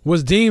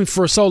was deemed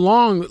for so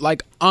long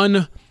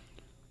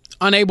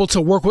unable to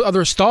work with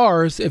other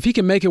stars, if he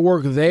can make it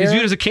work there. He's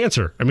viewed as a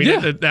cancer.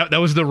 That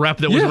was the rep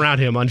that was around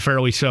him,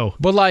 unfairly so.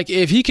 But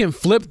if he can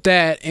flip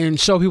that and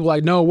show people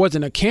no, it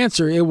wasn't a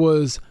cancer. It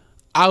was,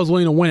 I was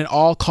willing to win at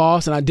all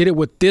costs, and I did it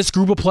with this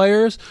group of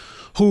players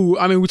who,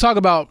 we talk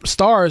about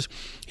stars.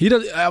 He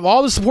does, of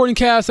all the supporting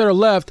cast that are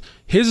left,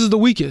 his is the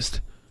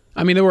weakest.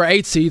 They were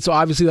 8 seeds, so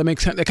obviously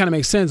that kind of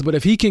makes sense. But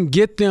if he can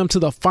get them to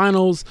the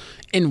finals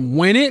and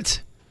win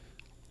it,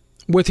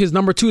 with his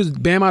number 2 is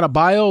Bam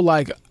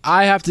Adebayo,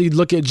 I have to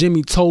look at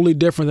Jimmy totally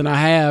different than I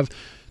have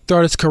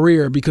throughout his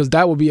career because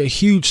that would be a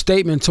huge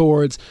statement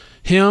towards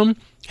him,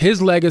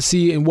 his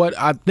legacy, and what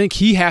I think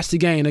he has to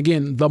gain,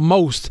 again, the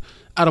most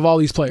out of all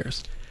these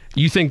players.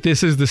 You think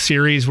this is the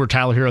series where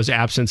Tyler Hero's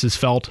absence is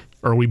felt,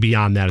 or are we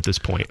beyond that at this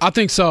point? I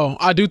think so.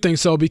 I do think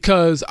so,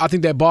 because I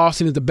think that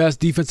Boston is the best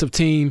defensive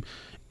team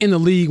in the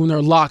league when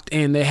they're locked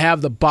in. They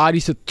have the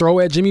bodies to throw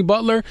at Jimmy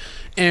Butler,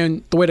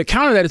 and the way to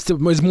counter that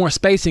is more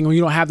spacing. When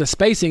you don't have the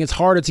spacing, it's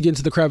harder to get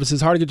into the crevices,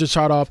 it's harder to get your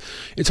shot off,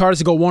 it's harder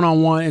to go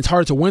one-on-one, it's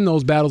harder to win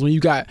those battles when you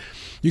can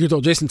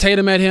throw Jason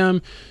Tatum at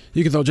him,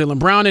 you can throw Jaylen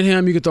Brown at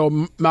him, you can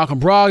throw Malcolm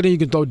Brogdon, you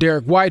can throw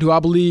Derek White, who I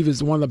believe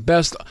is one of the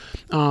best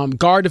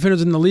guard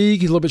defenders in the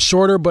league. He's a little bit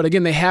shorter, but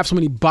again, they have so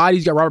many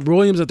bodies. You got Robert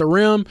Williams at the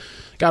rim,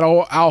 got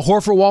Al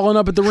Horford walling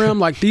up at the rim.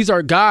 Like, these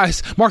are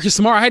guys. Marcus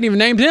Smart, I hadn't even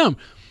named him.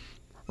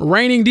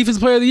 Reigning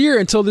Defensive Player of the Year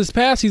until this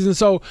past season.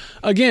 So,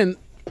 again,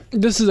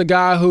 this is a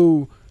guy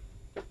who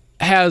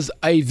has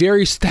a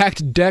very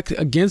stacked deck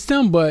against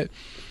him, but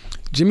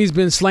Jimmy's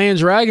been slaying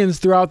dragons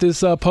throughout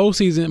this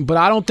postseason, but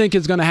I don't think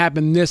it's going to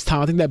happen this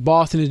time. I think that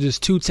Boston is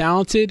just too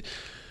talented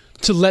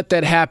to let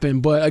that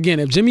happen. But, again,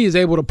 if Jimmy is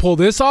able to pull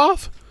this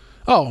off,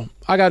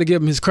 I got to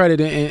give him his credit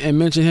and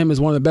mention him as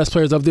one of the best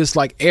players of this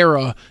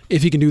era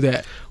if he can do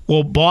that.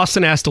 Well,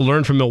 Boston has to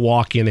learn from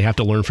Milwaukee, and they have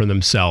to learn from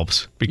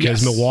themselves,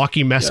 because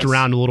Milwaukee messed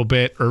around a little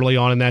bit early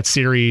on in that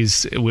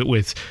series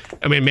with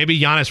maybe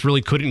Giannis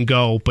really couldn't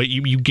go, but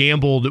you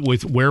gambled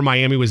with where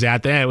Miami was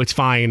at. It's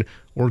fine.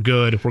 We're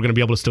good. We're going to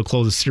be able to still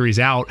close the series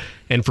out.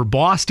 And for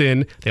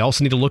Boston, they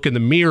also need to look in the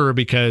mirror,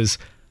 because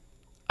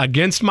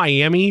against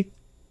Miami,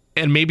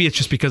 and maybe it's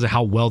just because of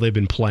how well they've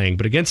been playing,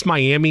 but against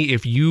Miami,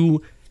 if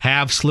you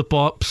have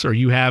slip-ups or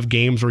you have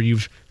games where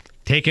you've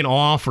taken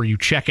off or you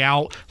check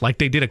out like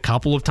they did a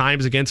couple of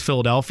times against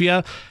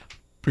Philadelphia,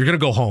 you're going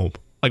to go home.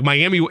 Like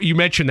Miami, you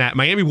mentioned that.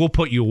 Miami will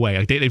put you away.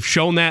 Like they've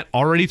shown that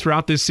already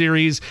throughout this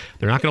series.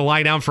 They're not going to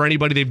lie down for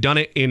anybody. They've done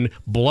it in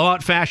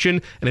blowout fashion,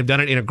 and they've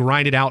done it in a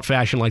grinded-out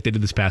fashion like they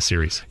did this past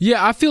series.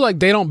 Yeah, I feel like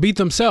they don't beat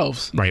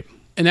themselves. Right.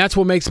 And that's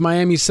what makes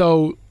Miami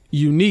so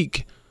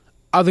unique.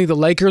 I think the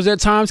Lakers at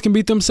times can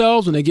beat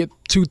themselves when they get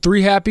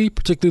 2-3 happy,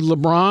 particularly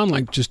LeBron.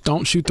 Like, just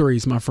don't shoot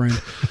threes, my friend.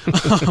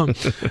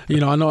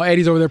 I know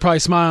Eddie's over there probably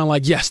smiling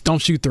like, yes, don't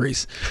shoot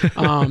threes,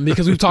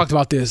 because we've talked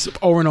about this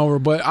over and over.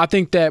 But I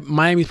think that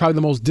Miami's probably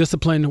one of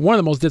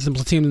the most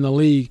disciplined teams in the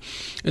league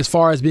as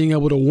far as being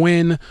able to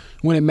win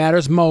when it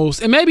matters most.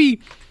 And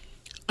maybe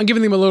I'm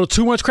giving them a little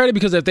too much credit,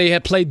 because if they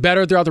had played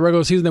better throughout the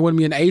regular season, they wouldn't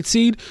be an 8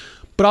 seed.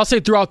 But I'll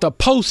say throughout the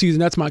postseason,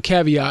 that's my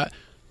caveat.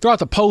 Throughout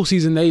the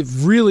postseason,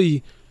 they've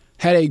really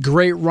had a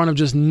great run of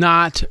just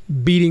not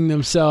beating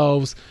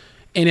themselves.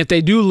 And if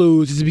they do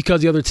lose, it's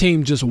because the other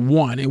team just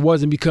won. It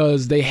wasn't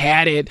because they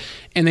had it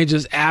and they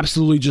just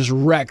absolutely just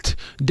wrecked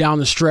down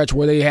the stretch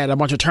where they had a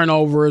bunch of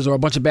turnovers or a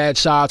bunch of bad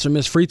shots or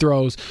missed free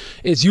throws.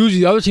 It's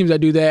usually the other teams that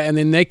do that, and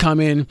then they come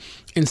in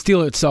and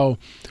steal it. So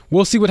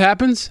we'll see what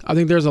happens. I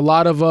think there's a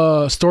lot of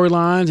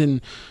storylines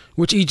in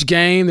which each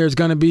game there's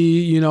going to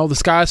be, the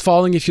sky's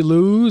falling if you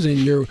lose, and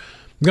you're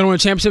going to win a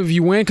championship if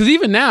you win. Because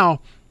even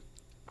now,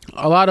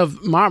 a lot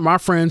of my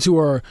friends who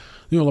are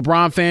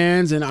LeBron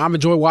fans, and I've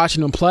enjoyed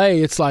watching them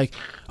play, it's like,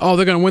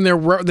 they're going to win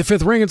the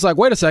fifth ring. It's like,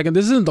 wait a second,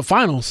 this isn't the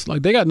finals.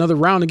 Like, they got another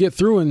round to get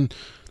through, and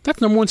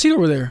that's number one seed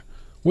over there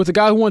with the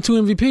guy who won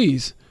 2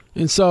 MVPs.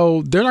 And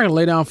so they're not going to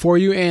lay down for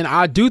you. And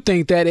I do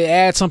think that it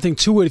adds something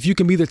to it if you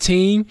can be the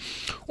team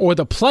or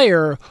the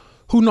player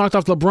who knocked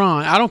off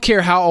LeBron. I don't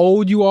care how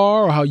old you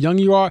are or how young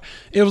you are.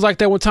 It was like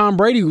that with Tom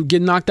Brady, who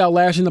get knocked out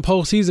last year in the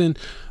postseason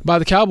by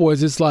the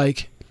Cowboys. It's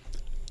like,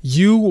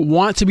 you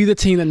want to be the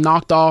team that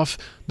knocked off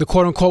the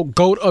quote-unquote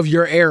GOAT of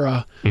your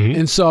era.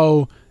 Mm-hmm. And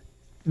so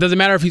doesn't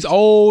matter if he's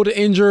old,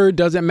 injured,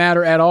 doesn't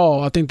matter at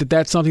all. I think that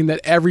that's something that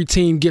every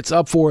team gets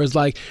up for, is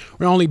like,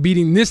 we're only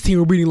beating this team,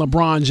 we're beating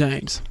LeBron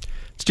James.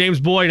 It's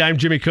James Boyd. I'm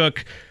Jimmy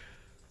Cook.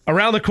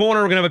 Around the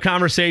corner, we're going to have a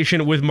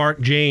conversation with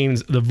Mark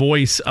Jaynes, the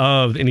voice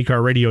of the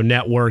IndyCar Radio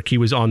Network. He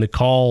was on the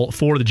call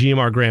for the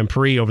GMR Grand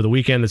Prix over the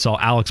weekend that saw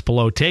Alex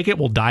Palou take it.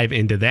 We'll dive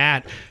into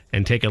that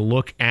and take a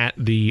look at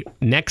the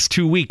next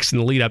 2 weeks in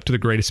the lead up to the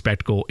greatest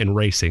spectacle in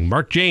racing.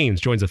 Mark Jaynes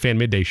joins the Fan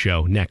Midday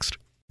Show next.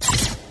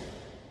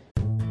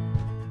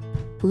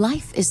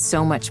 Life is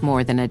so much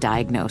more than a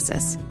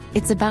diagnosis.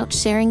 It's about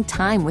sharing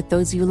time with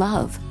those you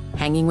love,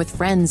 hanging with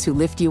friends who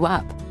lift you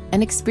up,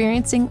 and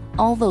experiencing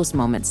all those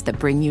moments that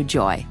bring you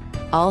joy.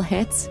 All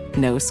hits,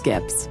 no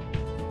skips.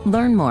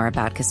 Learn more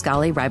about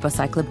Kisqali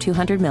Ribociclib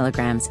 200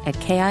 milligrams at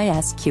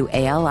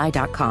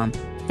KISQALI.com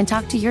and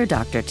talk to your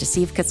doctor to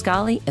see if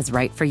Kisqali is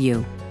right for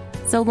you.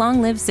 So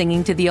long live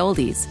singing to the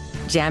oldies,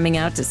 jamming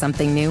out to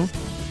something new,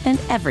 and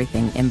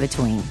everything in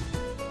between.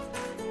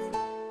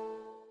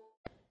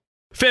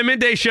 Fan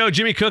Midday Show,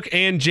 Jimmy Cook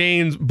and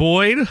James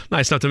Boyd.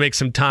 Nice enough to make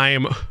some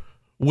time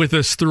with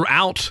us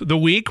throughout the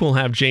week. We'll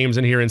have James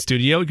in here in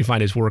studio. You can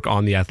find his work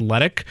on The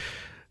Athletic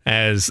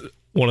as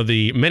one of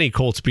the many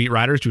Colts beat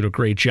writers, doing a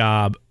great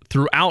job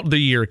throughout the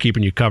year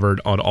keeping you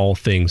covered on all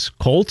things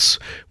Colts.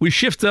 We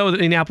shift, though, to the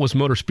Indianapolis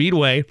Motor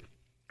Speedway.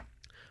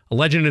 a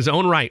legend in his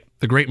own right,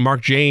 the great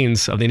Mark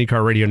Jaynes of the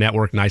IndyCar Radio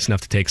Network, nice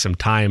enough to take some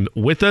time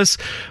with us.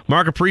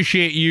 Mark,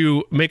 appreciate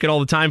you making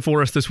all the time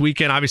for us this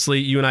weekend. Obviously,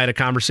 you and I had a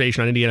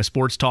conversation on Indiana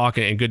Sports Talk,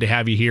 and good to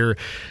have you here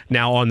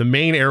now on the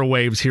main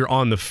airwaves here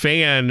on The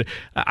Fan.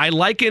 I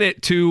liken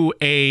it to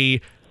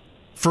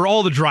for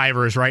all the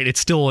drivers, right, it's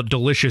still a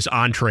delicious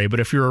entree. But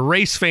if you're a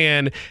race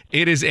fan,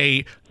 it is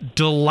a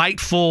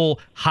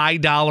delightful,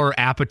 high-dollar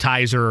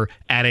appetizer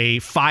at a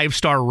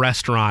 5-star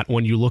restaurant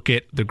when you look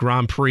at the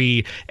Grand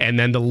Prix and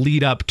then the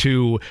lead-up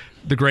to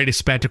the greatest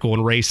spectacle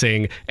in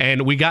racing.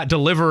 And we got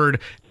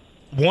delivered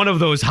one of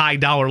those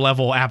high-dollar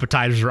level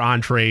appetizers or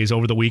entrees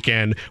over the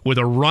weekend with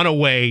a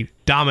runaway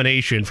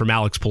domination from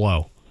Alex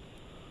Palou.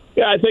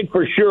 Yeah, I think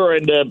for sure.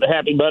 And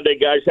happy Monday,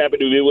 guys. Happy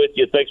to be with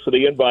you. Thanks for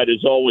the invite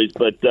as always.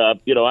 But,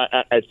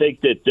 I think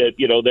that,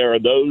 there are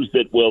those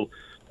that will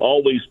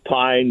always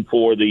pine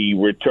for the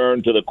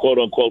return to the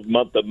quote-unquote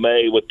month of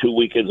May with 2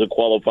 weekends of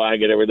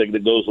qualifying and everything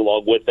that goes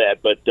along with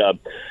that. But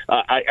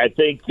I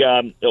think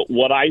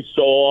what I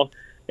saw,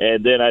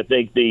 and then I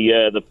think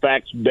the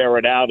facts bear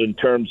it out in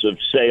terms of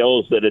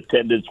sales, that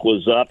attendance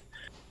was up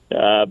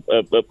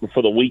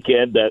for the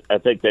weekend. That I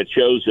think that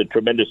shows a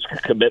tremendous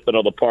commitment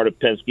on the part of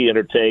Penske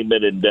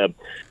Entertainment and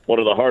one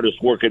of the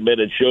hardest working men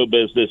in show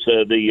business,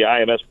 the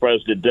IMS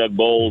president, Doug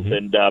Bowles.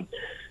 Mm-hmm. And,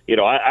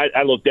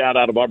 I looked out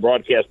of our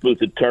broadcast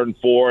booth at Turn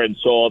 4 and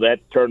saw that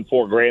Turn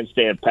 4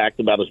 grandstand packed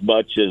about as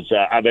much as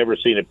I've ever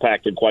seen it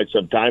packed in quite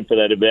some time for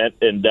that event.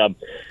 And,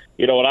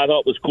 what I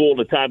thought was cool in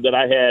the time that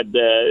I had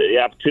the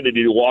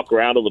opportunity to walk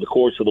around over the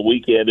course of the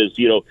weekend is,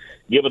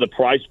 given the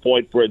price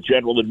point for a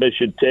general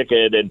admission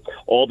ticket and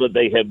all that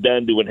they have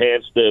done to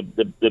enhance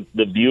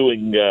the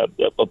viewing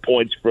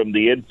points from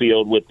the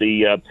infield with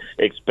the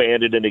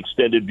expanded and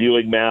extended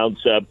viewing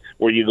mounts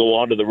where you go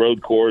onto the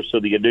road course, so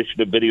the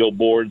addition of video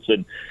boards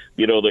and,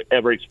 the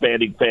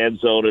ever-expanding fan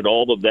zone and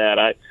all of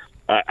that.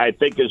 I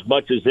think as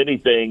much as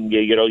anything,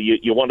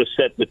 you want to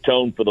set the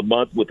tone for the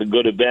month with a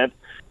good event.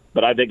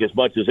 But I think as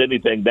much as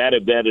anything, that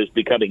event is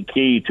becoming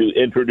key to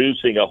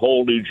introducing a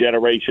whole new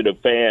generation of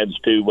fans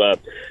to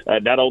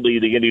not only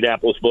the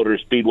Indianapolis Motor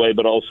Speedway,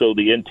 but also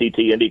the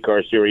NTT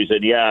IndyCar Series.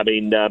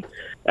 And,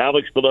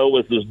 Alex Palou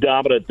was as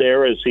dominant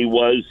there as he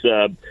was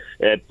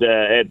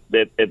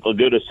at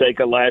Laguna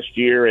Seca last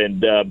year.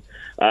 And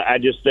I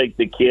just think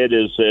the kid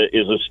is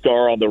a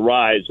star on the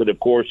rise. And, of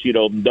course,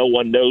 no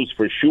one knows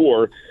for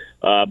sure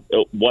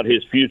what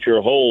his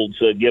future holds,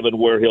 given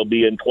where he'll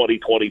be in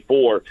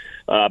 2024.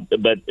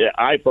 But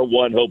I, for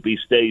one, hope he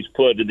stays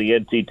put in the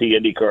NTT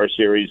IndyCar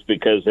Series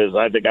because, as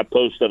I think I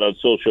posted on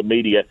social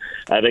media,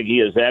 I think he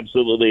is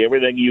absolutely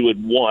everything you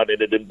would want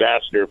in an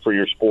ambassador for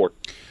your sport.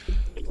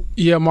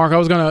 Yeah, Mark, I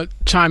was going to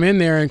chime in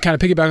there and kind of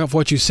piggyback off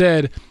what you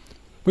said.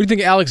 What do you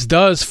think Alex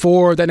does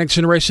for that next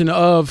generation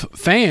of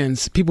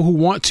fans, people who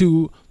want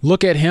to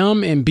look at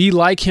him and be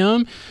like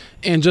him,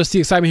 and just the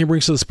excitement he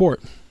brings to the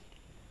sport?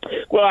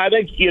 Well, I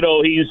think,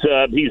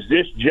 he's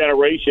this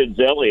generation's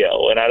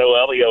Elio, and I know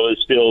Elio is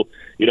still,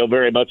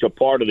 very much a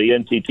part of the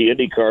NTT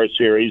IndyCar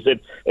Series.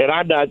 And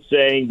I'm not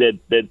saying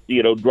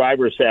that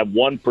drivers have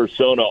one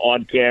persona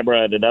on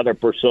camera and another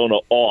persona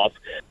off.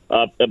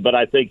 But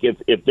I think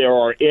if there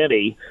are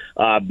any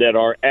that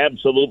are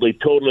absolutely,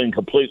 totally, and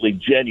completely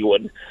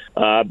genuine,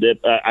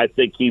 that I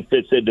think he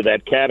fits into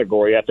that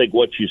category. I think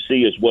what you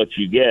see is what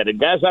you get. And,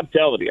 guys, I'm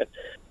telling you,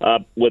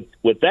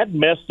 with that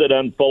mess that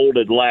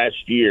unfolded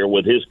last year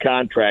with his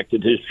contract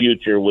and his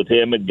future with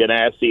him and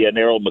Ganassi and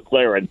Errol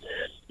McLaren,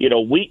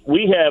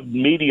 we have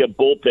media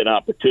bullpen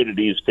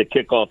opportunities to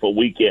kick off a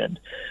weekend.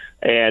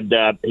 And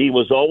he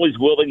was always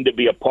willing to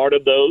be a part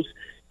of those.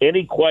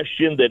 Any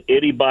question that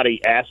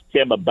anybody asked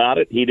him about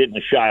it, he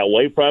didn't shy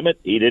away from it.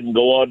 He didn't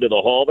go onto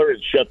the hauler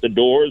and shut the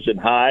doors and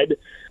hide.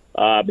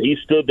 He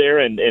stood there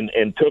and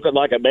took it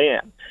like a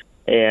man.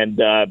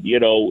 And,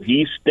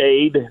 he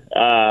stayed,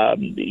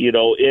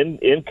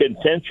 in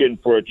contention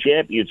for a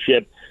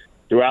championship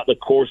throughout the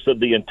course of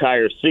the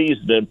entire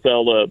season and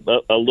fell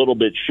a little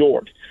bit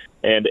short.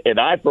 And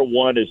I, for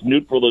one, as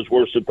neutral as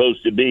we're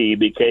supposed to be,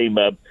 became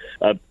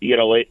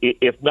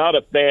if not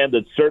a fan,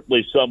 then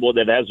certainly someone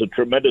that has a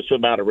tremendous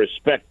amount of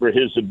respect for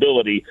his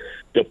ability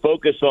to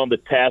focus on the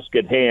task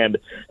at hand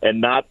and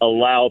not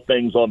allow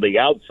things on the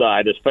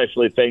outside,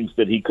 especially things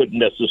that he couldn't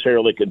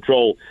necessarily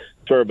control,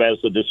 serve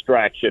as a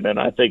distraction. And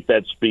I think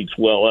that speaks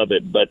well of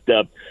it. But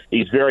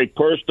he's very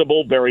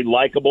personable, very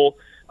likable.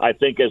 I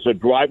think as a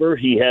driver,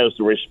 he has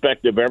the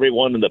respect of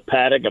everyone in the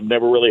paddock. I've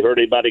never really heard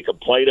anybody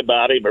complain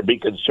about him or be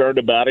concerned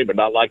about him or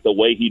not like the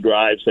way he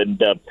drives. And,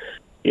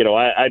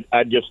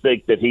 I just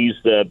think that he's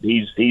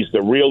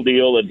the real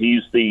deal and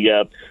he's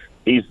the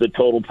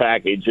total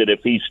package. And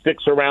if he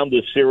sticks around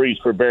this series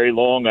for very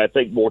long, I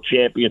think more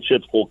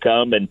championships will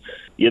come. And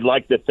you'd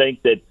like to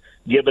think that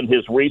given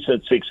his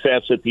recent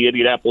success at the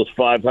Indianapolis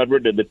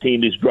 500 and the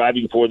team he's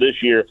driving for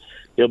this year,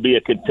 he'll be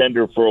a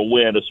contender for a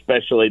win,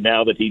 especially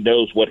now that he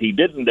knows what he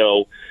didn't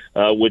know,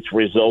 which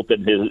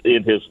resulted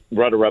in his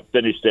runner-up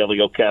finish to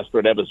Elio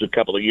Castro-Neves a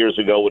couple of years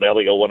ago when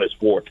Elio won his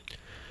fourth.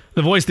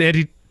 The voice of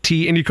the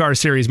IndyCar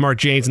Series, Mark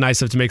Jaynes.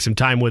 Nice enough to make some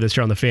time with us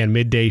here on the Fan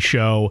Midday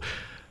Show.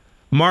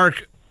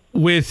 Mark,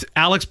 with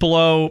Alex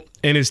Palou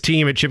and his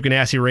team at Chip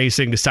Ganassi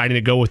Racing deciding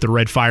to go with the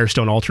red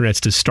Firestone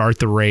alternates to start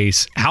the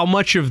race, how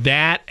much of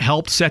that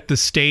helped set the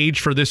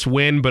stage for this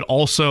win, but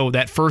also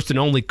that first and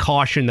only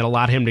caution that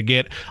allowed him to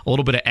get a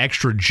little bit of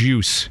extra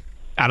juice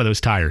out of those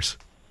tires?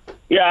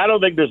 Yeah, I don't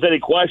think there's any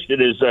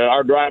question. As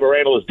our driver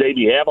analyst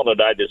Davey Hamilton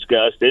and I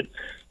discussed it,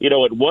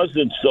 it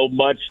wasn't so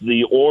much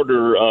the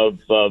order of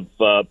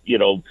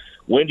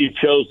when you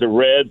chose the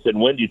reds and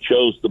when you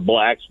chose the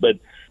blacks, but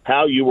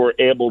how you were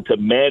able to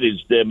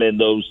manage them in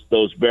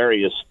those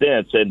various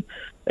stints.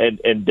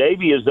 And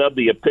Davey is of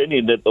the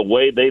opinion that the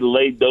way they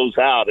laid those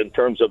out in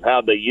terms of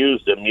how they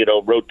used them,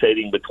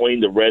 rotating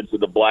between the reds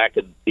and the black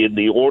and in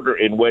the order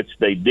in which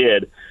they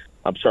did.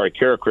 I'm sorry,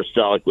 Kara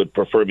Kristalik would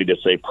prefer me to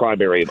say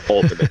primary and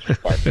alternates.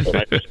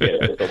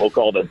 We'll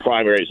call them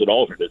primaries and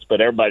alternates, but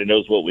everybody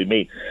knows what we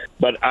mean.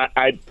 But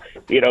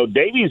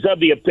Davey's of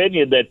the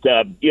opinion that,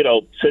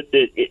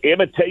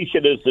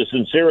 imitation is the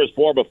sincerest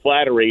form of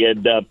flattery.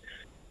 And, a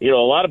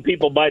lot of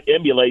people might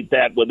emulate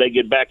that when they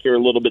get back here a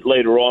little bit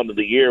later on in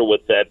the year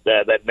with that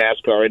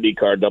NASCAR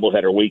IndyCar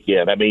doubleheader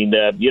weekend. I mean,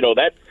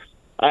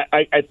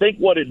 I think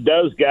what it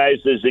does, guys,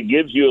 is it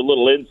gives you a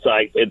little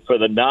insight, and for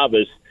the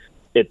novice,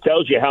 it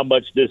tells you how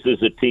much this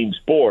is a team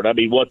sport. I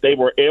mean, what they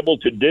were able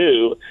to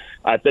do,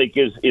 I think,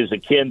 is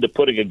akin to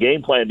putting a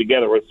game plan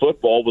together with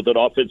football with an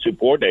offensive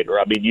coordinator.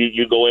 I mean,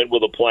 you go in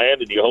with a plan,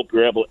 and you hope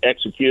you're able to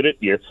execute it.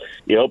 You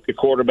hope your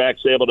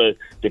quarterback's able to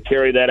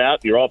carry that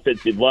out, your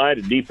offensive line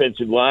and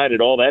defensive line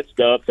and all that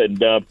stuff.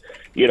 And,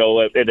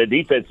 in a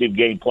defensive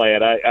game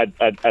plan,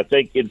 I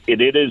think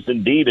it is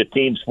indeed a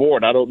team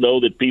sport. I don't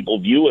know that people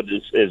view it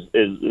as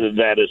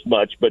that as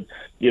much, but,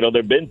 there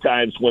have been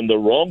times when the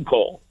wrong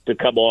call to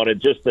come on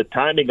and just the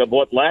timing of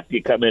what lap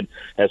you come in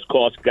has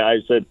cost guys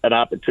an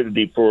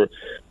opportunity for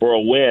a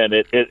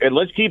win. And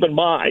let's keep in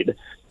mind,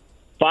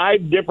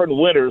 5 different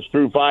winners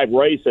through 5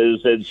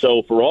 races. And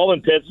so for all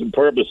intents and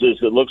purposes,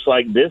 it looks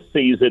like this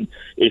season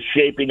is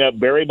shaping up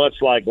very much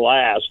like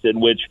last,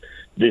 in which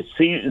the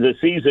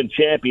season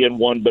champion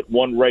won but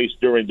one race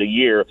during the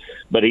year,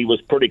 but he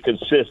was pretty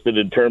consistent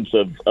in terms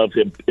of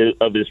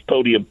his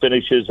podium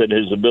finishes and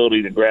his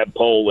ability to grab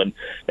pole.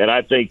 And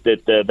I think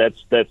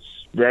that's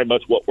very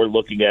much what we're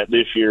looking at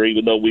this year,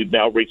 even though we've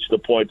now reached the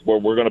point where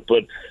we're going to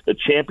put the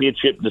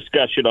championship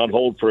discussion on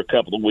hold for a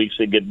couple of weeks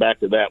and get back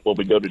to that when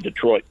we go to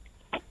Detroit.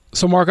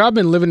 So, Mark, I've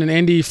been living in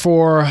Indy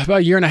for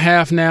about a year and a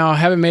half now.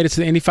 Haven't made it to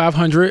the Indy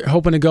 500,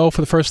 hoping to go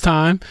for the first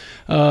time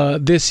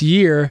this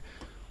year.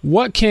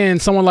 What can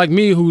someone like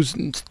me, who's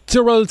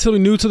still relatively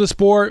new to the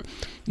sport,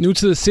 new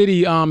to the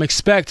city,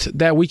 expect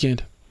that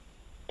weekend?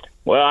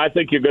 Well, I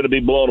think you're going to be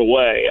blown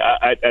away.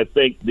 I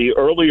think the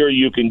earlier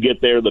you can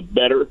get there, the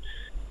better.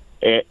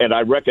 And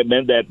I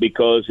recommend that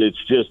because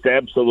it's just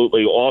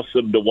absolutely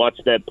awesome to watch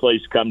that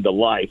place come to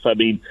life. I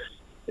mean,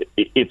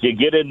 if you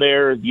get in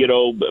there,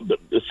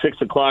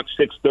 6 o'clock,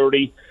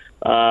 6:30,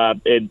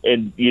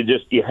 and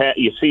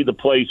you see the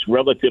place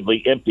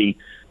relatively empty,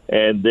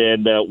 and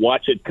then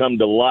watch it come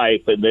to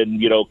life, and then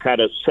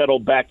kind of settle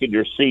back in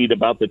your seat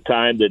about the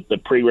time that the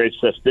pre-race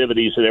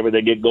festivities and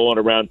everything get going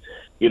around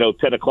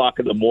 10 o'clock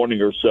in the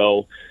morning or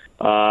so.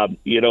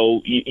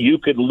 You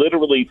could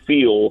literally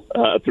feel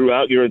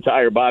throughout your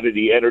entire body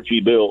the energy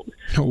build.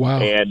 Oh, wow.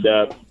 And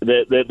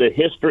the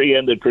history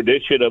and the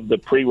tradition of the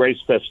pre-race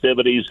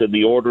festivities and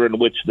the order in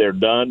which they're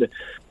done,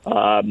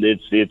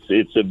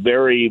 it's a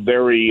very,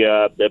 very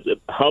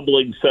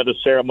humbling set of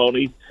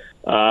ceremonies.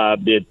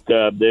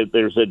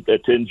 There's a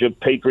tinge of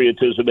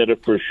patriotism in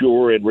it for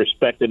sure, and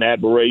respect and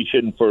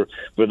admiration for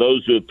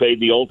those who have paid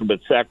the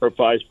ultimate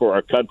sacrifice for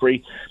our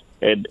country.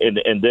 And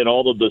then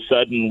all of a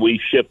sudden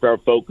we shift our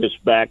focus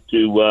back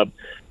to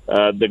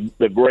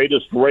the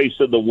greatest race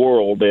in the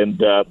world, and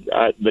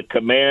the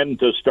command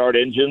to start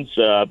engines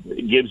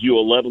gives you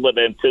a level of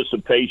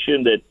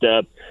anticipation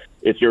that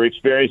if you're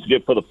experiencing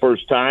it for the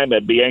first time,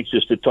 I'd be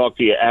anxious to talk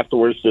to you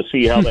afterwards to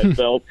see how that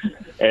felt.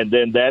 And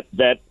then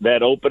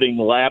that opening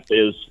lap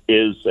is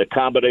a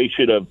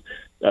combination of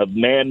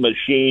man,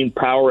 machine,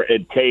 power,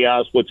 and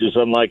chaos, which is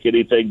unlike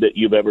anything that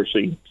you've ever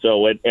seen.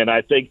 So, and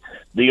I think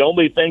the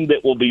only thing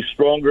that will be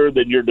stronger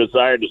than your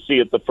desire to see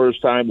it the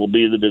first time will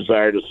be the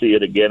desire to see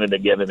it again and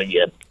again and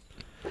again.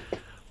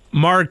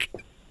 Mark,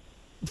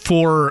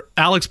 for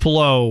Alex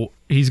Palou,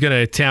 he's going to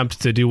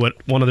attempt to do what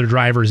one other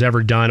driver's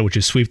ever done, which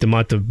is sweep the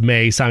month of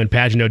May. Simon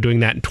Pagenaud doing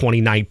that in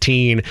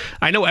 2019.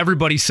 I know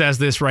everybody says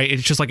this, right?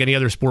 It's just like any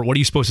other sport. What are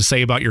you supposed to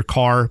say about your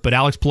car? But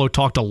Alex Palou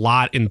talked a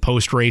lot in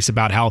post-race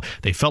about how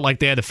they felt like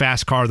they had the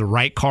fast car, the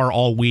right car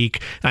all week.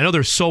 I know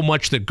there's so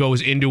much that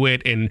goes into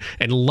it, and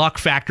luck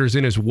factors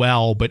in as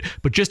well. But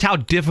just how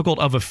difficult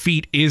of a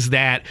feat is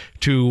that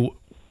to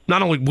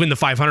not only win the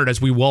 500,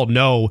 as we well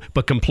know,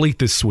 but complete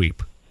this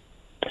sweep?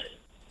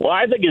 Well,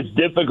 I think it's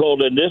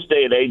difficult in this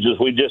day and age, as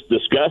we just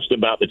discussed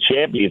about the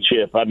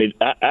championship. I mean,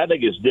 I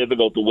think it's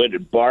difficult to win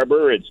at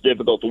Barber. It's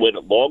difficult to win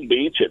at Long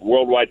Beach, at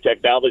Worldwide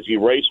Technology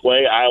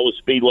Raceway, Iowa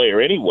Speedway,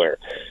 or anywhere.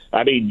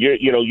 I mean,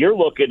 you're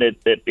looking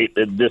at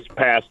this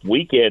past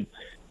weekend.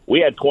 We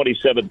had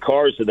 27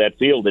 cars in that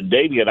field, and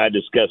Davey and I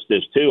discussed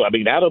this too. I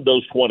mean, out of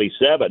those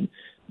 27,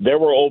 there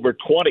were over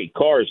 20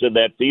 cars in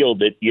that field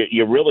that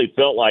you really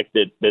felt like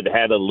that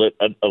had a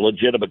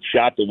legitimate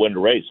shot to win the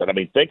race. And I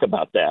mean, think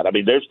about that. I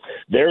mean,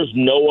 there's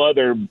no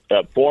other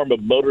form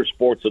of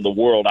motorsports in the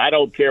world. I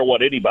don't care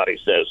what anybody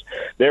says.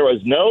 There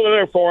is no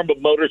other form of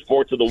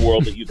motorsports in the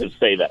world that you can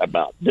say that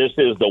about. This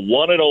is the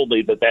one and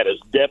only that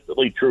is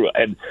definitely true.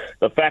 And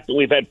the fact that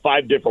we've had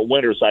 5 different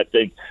winners, I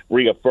think,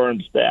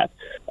 reaffirms that.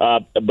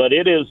 But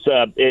it is,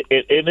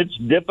 it's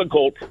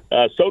difficult,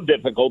 so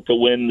difficult to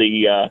win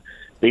the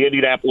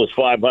Indianapolis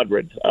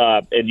 500,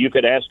 and you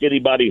could ask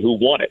anybody who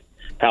won it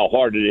how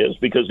hard it is,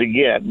 because,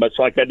 again, much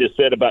like I just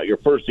said about your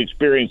first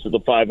experience of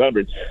the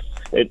 500,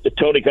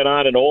 Tony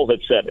Kanaan and all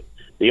have said it.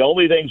 The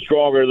only thing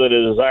stronger than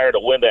a desire to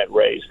win that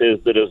race is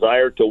the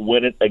desire to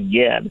win it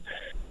again.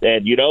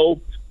 And,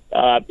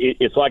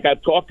 it's like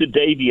I've talked to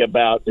Davey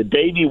about.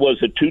 Davey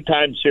was a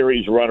 2-time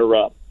series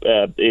runner-up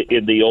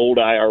in the old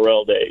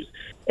IRL days,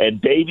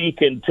 and Davey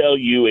can tell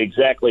you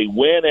exactly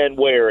when and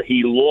where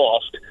he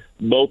lost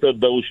both of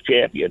those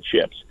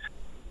championships.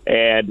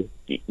 And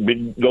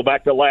go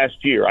back to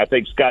last year, I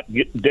think Scott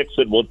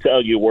Dixon will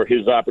tell you where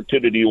his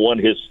opportunity won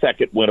his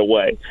second went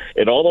away.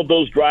 And all of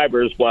those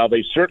drivers, while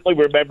they certainly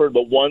remember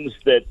the ones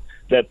that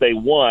they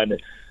won,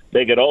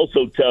 they could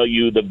also tell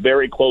you the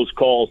very close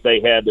calls they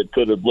had that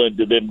could have led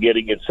to them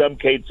getting, in some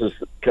cases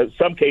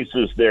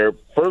their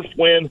first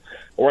win,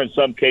 or in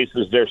some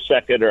cases their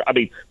second. Or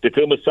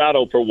Takuma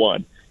Sato, for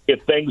one.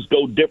 If things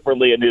go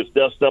differently in his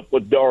dust-up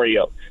with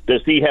Dario,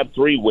 does he have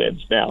 3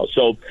 wins now?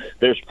 So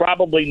there's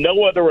probably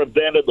no other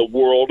event in the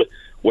world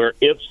where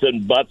ifs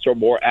and buts are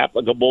more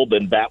applicable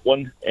than that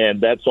one,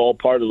 and that's all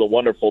part of the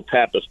wonderful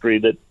tapestry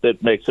that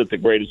makes it the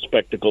greatest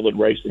spectacle in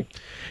racing.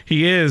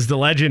 He is the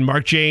legend,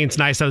 Mark Jaynes.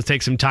 Nice to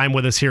take some time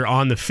with us here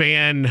on The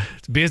Fan.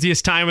 It's the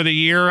busiest time of the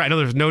year. I know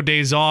there's no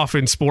days off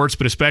in sports,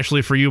 but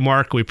especially for you,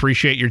 Mark, we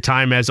appreciate your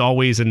time as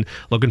always, and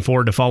looking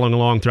forward to following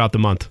along throughout the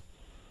month.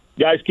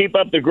 Guys, keep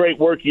up the great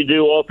work you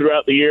do all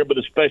throughout the year, but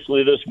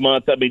especially this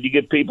month. I mean, you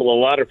give people a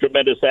lot of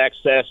tremendous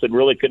access and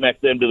really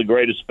connect them to the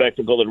greatest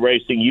spectacle in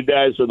racing. You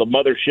guys are the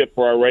mothership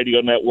for our radio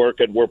network,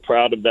 and we're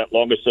proud of that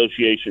long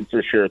association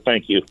for sure.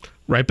 Thank you.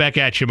 Right back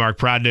at you, Mark.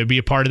 Proud to be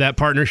a part of that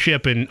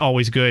partnership, and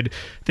always good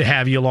to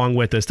have you along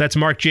with us. That's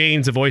Mark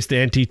Jaynes, the voice of the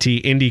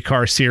NTT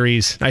IndyCar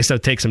Series. Nice to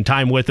take some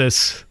time with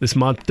us. This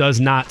month does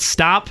not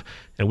stop,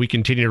 and we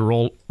continue to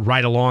roll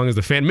right along as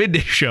the Fan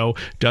Midday Show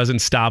doesn't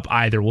stop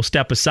either. We'll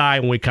step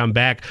aside when we come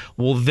back.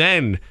 We'll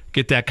then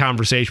get that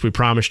conversation we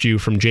promised you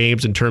from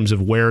James in terms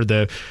of where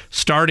the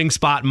starting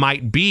spot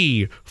might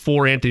be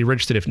for Anthony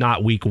Richardson, if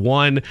not week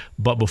 1.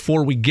 But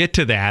before we get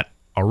to that,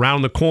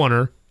 around the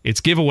corner, it's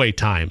giveaway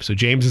time. So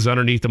James is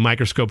underneath the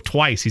microscope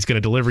twice. He's going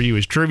to deliver you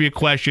his trivia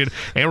question,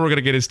 and we're going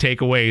to get his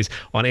takeaways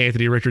on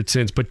Anthony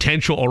Richardson's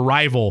potential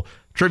arrival.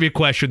 Trivia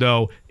question,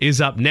 though, is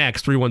up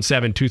next.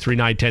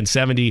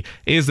 317-239-1070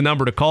 is the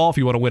number to call if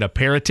you want to win a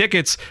pair of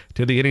tickets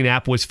to the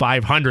Indianapolis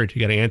 500.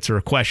 You got to answer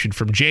a question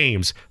from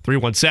James.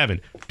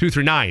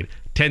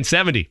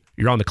 317-239-1070.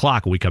 You're on the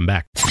clock when we come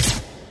back.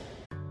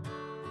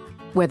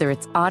 Whether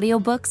it's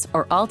audiobooks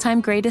or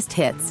all-time greatest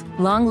hits,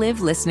 long live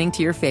listening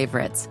to your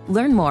favorites.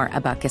 Learn more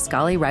about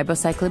Kisqali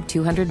Ribociclib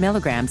 200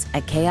 milligrams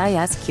at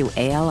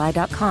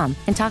KISQALI.com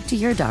and talk to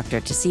your doctor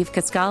to see if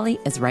Kisqali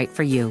is right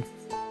for you.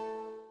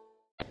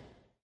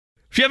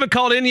 If you haven't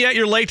called in yet,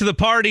 you're late to the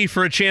party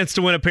for a chance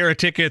to win a pair of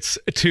tickets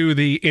to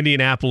the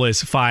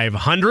Indianapolis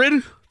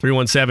 500.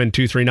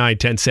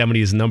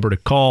 317-239-1070 is the number to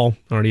call.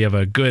 Already have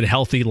a good,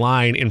 healthy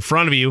line in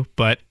front of you,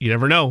 but you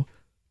never know.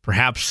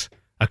 Perhaps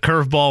a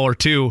curveball or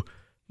two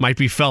might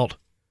be felt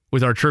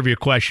with our trivia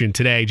question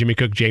today. Jimmy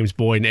Cook, James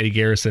Boyd, and Eddie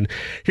Garrison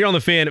here on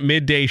the Fan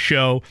Midday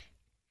Show.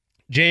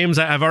 James,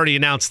 I've already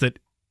announced that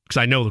because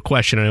I know the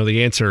question, I know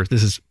the answer.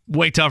 This is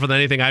way tougher than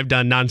anything I've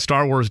done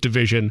non-Star Wars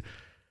division.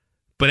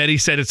 But Eddie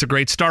said it's a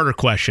great starter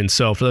question.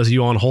 So for those of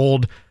you on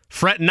hold,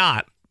 fret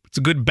not. It's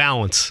a good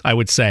balance, I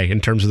would say, in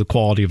terms of the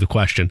quality of the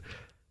question.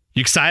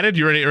 You excited?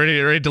 You ready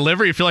to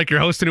deliver? You feel like you're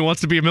hosting Who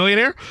Wants to Be a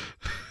Millionaire?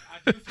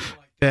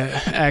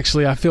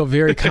 Actually, I feel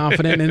very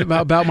confident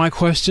about my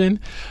question.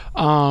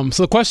 So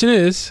the question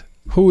is,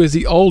 who is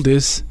the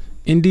oldest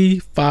Indy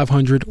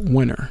 500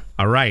 winner?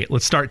 All right,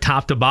 let's start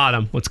top to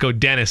bottom. Let's go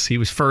Dennis. He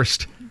was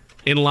first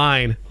in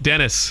line.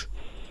 Dennis.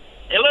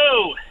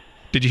 Hello.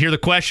 Did you hear the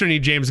question or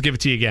need James to give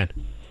it to you again?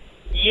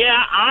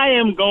 Yeah, I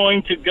am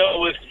going to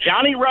go with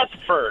Johnny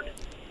Rutherford.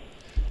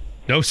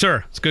 No,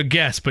 sir. It's a good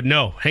guess, but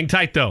no. Hang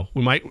tight, though.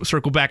 We might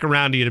circle back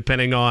around to you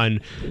depending on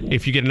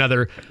if you get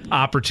another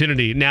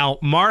opportunity. Now,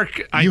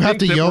 Mark, I think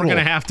that we're going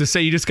to have to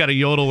say you just got to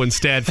yodel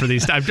instead for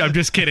these. I'm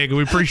just kidding.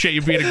 We appreciate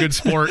you being a good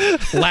sport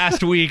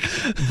last week,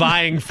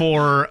 vying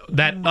for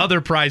that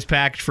other prize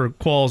package for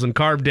Qualls and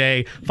Carb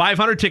Day.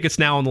 500 tickets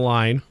now on the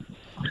line.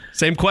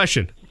 Same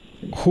question.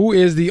 Who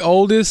is the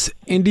oldest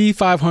Indy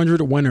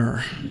 500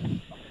 winner?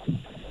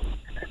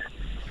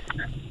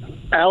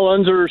 Al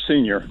Unser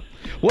Sr.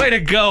 Way to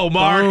go,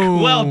 Mark.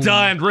 Boom. Well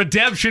done.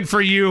 Redemption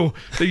for you.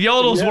 The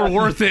Yodels were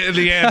worth it in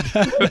the end.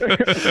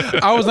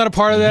 I was not a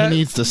part of that. He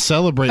needs to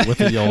celebrate with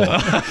the yodel.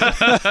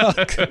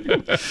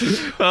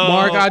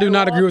 Mark, I do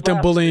not agree with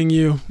them bullying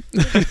you.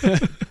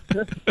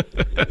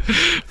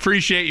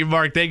 Appreciate you,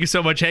 Mark. Thank you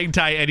so much. Hang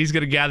tight. Eddie's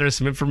going to gather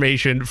some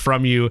information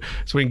from you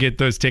so we can get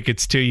those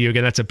tickets to you.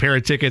 Again, that's a pair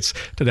of tickets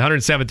to the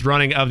 107th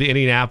running of the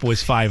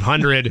Indianapolis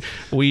 500.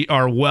 We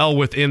are well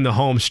within the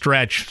home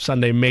stretch.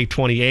 Sunday, May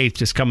 28th,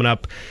 just coming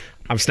up.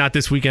 It's not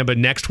this weekend, but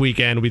next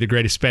weekend will be the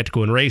greatest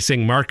spectacle in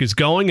racing. Mark is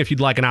going. If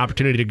you'd like an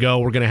opportunity to go,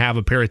 we're going to have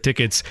a pair of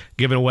tickets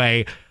given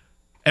away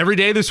every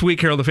day this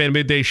week here on the Fan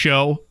Midday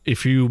Show.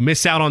 If you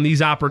miss out on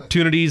these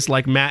opportunities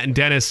like Matt and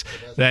Dennis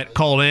that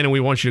called in, and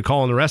we want you to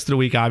call in the rest of the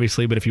week,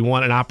 obviously, but if you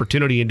want an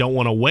opportunity and don't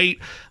want to wait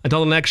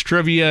until the next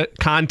trivia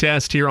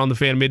contest here on the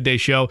Fan Midday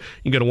Show,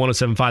 you can go to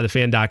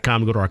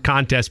 1075thefan.com and go to our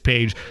contest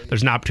page.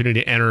 There's an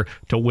opportunity to enter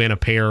to win a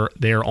pair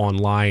there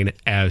online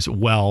as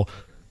well.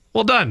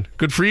 Well done.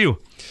 Good for you.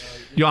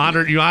 You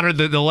honored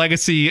the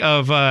legacy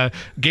of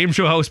game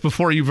show host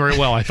before you very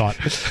well, I thought.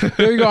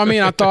 There you go. I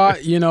mean, I thought,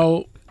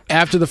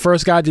 after the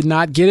first guy did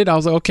not get it, I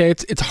was like, okay,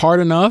 it's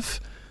hard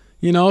enough.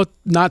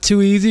 Not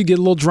too easy. Get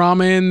a little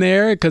drama in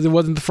there because it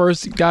wasn't the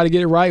first guy to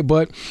get it right.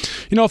 But,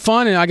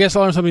 fun. And I guess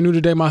I learned something new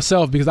today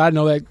myself because I didn't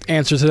know that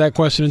answer to that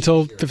question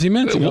until 15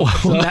 minutes ago.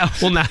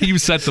 Now you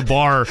set the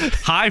bar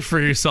high for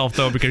yourself,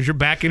 though, because you're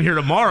back in here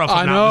tomorrow, if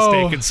I'm not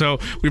mistaken. So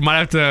we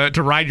might have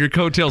to ride your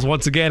coattails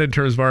once again in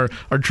terms of our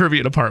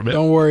trivia department.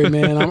 Don't worry,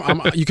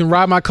 man. You can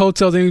ride my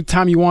coattails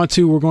anytime you want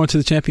to. We're going to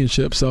the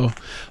championship, so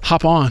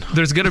hop on.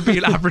 There's going to be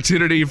an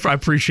opportunity. I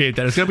appreciate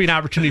that. There's going to be an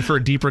opportunity for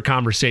a deeper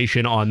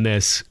conversation on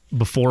this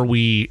before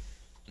we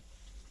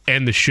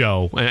end the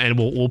show, and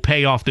we'll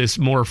pay off this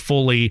more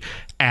fully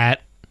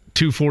at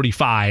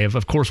 2:45.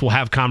 Of course, we'll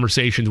have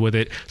conversations with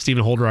it.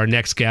 Stephen Holder, our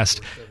next guest,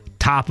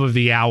 top of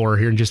the hour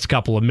here in just a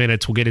couple of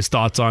minutes. We'll get his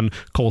thoughts on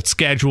Colts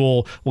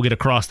schedule. We'll get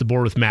across the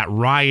board with Matt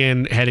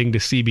Ryan heading to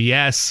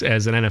CBS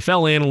as an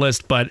NFL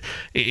analyst, but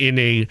in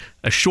a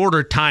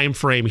shorter time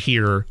frame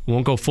here. We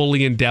won't go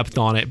fully in depth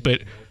on it,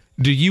 but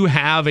do you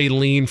have a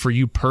lean for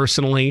you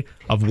personally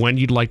of when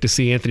you'd like to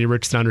see Anthony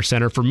Richardson under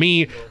center? For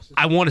me,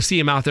 I want to see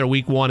him out there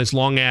week one as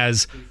long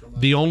as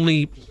the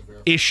only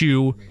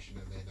issue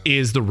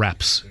is the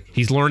reps.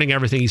 He's learning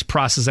everything. He's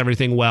processed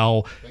everything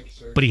well,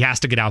 but he has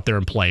to get out there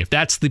and play. If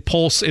that's the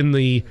pulse in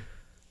the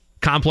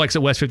complex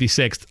at West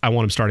 56th, I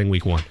want him starting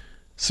week one.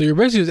 So you're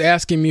basically just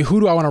asking me,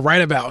 who do I want to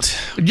write about?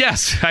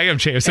 Yes, I am,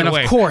 James. And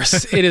of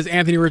course, it is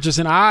Anthony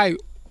Richardson. I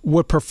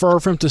would prefer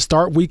for him to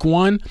start week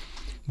one,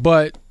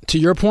 but to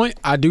your point,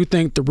 I do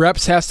think the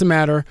reps has to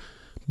matter.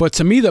 But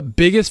to me, the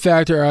biggest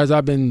factor, as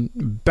I've been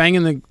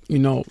banging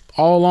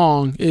all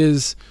along,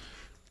 is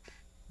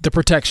the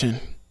protection.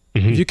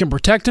 Mm-hmm. If you can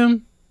protect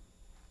him,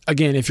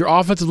 again, if your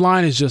offensive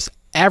line is just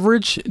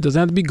average, it doesn't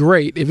have to be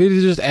great. If it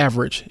is just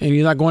average and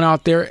he's not going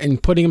out there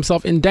and putting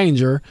himself in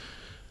danger,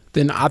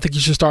 then I think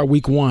you should start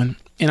week one.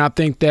 And I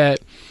think that,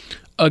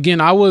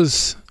 again, I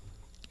was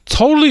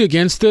totally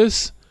against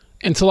this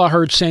until I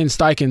heard Shane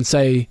Steichen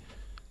say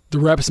the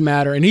reps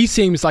matter. And he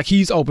seems like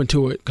he's open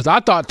to it because I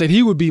thought that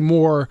he would be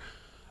more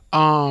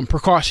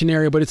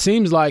precautionary. But it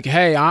seems like,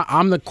 hey,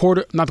 I'm not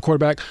the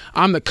quarterback.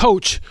 I'm the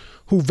coach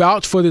who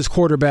vouched for this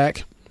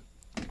quarterback,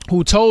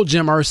 who told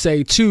Jim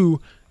Irsay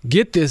to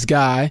get this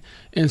guy.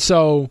 And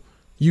so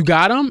you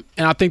got him.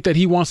 And I think that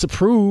he wants to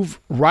prove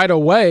right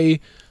away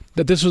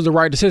that this was the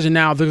right decision.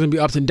 Now, there's going to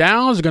be ups and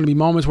downs. There's going to be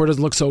moments where it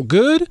doesn't look so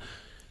good.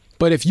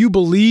 But if you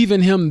believe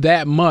in him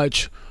that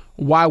much,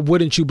 why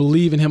wouldn't you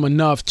believe in him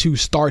enough to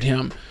start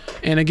him?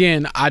 And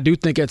again, I do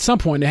think at some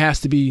point it has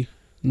to be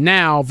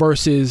now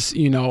versus,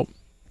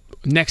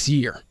 next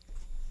year.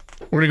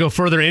 We're going to go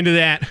further into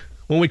that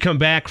when we come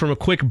back from a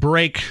quick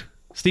break.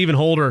 Stephen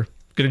Holder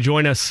going to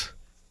join us,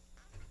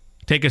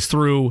 take us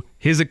through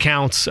his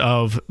accounts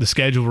of the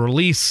schedule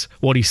release,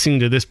 what he's seen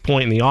to this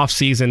point in the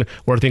offseason,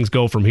 where things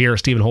go from here.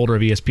 Stephen Holder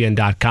of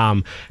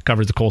ESPN.com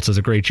covers the Colts, does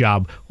a great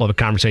job. We'll have a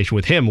conversation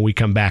with him when we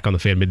come back on the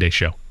Fan Midday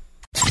Show.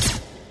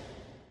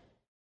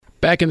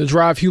 Back in the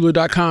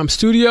DriveHubler.com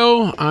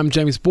studio, I'm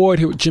James Boyd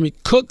here with Jimmy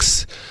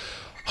Cooks,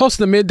 host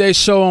of the Midday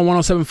Show on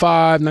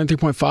 107.5,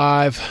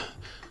 93.5,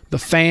 The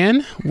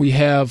Fan. We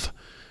have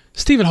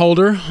Stephen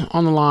Holder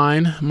on the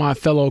line, my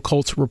fellow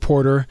Colts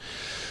reporter,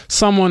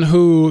 someone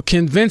who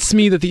convinced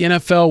me that the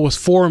NFL was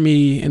for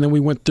me, and then we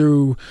went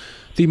through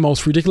the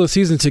most ridiculous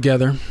season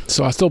together,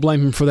 so I still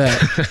blame him for that.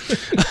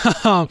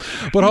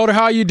 But Holder,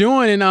 how are you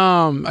doing? And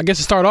I guess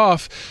to start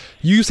off,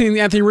 you've seen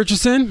Anthony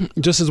Richardson,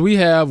 just as we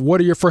have.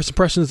 What are your first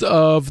impressions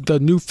of the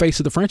new face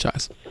of the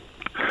franchise?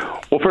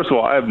 Well, first of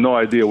all, I have no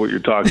idea what you're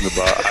talking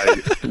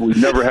about. We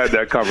never had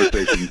that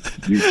conversation.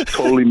 You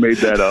totally made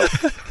that up.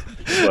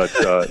 But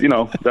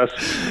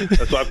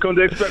that's what I've come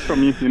to expect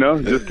from you.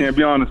 Just can't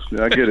be honest.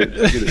 I get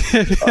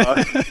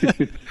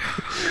it.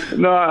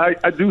 No,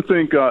 I do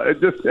think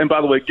and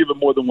by the way, give it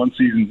more than one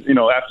season.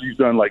 After you've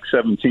done like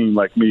 17,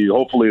 like me,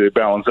 hopefully they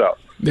balance out.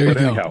 There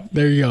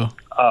you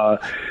go.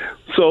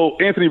 So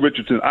Anthony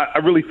Richardson, I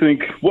really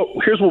think.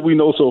 Here's what we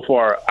know so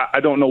far.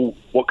 I don't know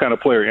what kind of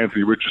player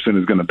Anthony Richardson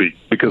is going to be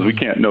because we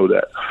can't know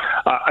that.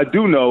 I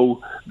do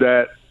know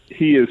that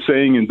he is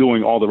saying and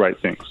doing all the right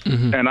things,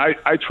 and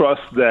I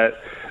trust that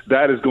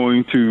is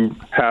going to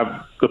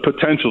have the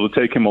potential to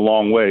take him a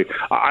long way.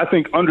 I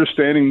think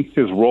understanding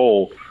his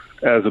role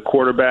as a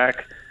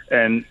quarterback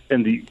and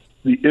the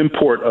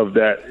import of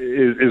that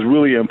is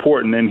really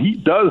important, and he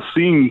does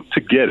seem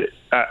to get it.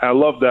 I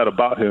love that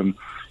about him.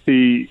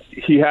 He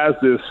has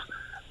this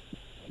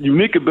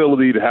unique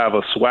ability to have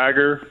a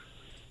swagger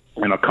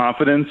and a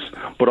confidence,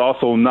 but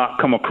also not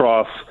come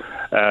across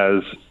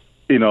as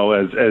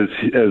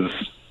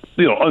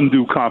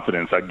undue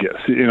confidence, I guess,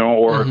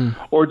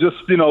 or just,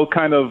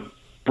 kind of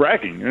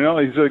bragging,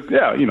 he's like,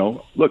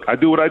 look, I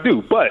do what I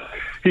do. But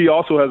he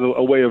also has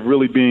a way of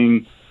really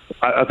being,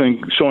 I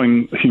think,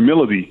 showing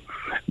humility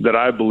that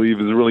I believe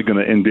is really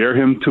going to endear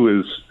him to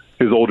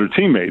his older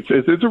teammates.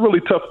 It's a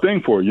really tough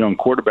thing for a young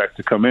quarterback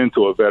to come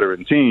into a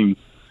veteran team,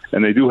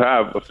 and they do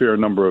have a fair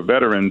number of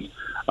veterans.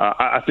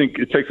 I think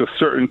it takes a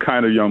certain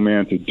kind of young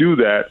man to do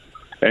that,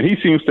 and he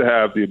seems to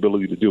have the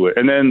ability to do it.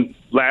 And then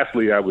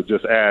lastly, I would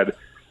just add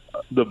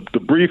the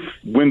brief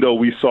window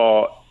we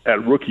saw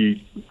at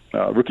rookie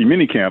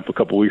minicamp a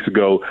couple weeks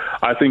ago.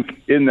 I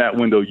think in that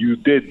window you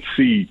did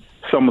see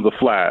some of the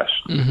flash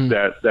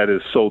that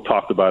is so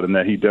talked about and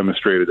that he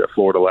demonstrated at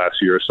Florida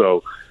last year.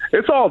 So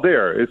it's all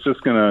there. It's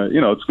just gonna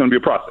be a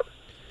process.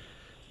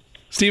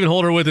 Stephen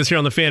Holder with us here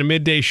on the Fan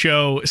Midday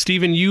Show.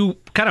 Stephen, you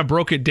kind of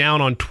broke it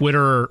down on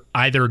Twitter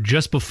either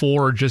just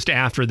before or just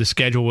after the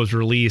schedule was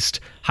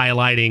released,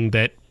 highlighting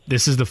that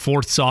this is the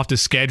fourth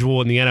softest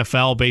schedule in the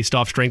NFL based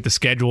off strength of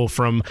schedule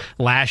from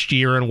last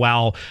year. And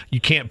while you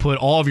can't put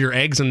all of your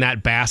eggs in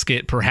that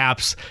basket,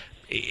 perhaps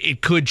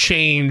it could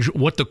change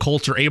what the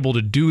Colts are able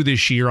to do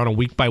this year on a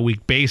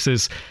week-by-week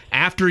basis.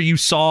 After you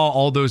saw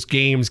all those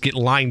games get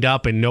lined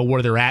up and know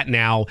where they're at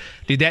now,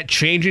 did that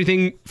change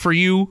anything for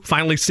you,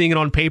 finally seeing it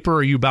on paper, or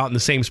are you about in the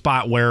same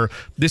spot where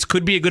this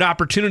could be a good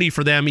opportunity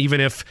for them, even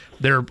if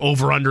their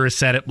over-under is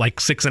set at like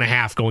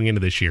 6.5 going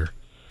into this year?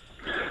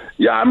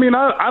 Yeah, I mean,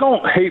 I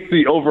don't hate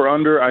the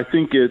over-under. I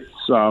think it's,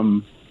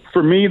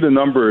 for me, the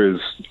number is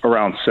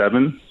around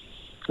 7.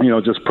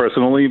 Just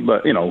personally,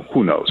 but,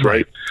 who knows,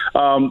 right?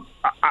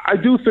 I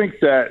do think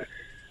that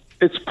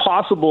it's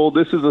possible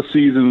this is a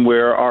season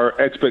where our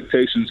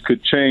expectations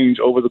could change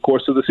over the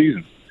course of the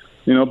season,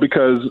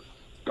 because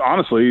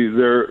honestly,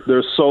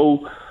 they're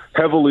so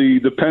heavily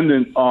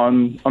dependent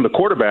on the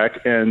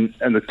quarterback and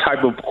the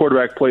type of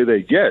quarterback play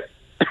they get.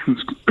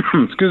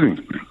 Excuse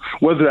me.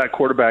 Whether that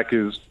quarterback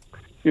is,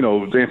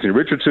 Anthony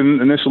Richardson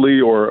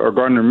initially or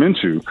Gardner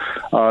Minshew.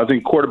 I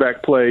think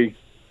quarterback play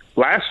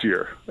last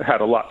year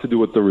had a lot to do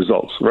with the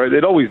results, right?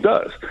 It always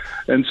does.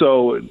 And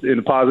so in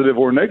a positive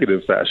or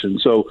negative fashion.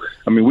 So,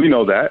 I mean, we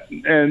know that.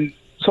 And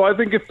so I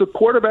think if the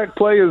quarterback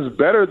play is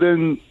better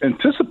than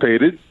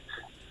anticipated,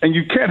 and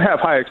you can't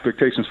have high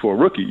expectations for a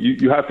rookie,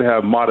 you have to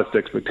have modest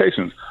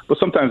expectations, but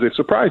sometimes they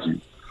surprise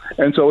you.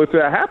 And so if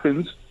that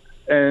happens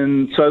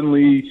and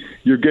suddenly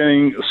you're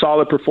getting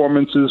solid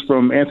performances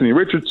from Anthony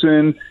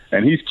Richardson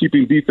and he's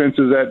keeping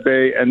defenses at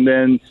bay, and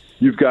then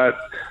you've got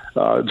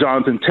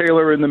Jonathan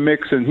Taylor in the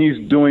mix, and he's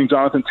doing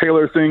Jonathan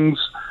Taylor things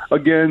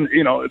again.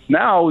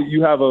 Now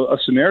you have a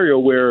scenario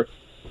where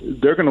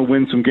they're going to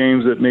win some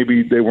games that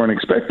maybe they weren't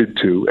expected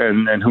to,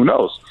 and who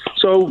knows?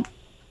 So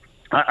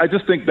I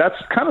just think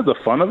that's kind of the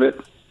fun of it.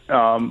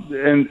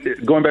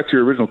 And going back to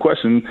your original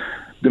question,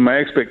 did my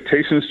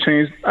expectations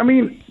change? I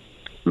mean,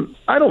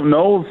 I don't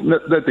know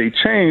that they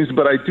changed,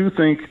 but I do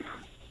think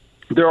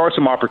there are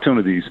some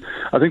opportunities.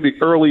 I think the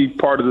early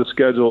part of the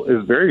schedule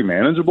is very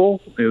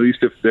manageable, at least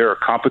if they're a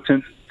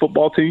competent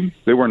football team.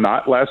 They were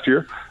not last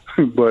year,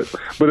 but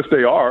if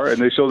they are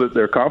and they show that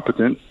they're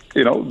competent,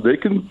 they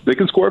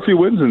can score a few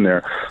wins in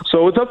there.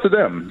 So it's up to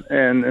them,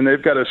 and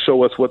they've got to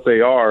show us what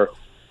they are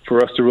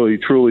for us to really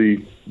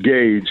truly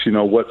gauge,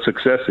 what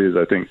success is,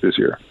 I think, this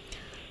year.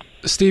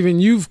 Stephen,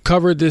 you've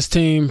covered this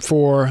team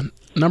for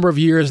a number of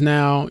years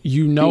now.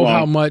 You know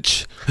how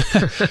much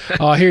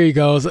oh, here he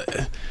goes.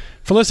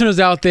 For listeners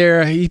out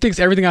there, he thinks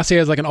everything I say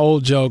is like an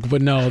old joke,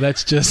 but no,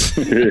 that's just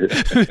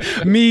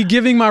me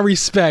giving my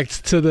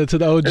respect to the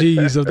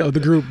OGs of the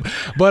group.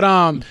 But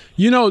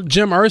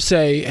Jim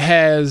Irsay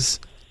has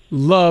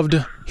loved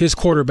his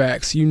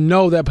quarterbacks.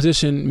 That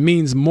position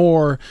means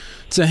more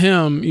to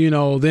him,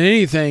 than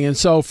anything. And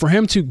so for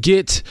him to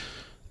get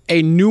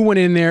a new one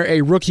in there,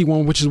 a rookie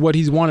one, which is what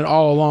he's wanted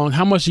all along,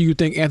 how much do you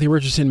think Anthony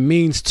Richardson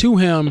means to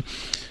him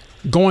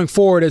going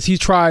forward as he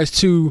tries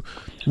to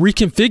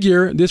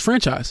reconfigure this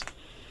franchise?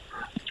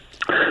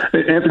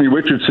 Anthony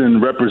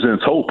Richardson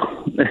represents hope,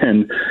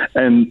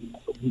 and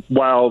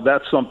while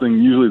that's something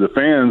usually the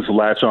fans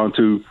latch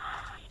onto,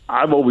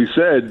 I've always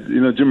said,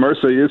 Jim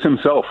Irsay is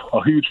himself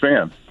a huge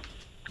fan.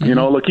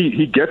 Look,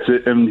 he gets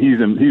it, and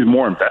he's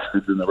more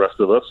invested than the rest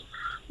of us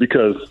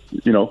because,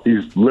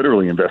 he's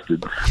literally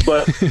invested.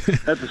 But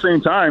at the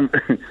same time,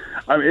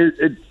 I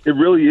mean, it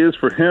really is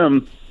for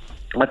him,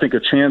 I think, a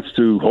chance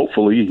to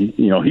hopefully,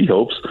 he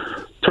hopes,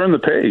 turn the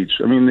page.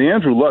 I mean, the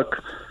Andrew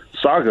Luck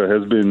saga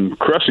has been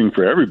crushing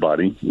for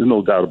everybody. There's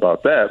no doubt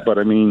about that. But,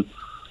 I mean,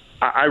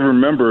 I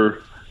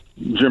remember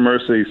Jim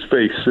Irsay's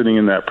face sitting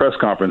in that press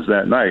conference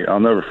that night. I'll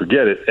never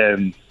forget it.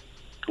 And,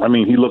 I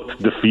mean, he looked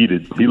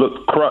defeated. He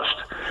looked crushed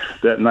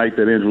that night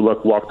that Andrew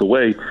Luck walked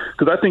away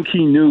because I think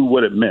he knew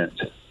what it meant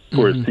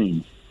for his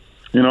team.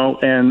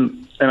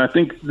 And I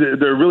think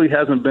there really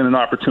hasn't been an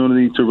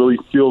opportunity to really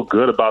feel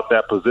good about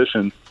that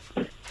position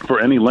for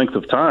any length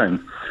of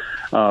time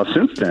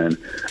since then.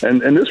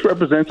 And this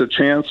represents a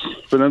chance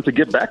for them to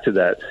get back to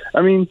that.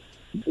 I mean,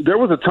 there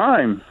was a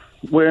time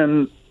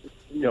when,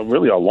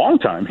 really a long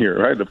time here,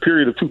 right? A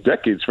period of 2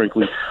 decades,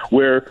 frankly,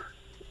 where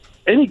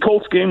any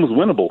Colts game was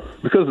winnable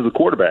because of the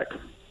quarterback.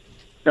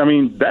 I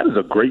mean, that is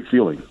a great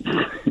feeling,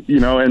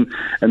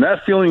 and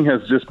that feeling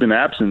has just been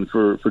absent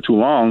for too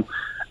long.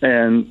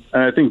 And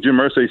I think Jim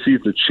Irsay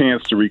sees the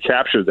chance to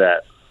recapture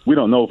that. We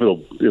don't know if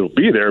it'll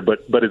be there,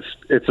 but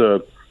it's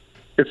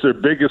their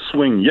biggest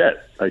swing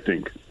yet, I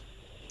think.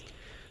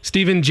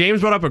 Stephen,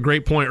 James brought up a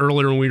great point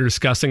earlier when we were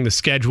discussing the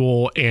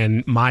schedule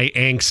and my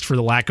angst for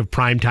the lack of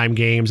primetime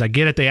games. I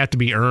get it, they have to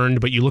be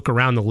earned, but you look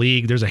around the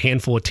league, there's a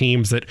handful of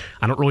teams that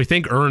I don't really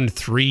think earned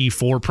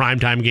 3-4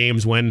 primetime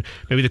games when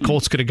maybe the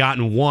Colts could have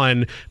gotten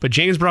one. But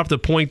James brought up the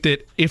point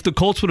that if the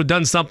Colts would have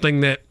done something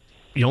that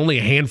only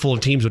a handful of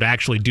teams would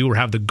actually do or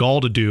have the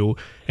gall to do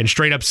and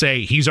straight up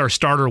say, he's our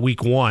starter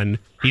week 1,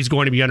 he's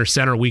going to be under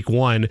center week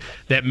 1,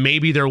 that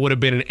maybe there would have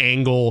been an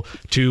angle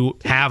to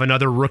have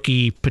another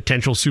rookie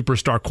potential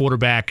superstar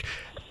quarterback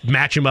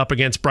match him up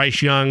against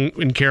Bryce Young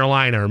in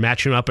Carolina or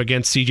match him up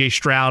against CJ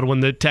Stroud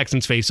when the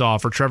Texans face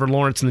off or Trevor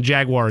Lawrence and the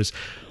Jaguars.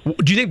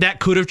 Do you think that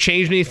could have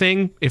changed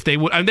anything if they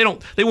would? I mean,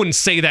 they wouldn't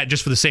say that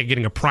just for the sake of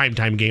getting a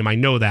primetime game. I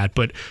know that,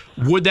 but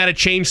would that have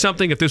changed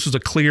something if this was a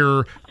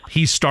clear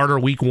he's starter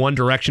week 1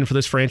 direction for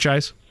this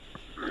franchise?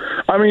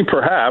 I mean,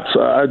 perhaps.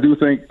 I do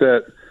think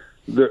that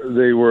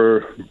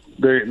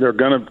they're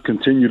going to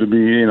continue to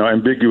be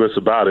ambiguous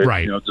about it,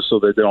 right? Just so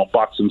that they don't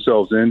box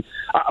themselves in.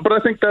 But I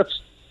think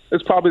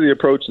it's probably the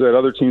approach that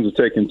other teams have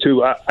taken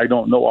too. I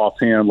don't know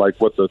offhand like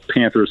what the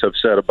Panthers have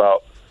said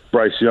about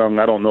Bryce Young.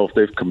 I don't know if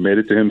they've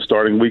committed to him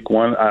starting week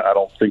 1. I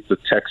don't think the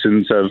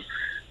Texans have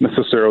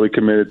necessarily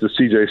committed to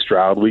CJ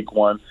Stroud week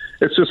 1.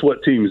 It's just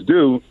what teams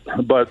do.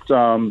 But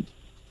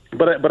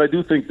I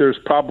do think there's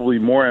probably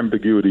more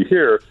ambiguity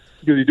here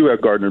because you do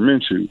have Gardner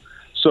Minshew.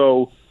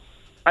 So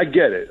I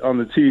get it on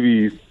the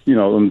TV,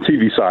 on the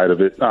TV side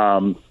of it.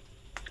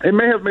 It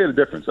may have made a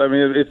difference. I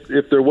mean,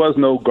 if there was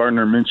no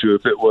Gardner Minshew,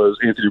 if it was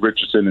Anthony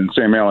Richardson and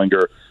Sam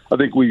Ehlinger, I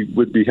think we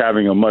would be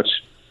having a much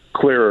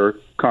clearer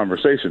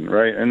conversation,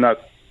 right? And not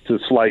to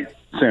slight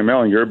Sam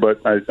Ehlinger, but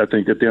I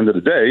think at the end of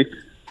the day,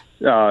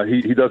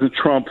 he doesn't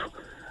trump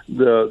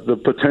the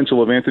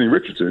potential of Anthony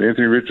Richardson.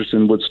 Anthony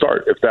Richardson would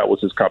start if that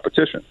was his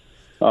competition.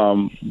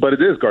 But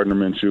it is Gardner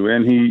Minshew,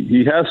 and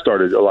he has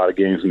started a lot of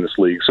games in this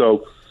league.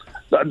 So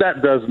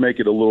that does make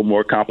it a little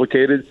more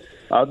complicated.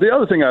 The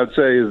other thing I would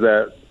say is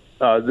that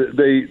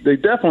they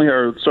definitely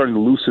are starting to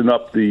loosen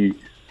up the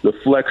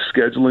flex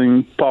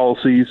scheduling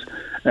policies,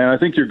 and I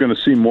think you're going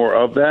to see more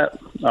of that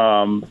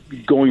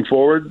going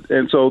forward.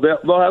 And so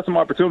they'll have some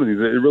opportunities.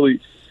 It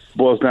really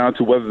boils down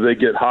to whether they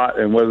get hot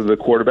and whether the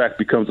quarterback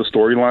becomes a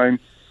storyline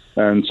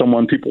and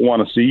someone people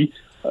want to see.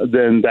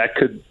 Then that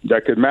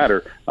could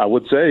matter. I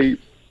would say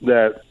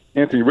that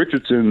Anthony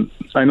Richardson,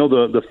 I know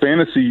the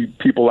fantasy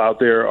people out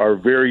there are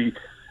very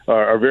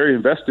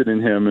invested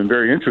in him and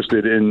very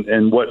interested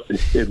in what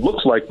it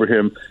looks like for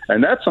him,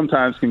 and that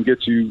sometimes can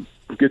get you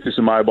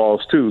some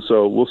eyeballs too.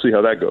 So we'll see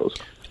how that goes.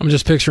 I'm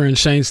just picturing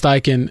Shane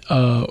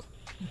Steichen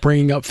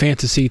bringing up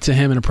fantasy to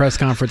him in a press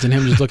conference and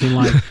him just looking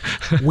like,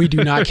 we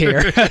do not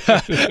care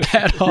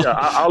at all. Yeah,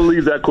 I'll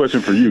leave that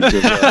question for you.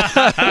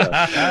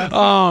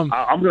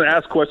 I'm going to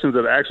ask questions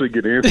that actually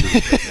get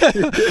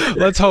answered.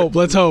 Let's hope.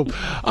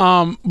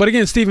 But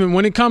again, Stephen,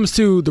 when it comes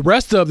to the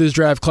rest of this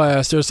draft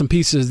class, there's some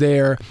pieces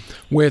there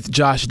with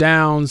Josh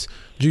Downs,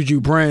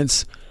 Juju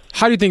Brents.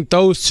 How do you think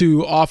those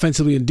two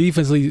offensively and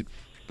defensively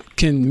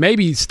can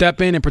maybe step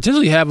in and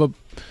potentially have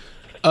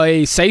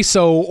a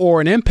say-so or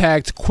an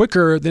impact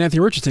quicker than Anthony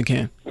Richardson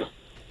can?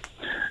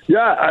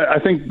 Yeah, I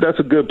think that's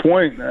a good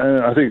point.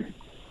 I think,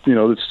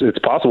 it's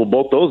possible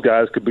both those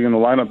guys could be in the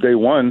lineup day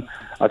one.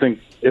 I think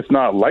if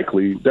not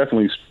likely,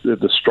 definitely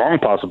the strong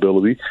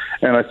possibility.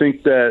 And I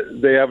think that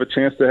they have a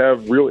chance to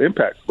have real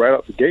impact right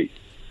out the gate.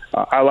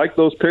 I like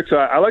those picks.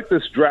 I like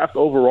this draft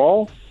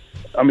overall.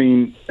 I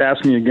mean,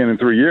 ask me again in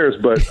 3 years,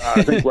 but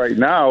I think right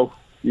now,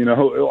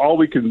 all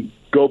we can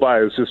go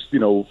by is just,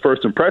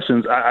 first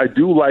impressions. I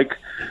do like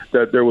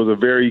that there was a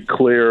very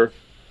clear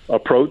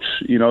approach.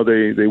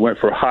 They went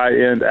for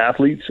high-end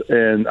athletes,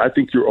 and I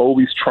think you're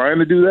always trying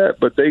to do that,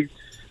 but they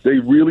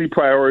really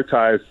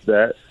prioritized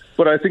that.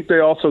 but I think they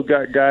also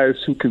got guys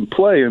who can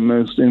play in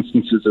those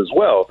instances as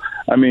well.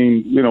 I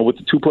mean, with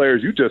the two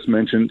players you just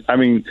mentioned, I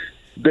mean,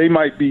 they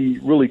might be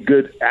really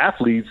good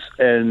athletes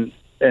and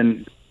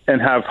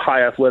have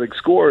high athletic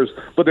scores,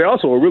 but they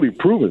also are really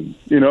proven,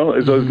 So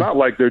it's not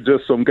like they're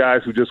just some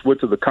guys who just went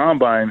to the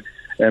combine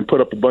and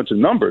put up a bunch of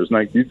numbers.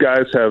 Like, these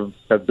guys have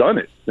done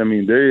it. I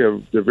mean, they're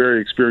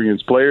very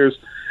experienced players,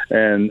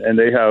 and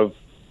they have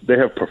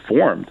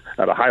performed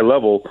at a high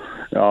level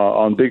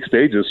on big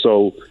stages.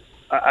 So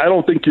I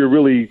don't think you're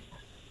really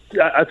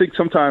 – I think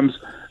sometimes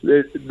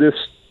this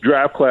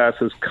draft class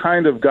has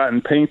kind of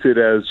gotten painted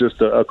as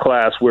just a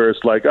class where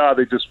it's like,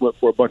 they just went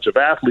for a bunch of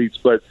athletes,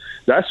 but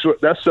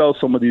that sells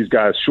some of these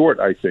guys short,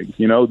 I think.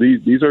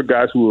 These are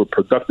guys who are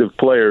productive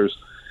players,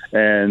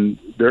 and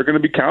they're going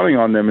to be counting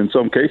on them in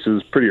some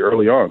cases pretty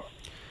early on.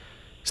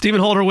 Stephen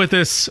Holder with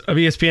us of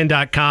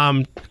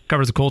ESPN.com,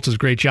 covers the Colts, does a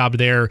great job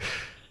there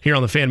here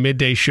on the Fan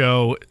Midday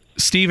Show.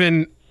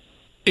 Stephen,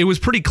 it was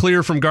pretty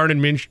clear from Gardner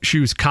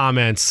Minshew's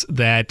comments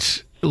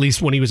that, at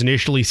least when he was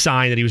initially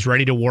signed, that he was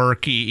ready to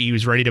work, he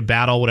was ready to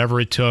battle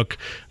whatever it took,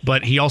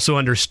 but he also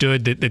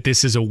understood that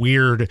this is a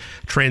weird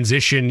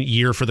transition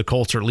year for the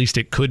Colts, or at least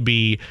it could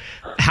be.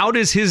 How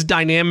does his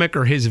dynamic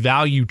or his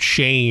value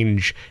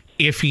change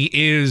if he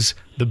is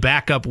the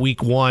backup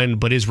week one,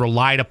 but is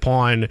relied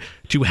upon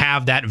to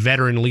have that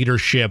veteran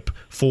leadership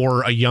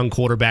for a young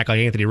quarterback like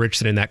Anthony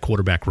Richardson in that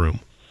quarterback room?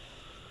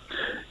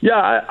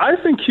 Yeah, I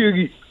think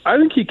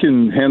he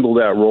can handle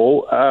that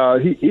role.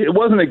 It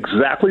wasn't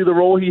exactly the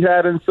role he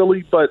had in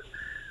Philly, but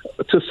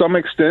to some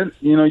extent,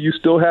 you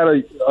still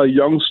had a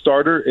young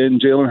starter in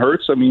Jalen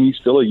Hurts. I mean, he's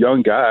still a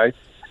young guy.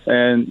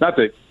 And not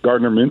that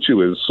Gardner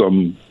Minshew is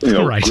some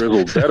right.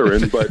 grizzled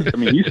veteran, but I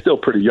mean, he's still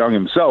pretty young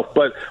himself.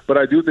 But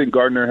I do think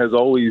Gardner has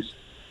always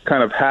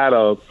kind of had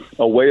a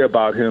way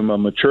about him, a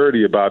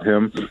maturity about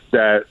him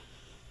that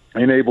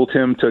enabled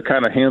him to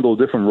kind of handle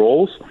different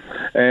roles.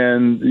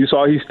 And you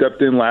saw he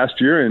stepped in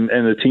last year, and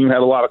the team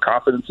had a lot of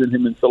confidence in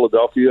him in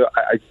Philadelphia.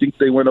 I think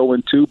they went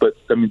 0-2, but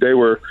I mean, they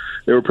were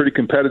pretty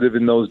competitive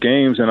in those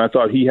games, and I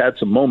thought he had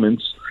some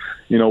moments,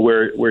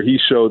 where he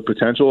showed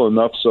potential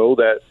enough so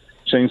that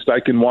Shane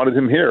Steichen wanted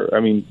him here.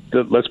 I mean,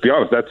 let's be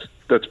honest,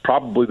 that's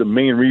probably the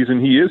main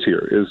reason he is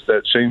here, is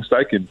that Shane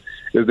Steichen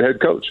is the head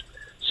coach.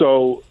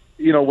 So,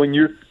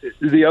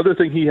 the other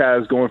thing he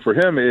has going for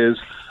him is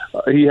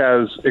he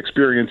has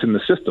experience in the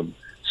system.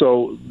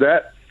 So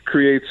that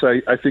creates,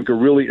 I think, a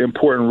really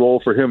important role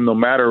for him. No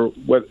matter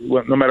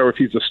if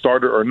he's a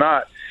starter or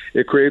not,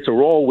 it creates a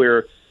role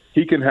where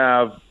he can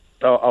have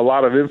a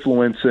lot of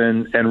influence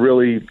and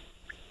really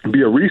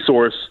be a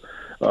resource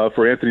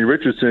for Anthony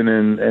Richardson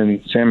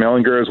and Sam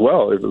Ehlinger as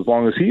well, as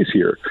long as he's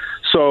here.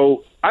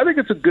 So I think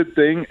it's a good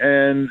thing,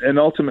 and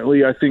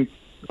ultimately I think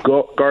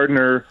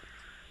Gardner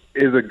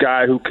is a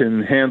guy who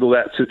can handle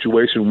that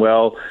situation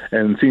well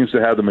and seems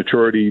to have the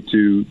maturity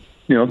to,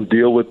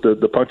 deal with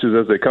the punches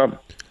as they come.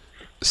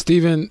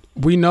 Stephen,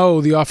 we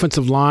know the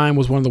offensive line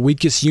was one of the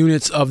weakest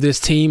units of this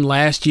team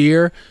last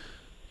year.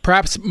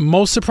 Perhaps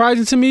most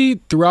surprising to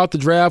me throughout the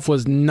draft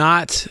was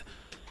not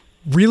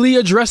really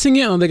addressing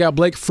it. I know they got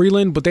Blake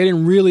Freeland, but they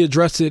didn't really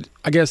address it,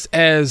 I guess,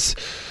 as,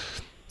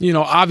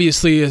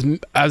 obviously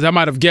as I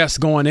might have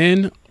guessed going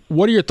in.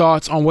 What are your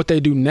thoughts on what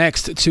they do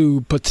next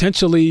to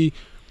potentially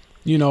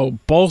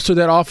bolster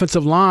that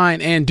offensive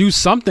line and do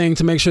something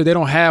to make sure they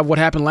don't have what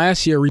happened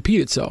last year repeat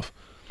itself?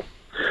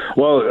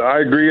 Well, I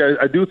agree.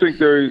 I do think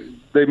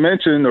they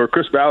mentioned, or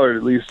Chris Ballard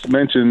at least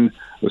mentioned,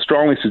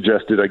 strongly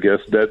suggested, I guess,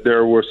 that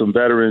there were some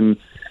veteran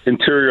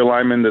interior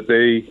linemen that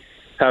they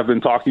have been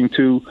talking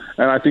to,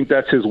 and I think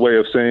that's his way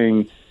of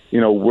saying,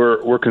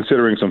 we're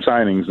considering some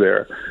signings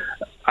there.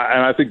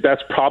 And I think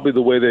that's probably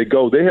the way they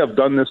go. They have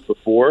done this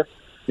before.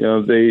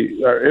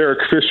 Eric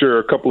Fisher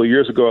a couple of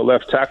years ago at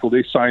left tackle,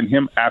 they signed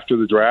him after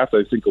the draft,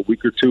 I think a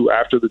week or two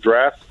after the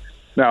draft.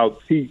 Now,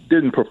 he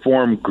didn't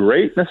perform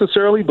great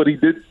necessarily, but he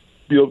did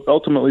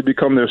ultimately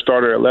become their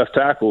starter at left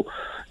tackle.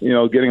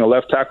 Getting a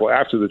left tackle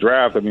after the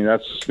draft, I mean,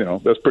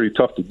 that's pretty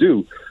tough to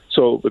do.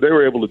 So, but they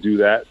were able to do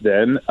that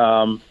then.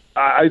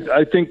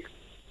 I think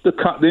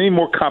they need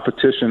more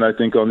competition, I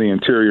think, on the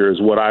interior is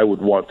what I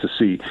would want to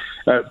see.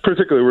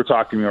 Particularly, we're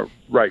talking about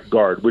right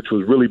guard, which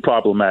was really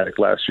problematic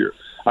last year.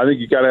 I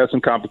think you got to have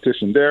some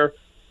competition there.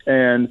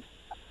 And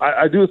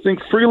I do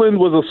think Freeland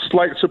was a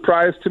slight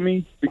surprise to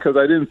me because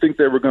I didn't think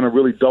they were going to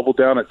really double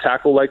down at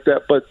tackle like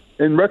that. But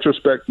in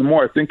retrospect, the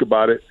more I think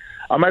about it,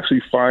 I'm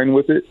actually fine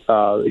with it.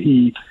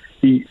 He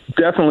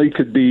definitely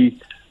could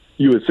be,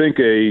 you would think,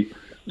 a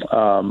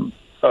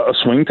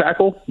swing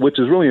tackle, which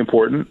is really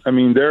important. I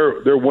mean,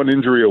 they're one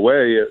injury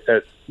away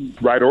at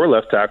right or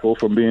left tackle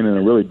from being in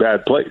a really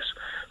bad place.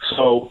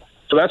 So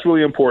that's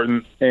really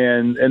important,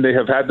 and they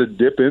have had to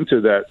dip into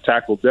that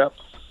tackle depth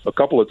a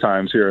couple of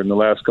times here in the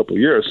last couple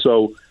of years.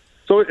 So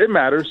it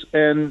matters,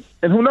 and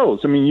who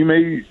knows? I mean,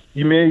 they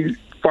may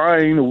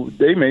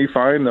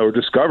find or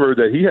discover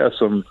that he has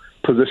some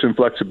position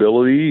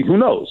flexibility. Who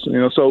knows?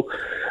 So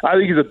I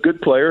think he's a good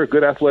player, a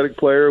good athletic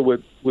player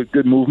with with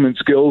good movement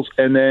skills,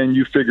 and then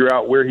you figure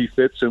out where he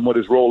fits and what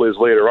his role is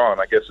later on.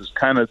 I guess it's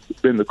kind of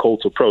been the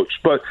Colts' approach.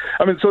 But,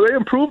 I mean, so they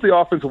improved the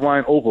offensive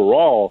line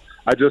overall.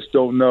 I just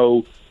don't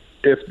know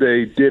if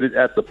they did it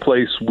at the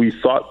place we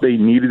thought they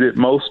needed it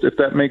most, if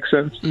that makes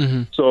sense.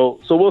 Mm-hmm. So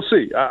we'll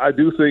see. I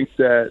do think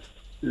that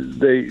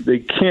they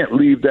can't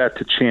leave that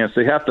to chance.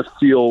 They have to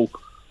feel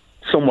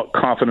somewhat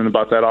confident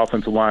about that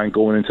offensive line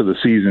going into the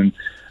season,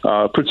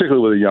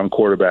 particularly with a young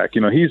quarterback.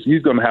 You know,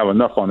 he's going to have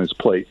enough on his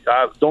plate.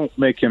 Don't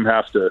make him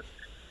have to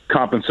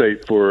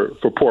compensate for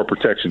poor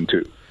protection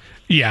too.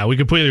 Yeah, we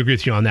completely agree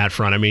with you on that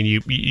front. I mean,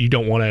 you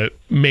don't want to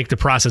make the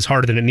process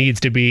harder than it needs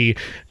to be,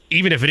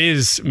 even if it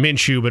is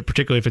Minshew, but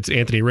particularly if it's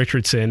Anthony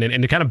Richardson.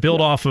 And to kind of build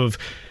off of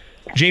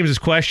James's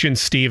question,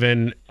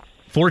 Stephen,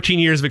 14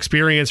 years of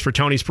experience for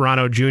Tony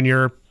Sperano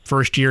Jr.,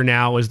 first year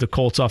now as the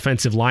Colts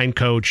offensive line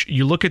coach.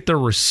 You look at the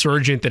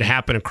resurgence that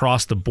happened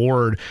across the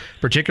board,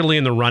 particularly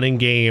in the running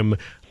game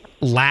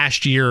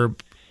last year.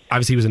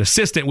 Obviously, he was an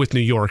assistant with New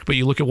York, but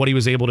you look at what he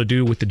was able to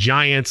do with the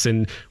Giants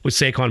and with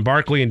Saquon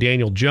Barkley and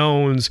Daniel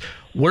Jones.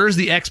 Where's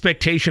the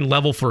expectation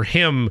level for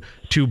him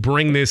to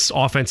bring this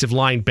offensive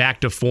line back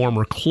to form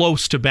or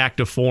close to back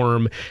to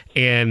form?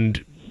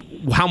 And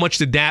how much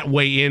did that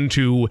weigh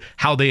into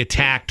how they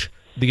attacked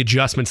the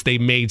adjustments they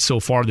made so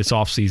far this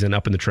offseason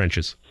up in the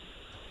trenches?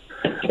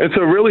 It's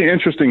a really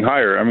interesting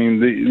hire. I mean,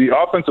 the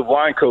offensive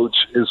line coach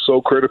is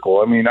so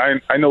critical. I mean,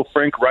 I know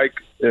Frank Reich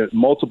at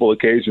multiple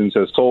occasions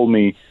has told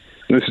me,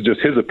 and this is just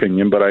his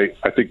opinion, but I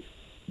think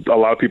a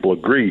lot of people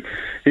agree,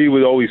 he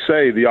would always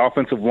say the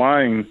offensive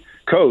line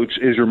coach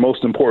is your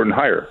most important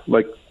hire,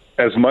 like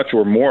as much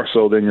or more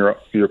so than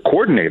your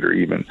coordinator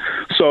even.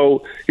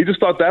 So he just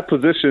thought that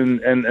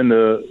position and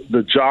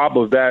the job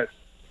of that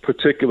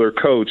particular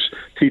coach,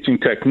 teaching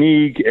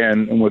technique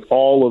and with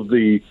all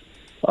the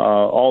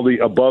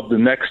above the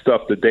neck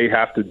stuff that they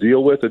have to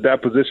deal with at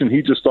that position,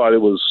 he just thought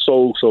it was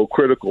so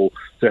critical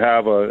to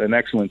have an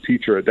excellent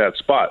teacher at that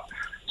spot.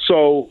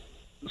 So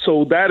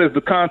that is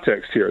the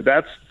context here.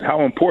 That's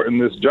how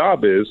important this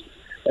job is,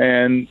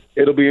 and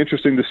it'll be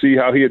interesting to see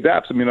how he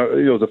adapts. I mean,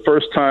 the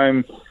first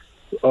time,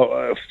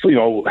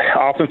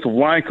 offensive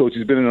line coach.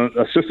 He's been an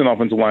assistant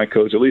offensive line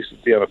coach, at least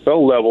at the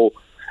NFL level,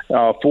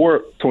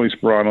 for Tony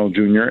Sperano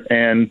Jr.,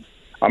 and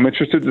I'm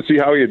interested to see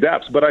how he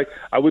adapts. But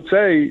I would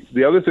say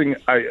the other thing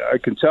I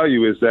can tell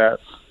you is that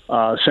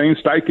Shane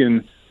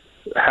Steichen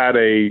had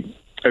a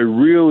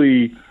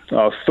really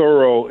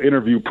thorough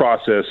interview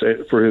process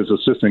for his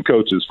assistant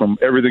coaches from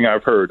everything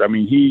I've heard. I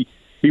mean,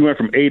 he went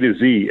from A to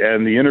Z,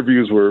 and the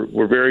interviews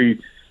were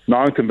very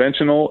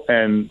non-conventional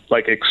and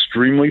like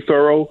extremely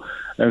thorough.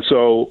 And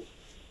so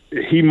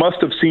he must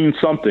have seen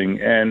something.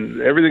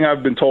 And everything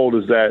I've been told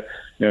is that,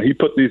 he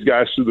put these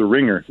guys through the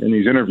ringer in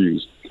these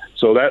interviews.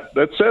 So that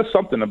says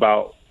something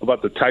about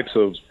the types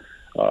of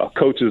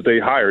coaches they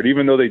hired,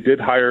 even though they did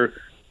hire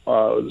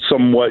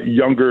somewhat a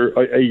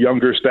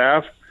younger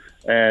staff,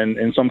 and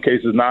in some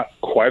cases not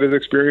quite as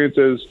experienced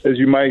as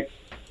you might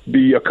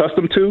be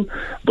accustomed to.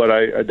 But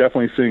I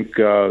definitely think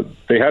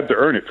they had to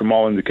earn it from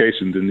all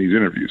indications in these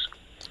interviews.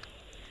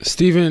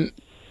 Stephen,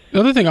 the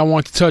other thing I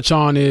want to touch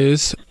on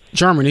is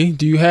Germany.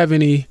 Do you have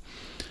any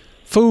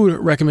food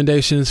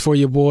recommendations for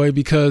your boy?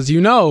 Because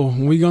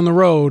when we go on the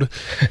road,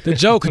 the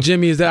joke,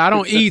 Jimmy, is that I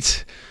don't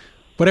eat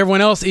what everyone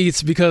else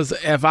eats, because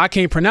if I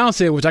can't pronounce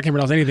it, which I can't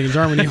pronounce anything in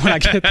Germany when I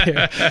get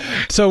there.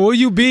 So will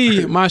you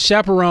be my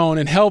chaperone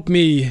and help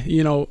me,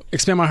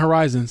 expand my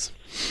horizons?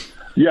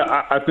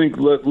 Yeah, I think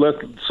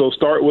let's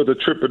start with a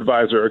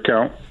TripAdvisor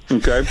account,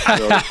 okay?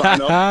 So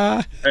sign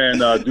up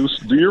and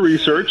do your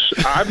research.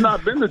 I've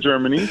not been to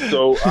Germany,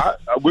 so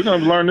we're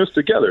going to learn this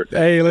together.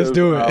 Hey, let's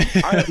do it.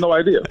 I have no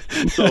idea.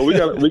 So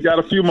we got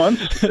a few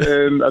months,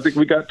 and I think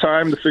we got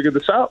time to figure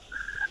this out.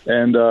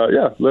 And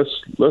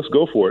let's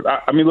go for it.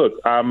 I mean, look,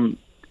 I'm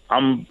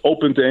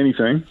open to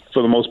anything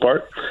for the most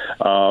part.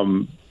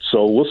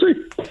 So we'll see.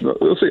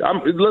 We'll see.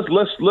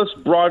 Let's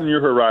broaden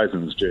your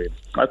horizons, Jaynes.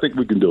 I think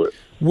we can do it.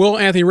 Will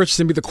Anthony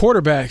Richardson be the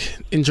quarterback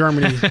in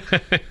Germany,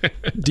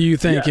 do you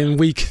think, in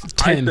week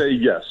 10? I say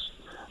yes.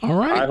 All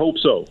right. I hope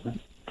so.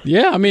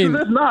 Yeah, I mean.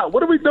 If not,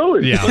 what are we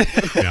doing?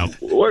 Yeah.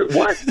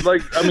 What?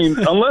 Like, I mean,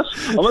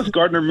 unless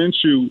Gardner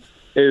Minshew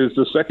is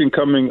the second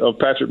coming of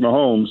Patrick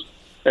Mahomes,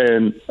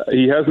 and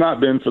he has not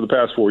been for the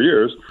past 4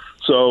 years.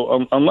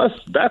 So unless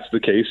that's the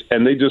case,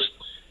 and he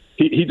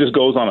just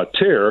goes on a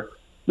tear,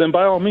 then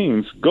by all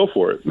means, go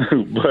for it.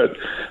 But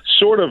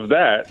short of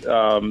that,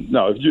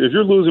 no. If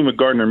you're losing with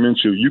Gardner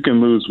Minshew, you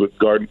can lose with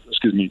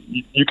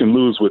you can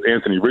lose with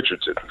Anthony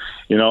Richardson.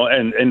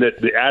 And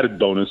the added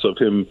bonus of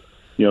him,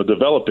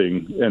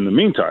 developing in the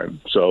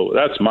meantime. So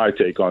that's my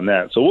take on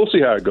that. So we'll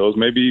see how it goes.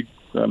 Maybe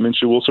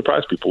Minshew will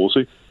surprise people. We'll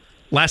see.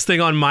 Last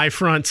thing on my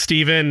front,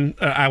 Stephen,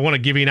 I want to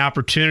give you an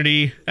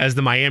opportunity as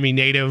the Miami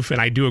native,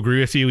 and I do agree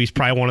with you. He's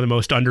probably one of the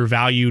most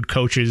undervalued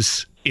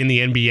coaches in the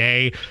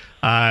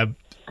NBA.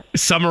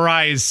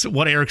 Summarize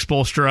what Eric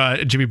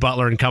Spoelstra, Jimmy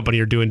Butler, and company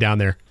are doing down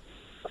there.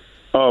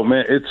 Oh,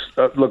 man, it's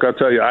look, I'll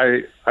tell you,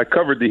 I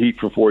covered the Heat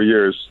for 4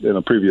 years in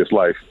a previous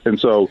life, and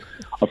so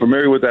I'm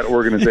familiar with that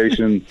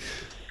organization.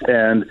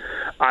 And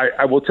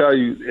I will tell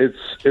you,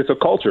 it's a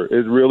culture.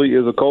 It really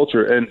is a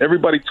culture. And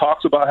everybody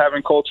talks about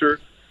having culture,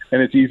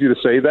 and it's easy to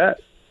say that.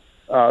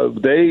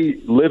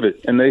 They live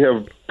it, and they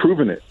have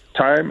proven it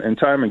time and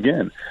time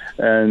again.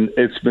 And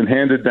it's been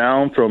handed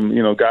down from,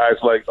 guys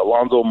like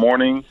Alonzo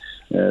Mourning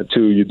to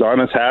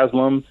Udonis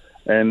Haslem,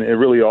 and it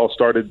really all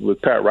started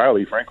with Pat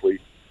Riley, frankly.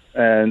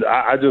 And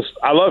I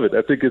love it.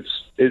 I think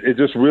it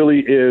just really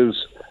is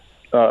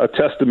a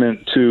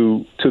testament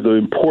to the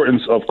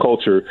importance of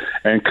culture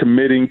and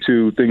committing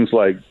to things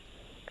like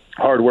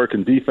hard work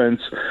and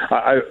defense.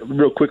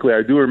 Real quickly,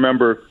 I do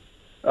remember,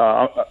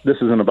 this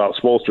isn't about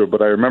Spoelstra,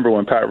 but I remember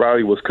when Pat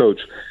Riley was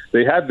coach,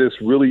 they had this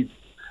really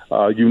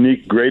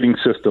unique grading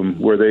system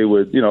where they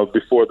would,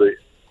 before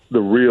the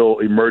real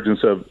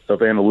emergence of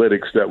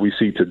analytics that we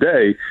see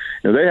today,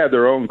 they had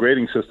their own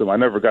grading system. I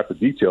never got the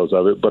details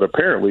of it, but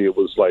apparently it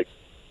was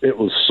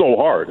so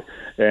hard,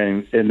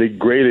 and they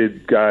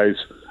graded guys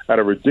at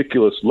a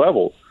ridiculous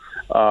level.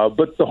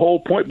 But the whole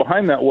point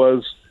behind that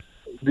was,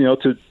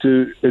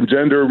 to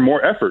engender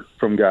more effort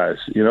from guys,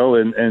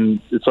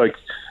 and it's like,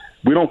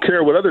 we don't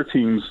care what other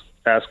teams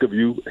ask of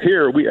you.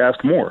 Here, we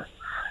ask more.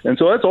 And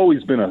so that's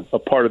always been a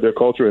part of their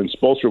culture, and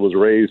Spoelstra was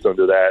raised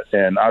under that.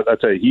 And I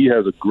tell you, he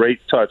has a great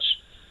touch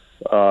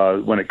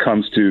when it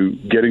comes to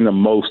getting the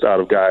most out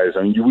of guys.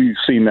 I mean, we've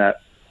seen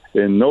that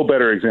in no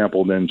better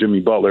example than Jimmy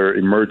Butler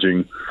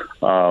emerging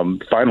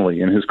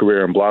finally in his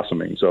career and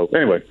blossoming. So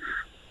anyway,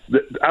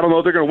 I don't know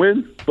if they're going to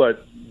win,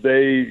 but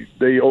they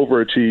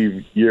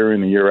overachieve year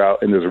in and year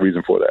out, and there's a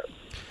reason for that.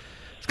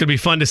 It's going to be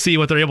fun to see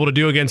what they're able to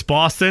do against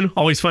Boston.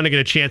 Always fun to get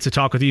a chance to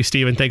talk with you,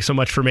 Steven. Thanks so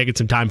much for making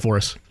some time for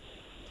us.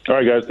 All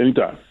right, guys,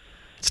 anytime.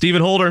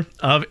 Steven Holder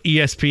of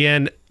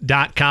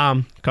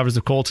ESPN.com covers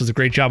the Colts. Does a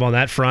great job on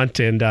that front,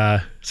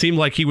 and seemed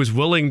like he was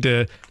willing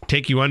to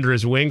take you under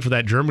his wing for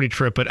that Germany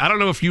trip. But I don't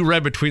know if you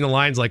read between the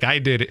lines like I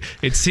did.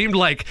 It seemed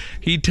like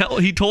he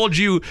told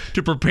you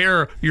to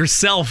prepare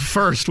yourself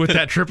first with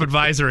that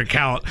TripAdvisor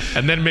account,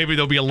 and then maybe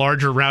there'll be a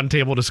larger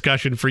roundtable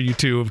discussion for you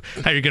two of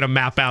how you're going to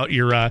map out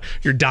your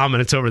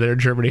dominance over there in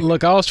Germany.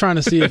 Look, I was trying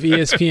to see if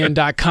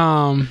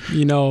ESPN.com,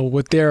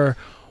 with their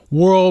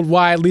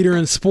worldwide leader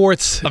in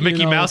sports. A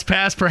Mickey Mouse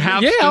pass,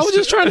 perhaps? Yeah, I was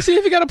just trying to see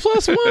if he got a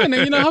 +1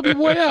 and, help your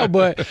boy out.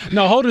 But,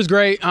 no, Holder's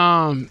great,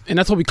 and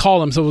that's what we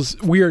call him. So it was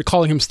weird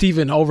calling him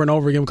Steven over and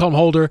over again. We call him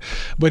Holder,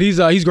 but he's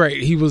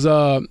great. He was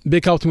a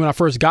big help to me when I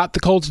first got the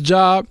Colts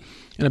job,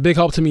 and a big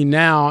help to me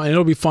now, and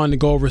it'll be fun to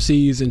go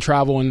overseas and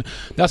travel. And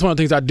that's one of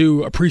the things I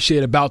do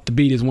appreciate about the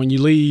beat is when you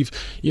leave,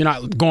 you're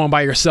not going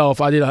by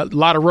yourself. I did a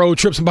lot of road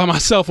trips by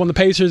myself on the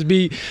Pacers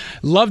beat.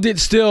 Loved it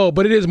still,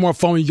 but it is more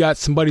fun when you got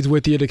some buddies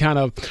with you to kind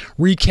of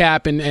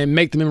recap and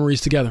make the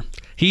memories together.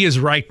 He is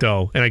right,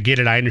 though, and I get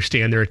it. I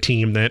understand they're a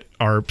team that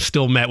are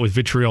still met with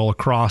vitriol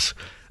across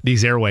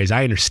these airways.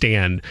 I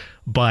understand,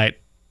 but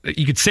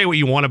you could say what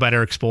you want about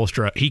Eric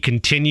Spoelstra. He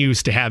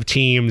continues to have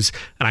teams,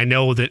 and I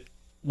know that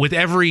with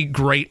every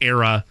great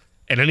era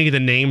and any of the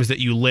names that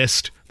you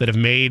list that have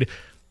made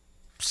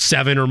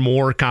 7 or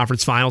more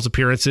conference finals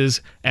appearances,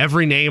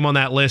 every name on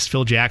that list,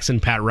 Phil Jackson,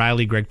 Pat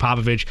Riley, Greg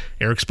Popovich,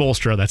 Eric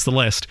Spoelstra, that's the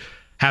list,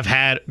 have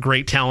had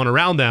great talent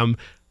around them.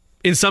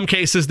 In some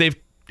cases, they've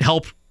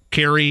helped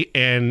carry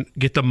and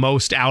get the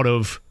most out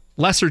of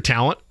lesser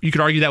talent. You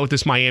could argue that with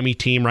this Miami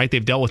team, right?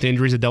 They've dealt with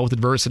injuries, they've dealt with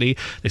adversity.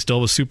 They still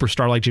have a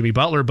superstar like Jimmy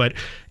Butler, but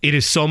it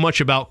is so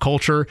much about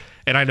culture.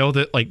 And I know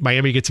that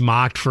Miami gets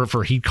mocked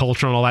for heat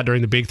culture and all that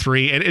during the Big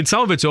Three, and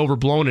some of it's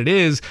overblown, it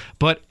is,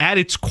 but at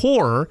its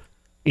core,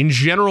 in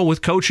general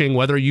with coaching,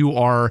 whether you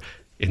are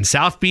in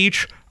South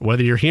Beach, or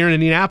whether you're here in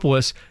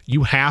Indianapolis,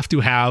 you have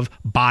to have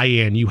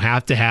buy-in. You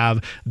have to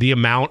have the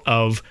amount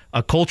of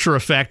a culture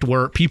effect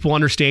where people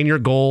understand your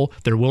goal,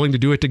 they're willing to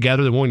do it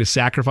together, they're willing to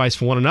sacrifice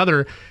for one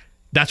another.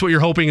 That's what you're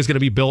hoping is going to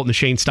be built in the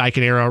Shane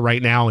Steichen era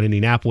right now in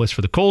Indianapolis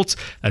for the Colts.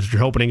 That's what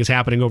you're hoping is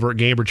happening over at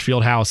Gainbridge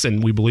Fieldhouse,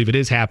 and we believe it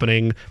is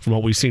happening from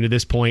what we've seen to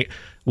this point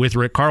with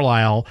Rick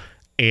Carlisle.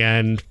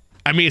 And,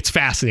 I mean, it's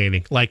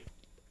fascinating.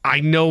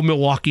 I know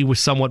Milwaukee was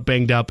somewhat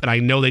banged up, and I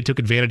know they took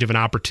advantage of an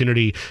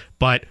opportunity,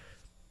 but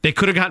they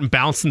could have gotten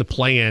bounced in the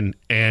play-in,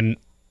 and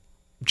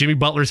Jimmy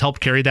Butler's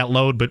helped carry that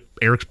load, but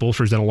Eric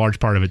Spoelstra's done a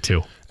large part of it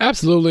too.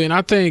 Absolutely, and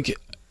I think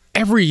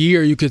every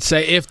year you could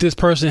say if this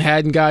person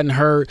hadn't gotten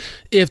hurt,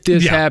 if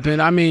this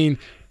happened. I mean,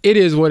 it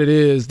is what it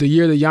is. The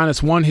year that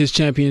Giannis won his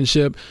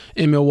championship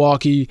in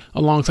Milwaukee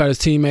alongside his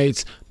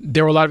teammates,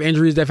 there were a lot of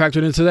injuries that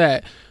factored into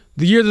that.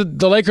 The year that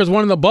the Lakers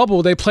won in the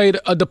bubble, they played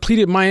a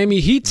depleted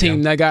Miami Heat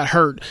team that got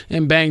hurt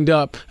and banged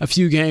up a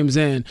few games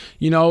in.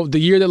 The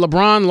year that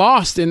LeBron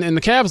lost and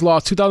the Cavs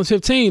lost,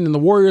 2015, and the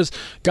Warriors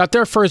got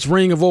their first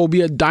ring of what will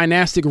be a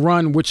dynastic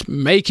run, which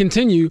may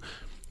continue,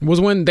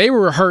 was when they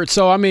were hurt.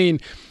 So, I mean,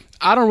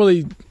 I don't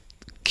really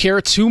care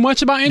too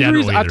much about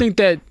injuries. I think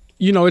that,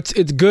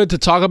 it's good to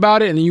talk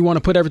about it and you want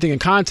to put everything in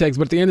context.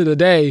 But at the end of the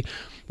day,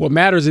 what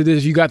matters is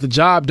if you got the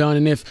job done,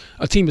 and if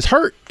a team is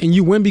hurt and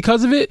you win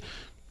because of it,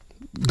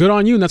 good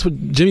on you, and that's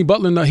what Jimmy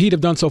Butler and the Heat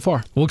have done so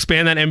far. We'll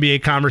expand that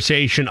NBA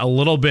conversation a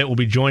little bit. We'll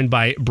be joined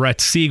by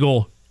Brett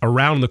Siegel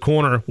around the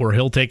corner, where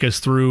he'll take us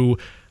through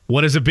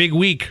what is a big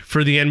week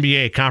for the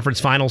NBA. Conference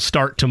finals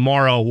start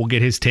tomorrow. We'll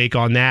get his take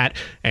on that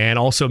and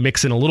also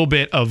mix in a little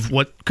bit of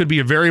what could be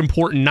a very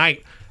important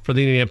night for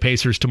the Indiana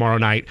Pacers tomorrow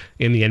night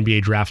in the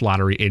NBA Draft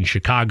Lottery in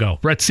Chicago.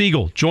 Brett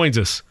Siegel joins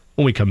us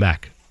when we come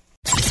back.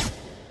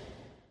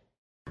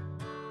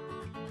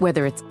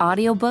 Whether it's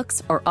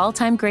audiobooks or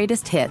all-time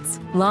greatest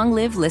hits, long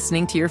live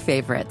listening to your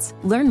favorites.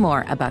 Learn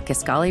more about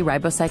Kisqali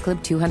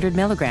Ribociclib 200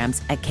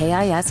 milligrams at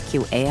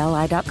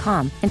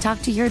KISQALI.com and talk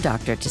to your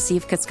doctor to see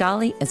if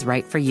Kisqali is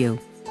right for you.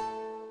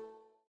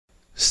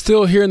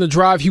 Still here in the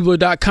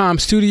DriveHubler.com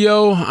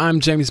studio, I'm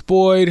James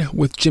Boyd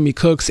with Jimmy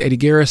Cooks, Eddie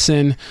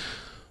Garrison,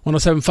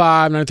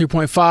 107.5,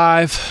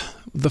 93.5.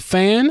 The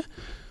Fan.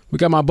 We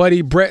got my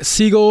buddy Brett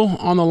Siegel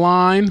on the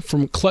line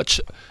from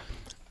Clutch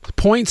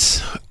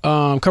Points,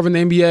 covering the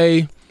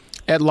NBA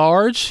at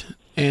large,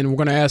 and we're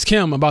going to ask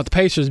him about the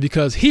Pacers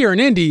because here in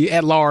Indy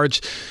at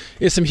large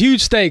is some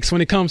huge stakes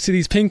when it comes to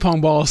these ping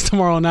pong balls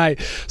tomorrow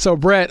night. So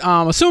Brett,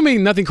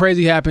 assuming nothing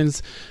crazy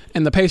happens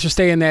and the Pacers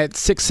stay in that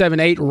 6, 7,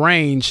 8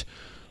 range,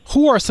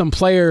 who are some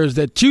players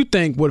that you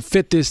think would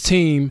fit this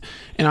team?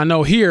 And I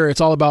know here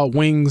it's all about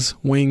wings,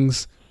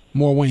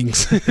 more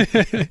wings.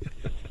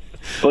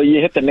 Well, you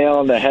hit the nail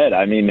on the head.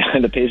 I mean,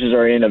 the Pacers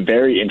are in a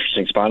very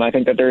interesting spot, and I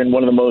think that they're in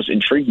one of the most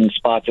intriguing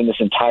spots in this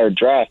entire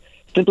draft,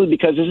 simply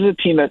because this is a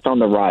team that's on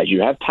the rise.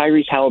 You have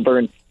Tyrese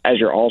Halliburton as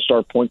your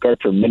all-star point guard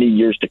for many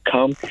years to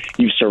come.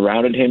 You've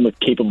surrounded him with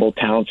capable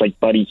talents like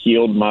Buddy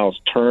Hield,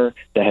 Miles Turner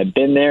that have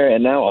been there,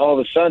 and now all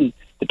of a sudden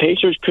the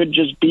Pacers could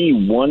just be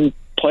one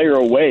player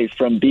away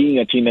from being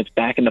a team that's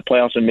back in the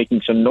playoffs and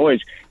making some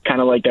noise, kind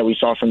of like that we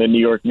saw from the New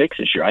York Knicks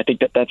this year. I think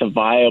that that's a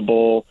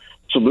viable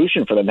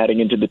solution for them heading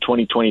into the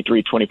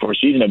 2023-24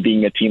 season of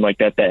being a team like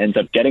that ends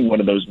up getting one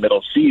of those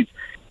middle seeds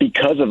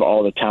because of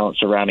all the talent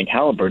surrounding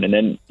Halliburton. And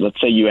then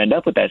let's say you end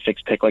up with that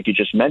 6th pick like you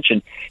just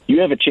mentioned, you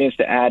have a chance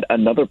to add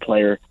another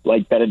player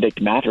like Benedict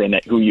Mathurin,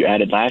 who you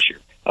added last year,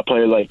 a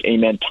player like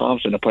Amen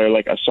Thompson, a player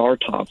like Asar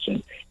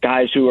Thompson,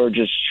 guys who are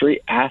just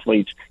straight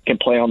athletes, can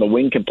play on the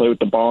wing, can play with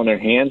the ball in their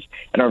hands,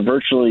 and are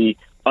virtually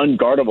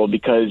unguardable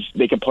because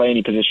they can play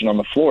any position on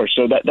the floor.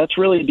 So that's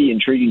really the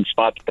intriguing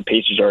spot that the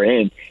Pacers are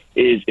in,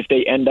 is if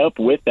they end up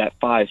with that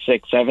 5,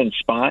 6, 7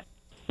 spot,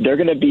 they're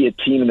going to be a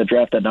team in the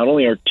draft that not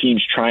only are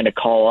teams trying to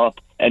call up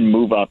and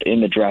move up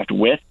in the draft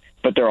with,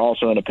 but they're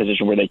also in a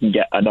position where they can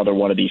get another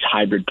one of these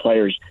hybrid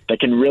players that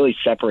can really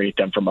separate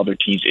them from other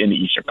teams in the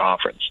Eastern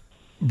Conference.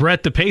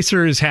 Brett, the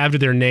Pacers have to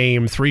their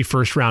name 3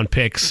 first-round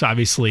picks.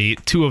 Obviously,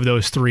 2 of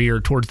those 3 are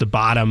towards the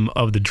bottom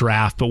of the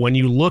draft. But when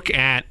you look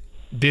at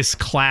this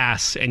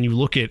class and you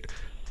look at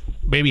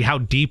maybe how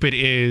deep it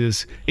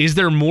is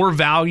there more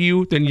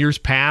value than years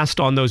past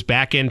on those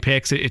back-end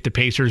picks if the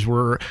Pacers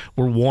were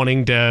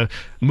wanting to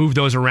move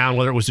those around,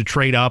 whether it was to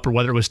trade up or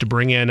whether it was to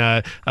bring in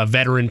a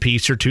veteran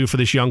piece or 2 for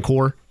this young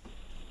core?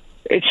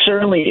 It's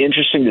certainly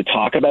interesting to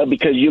talk about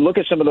because you look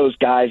at some of those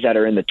guys that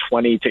are in the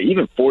 20 to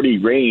even 40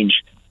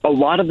 range, a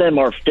lot of them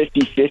are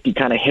 50-50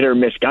 kind of hit or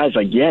miss guys.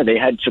 Like, yeah, they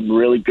had some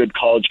really good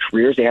college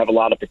careers. They have a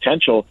lot of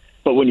potential.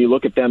 But when you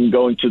look at them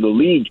going to the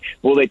league,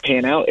 will they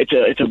pan out?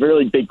 It's a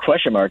really big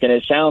question mark. And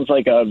it sounds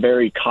like a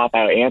very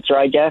cop-out answer,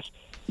 I guess.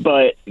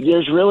 But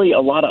there's really a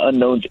lot of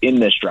unknowns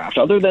in this draft.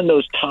 Other than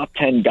those top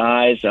 10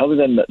 guys, other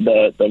than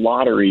the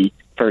lottery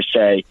per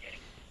se,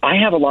 I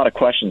have a lot of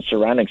questions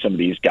surrounding some of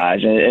these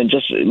guys. And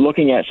just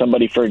looking at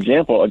somebody, for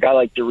example, a guy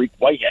like Dariq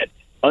Whitehead,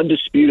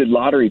 undisputed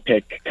lottery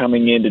pick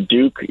coming into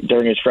Duke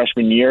during his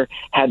freshman year,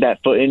 had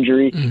that foot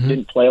injury,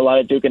 didn't play a lot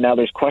at Duke, and now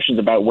there's questions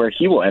about where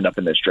he will end up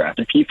in this draft.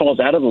 If he falls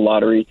out of the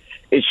lottery,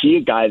 is he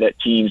a guy that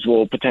teams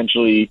will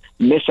potentially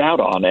miss out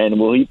on, and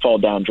will he fall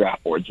down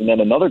draft boards? And then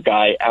another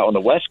guy out on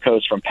the West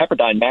Coast from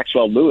Pepperdine,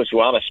 Maxwell Lewis, who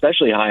I'm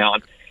especially high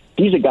on,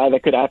 he's a guy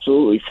that could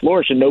absolutely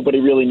flourish, and nobody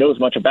really knows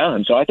much about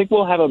him. So I think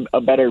we'll have a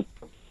better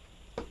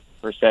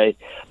per se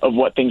of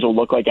what things will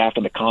look like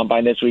after the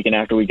combine this week and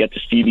after we get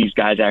to see these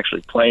guys actually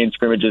play in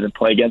scrimmages and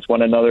play against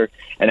one another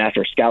and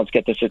after scouts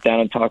get to sit down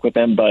and talk with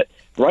them. But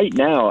right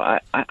now,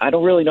 I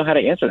don't really know how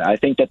to answer that. I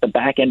think that the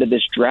back end of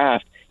this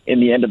draft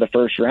in the end of the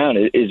first round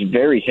is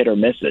very hit or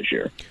miss this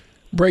year.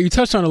 Brett, you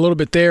touched on a little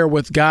bit there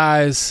with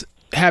guys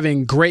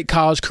having great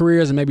college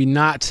careers and maybe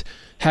not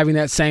having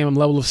that same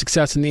level of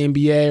success in the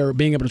NBA or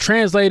being able to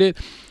translate it.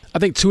 I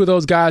think 2 of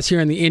those guys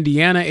here in the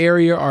Indiana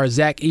area are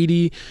Zach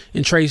Edey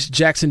and Trace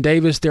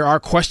Jackson-Davis. There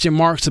are question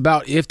marks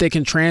about if they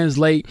can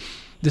translate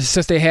the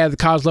success they had at the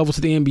college level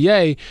to the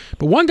NBA.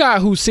 But one guy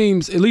who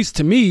seems, at least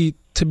to me,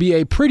 to be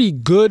a pretty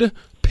good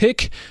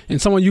pick and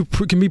someone you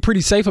can be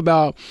pretty safe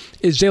about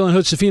is Jalen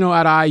Hood-Schifino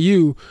out of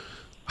IU.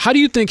 How do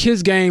you think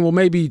his game will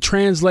maybe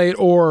translate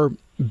or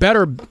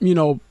better,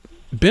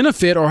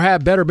 benefit or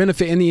have better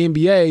benefit in the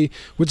NBA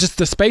with just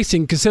the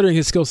spacing considering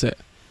his skill set?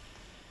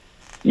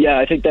 Yeah,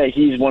 I think that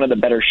he's one of the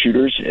better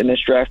shooters in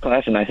this draft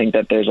class, and I think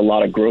that there's a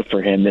lot of growth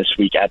for him this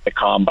week at the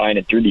Combine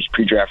and through these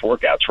pre-draft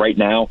workouts. Right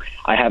now,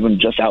 I have him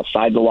just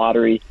outside the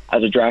lottery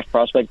as a draft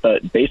prospect,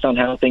 but based on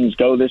how things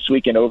go this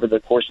week and over the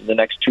course of the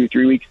next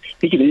 2-3 weeks,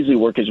 he could easily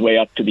work his way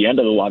up to the end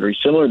of the lottery,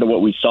 similar to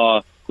what we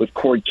saw with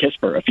Cord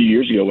Kisper a few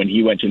years ago when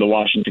he went to the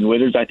Washington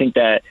Wizards. I think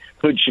that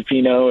Hood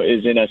Schifino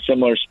is in a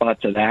similar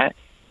spot to that,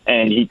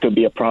 and he could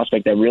be a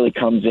prospect that really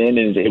comes in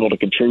and is able to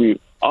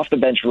contribute off the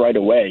bench right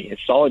away. A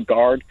solid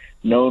guard,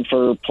 known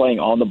for playing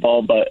on the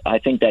ball, but I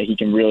think that he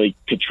can really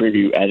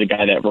contribute as a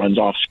guy that runs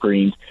off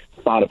screens,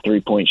 spot of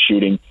three-point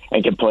shooting,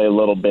 and can play a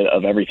little bit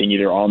of everything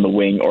either on the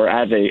wing or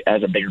as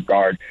a bigger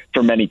guard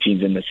for many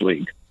teams in this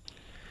league.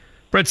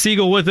 Brett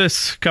Siegel with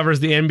us, covers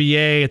the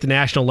NBA at the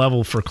national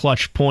level for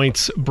Clutch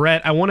Points.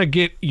 Brett, I want to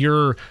get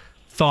your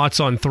thoughts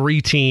on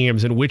three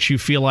teams and which you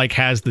feel like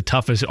has the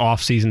toughest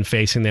offseason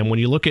facing them. When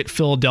you look at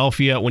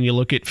Philadelphia, when you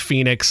look at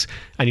Phoenix,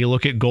 and you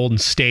look at Golden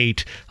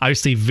State,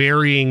 obviously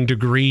varying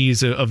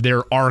degrees of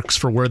their arcs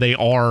for where they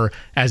are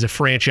as a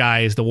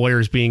franchise, the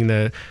Warriors being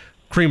the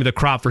cream of the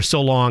crop for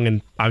so long,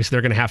 and obviously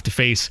they're going to have to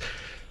face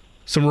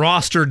some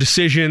roster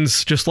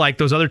decisions just like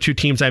those other two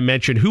teams I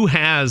mentioned. Who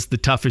has the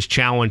toughest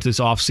challenge this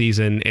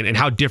offseason, and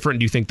how different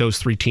do you think those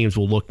three teams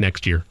will look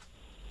next year?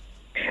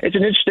 It's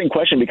an interesting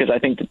question because I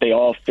think that they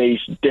all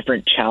face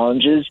different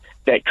challenges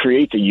that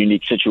creates a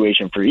unique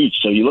situation for each.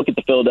 So you look at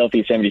the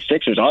Philadelphia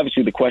 76ers,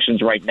 obviously the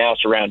questions right now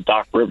surround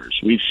Doc Rivers.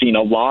 We've seen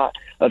a lot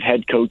of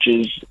head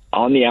coaches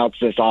on the outs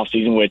this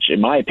offseason, which in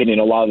my opinion,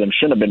 a lot of them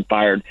shouldn't have been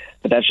fired,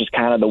 but that's just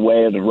kind of the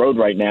way of the road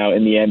right now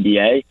in the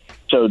NBA.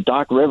 So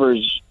Doc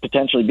Rivers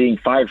potentially being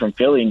fired from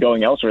Philly and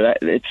going elsewhere,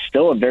 it's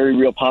still a very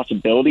real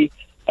possibility.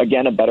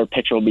 Again, a better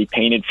picture will be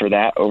painted for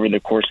that over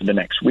the course of the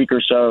next week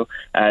or so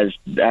as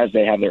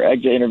they have their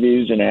exit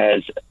interviews and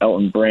as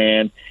Elton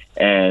Brand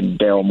and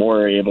Daryl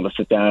Morey are able to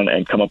sit down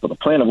and come up with a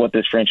plan of what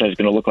this franchise is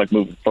going to look like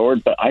moving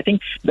forward. But I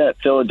think that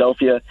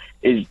Philadelphia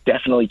is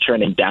definitely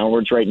trending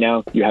downwards right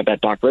now. You have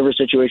that Doc Rivers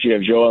situation. You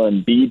have Joel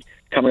Embiid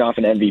coming off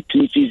an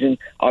MVP season.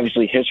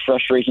 Obviously, his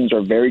frustrations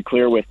are very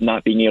clear with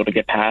not being able to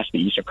get past the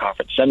Eastern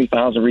Conference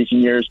semifinals in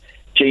recent years.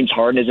 James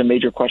Harden is a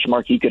major question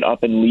mark. He could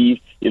up and leave,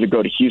 either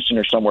go to Houston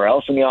or somewhere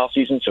else in the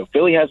offseason. So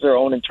Philly has their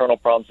own internal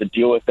problems to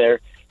deal with there.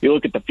 You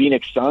look at the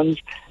Phoenix Suns,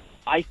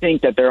 I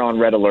think that they're on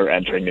red alert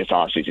entering this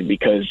offseason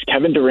because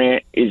Kevin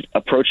Durant is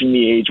approaching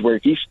the age where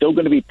he's still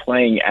going to be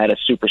playing at a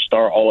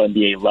superstar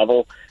All-NBA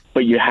level,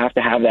 but you have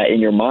to have that in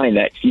your mind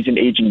that he's an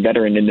aging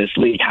veteran in this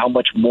league. How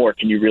much more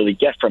can you really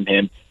get from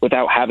him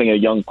without having a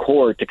young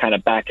core to kind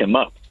of back him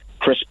up?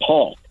 Chris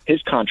Paul,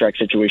 his contract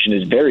situation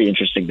is very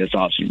interesting this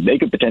offseason. They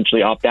could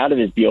potentially opt out of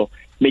his deal,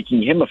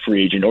 making him a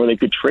free agent, or they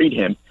could trade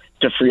him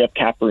to free up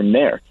cap room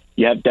there.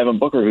 You have Devin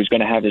Booker, who's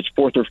going to have his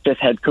fourth or fifth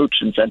head coach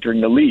since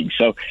entering the league.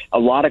 So a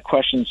lot of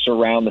questions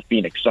surround the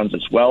Phoenix Suns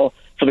as well.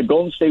 For the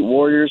Golden State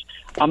Warriors,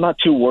 I'm not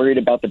too worried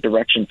about the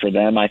direction for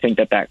them. I think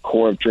that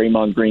core of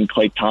Draymond Green,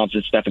 Klay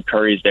Thompson, Stephen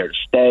Curry is there to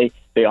stay.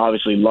 They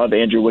obviously love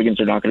Andrew Wiggins.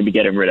 They're not going to be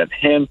getting rid of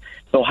him.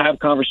 They'll have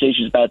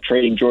conversations about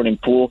trading Jordan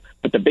Poole,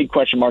 but the big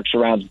question mark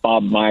surrounds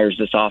Bob Myers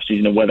this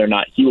offseason and whether or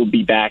not he will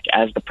be back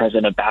as the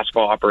president of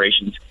basketball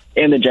operations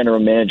and the general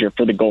manager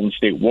for the Golden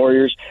State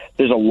Warriors.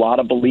 There's a lot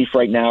of belief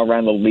right now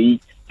around the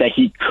league that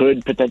he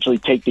could potentially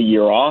take the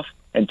year off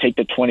and take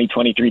the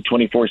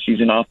 2023-24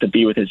 season off to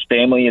be with his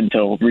family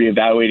until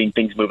reevaluating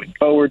things moving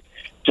forward.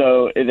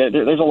 So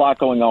there's a lot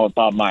going on with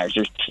Bob Myers.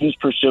 There's teams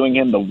pursuing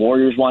him. The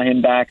Warriors want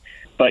him back,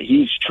 but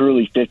he's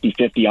truly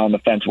 50-50 on the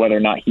fence whether or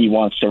not he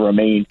wants to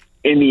remain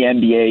in the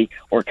NBA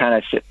or kind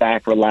of sit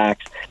back,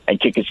 relax, and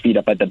kick his feet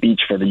up at the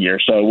beach for the year.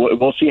 So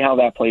we'll see how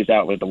that plays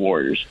out with the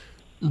Warriors.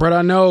 Brett,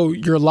 I know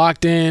you're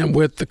locked in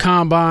with the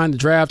combine, the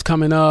draft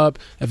coming up,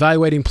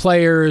 evaluating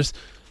players,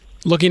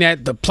 looking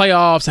at the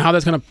playoffs and how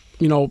that's going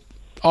to,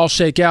 all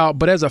shake out.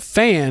 But as a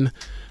fan,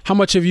 how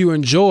much have you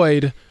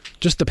enjoyed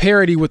just the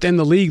parity within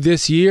the league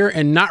this year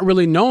and not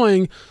really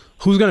knowing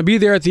who's going to be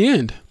there at the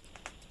end?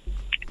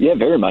 Yeah,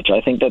 very much.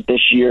 I think that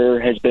this year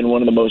has been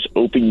one of the most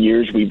open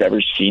years we've ever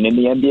seen in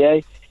the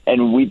NBA.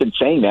 And we've been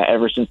saying that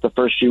ever since the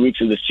first few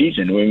weeks of the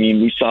season. I mean,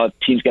 we saw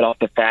teams get off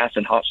to fast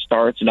and hot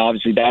starts, and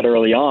obviously that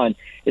early on,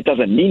 it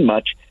doesn't mean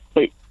much.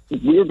 But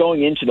we were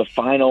going into the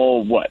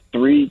final,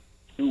 2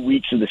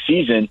 weeks of the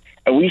season,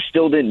 and we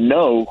still didn't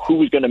know who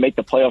was going to make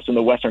the playoffs in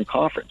the Western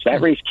Conference.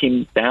 That race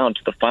came down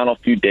to the final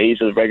few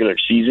days of the regular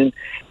season,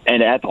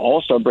 and at the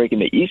All-Star break in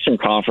the Eastern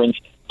Conference,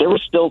 there were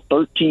still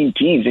 13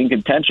 teams in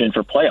contention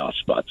for playoff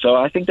spots. So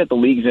I think that the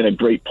league's in a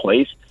great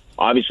place.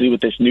 Obviously,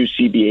 with this new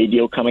CBA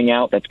deal coming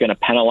out, that's going to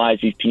penalize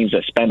these teams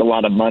that spend a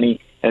lot of money,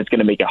 and it's going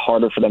to make it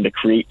harder for them to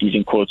create these,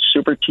 in quotes,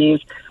 super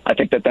teams. I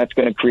think that that's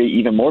going to create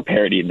even more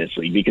parity in this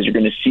league because you're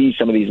going to see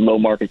some of these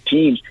low-market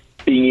teams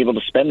being able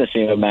to spend the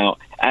same amount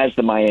as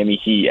the Miami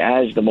Heat,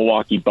 as the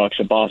Milwaukee Bucks,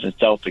 the Boston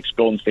Celtics,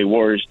 Golden State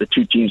Warriors, the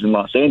two teams in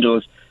Los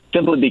Angeles,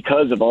 simply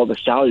because of all the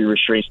salary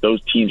restraints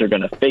those teams are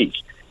going to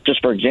face.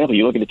 Just for example,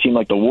 you look at a team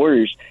like the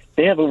Warriors,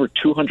 they have over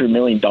 $200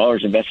 million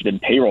invested in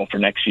payroll for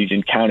next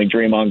season, counting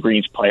Draymond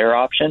Green's player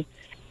option.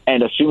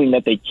 And assuming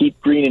that they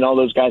keep Green and all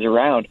those guys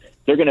around,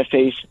 they're going to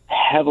face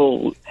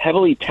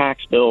heavily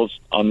taxed bills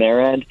on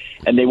their end,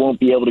 and they won't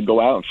be able to go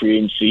out in free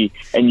agency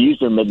and use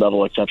their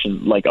mid-level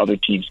exception like other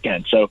teams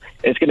can. So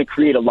it's going to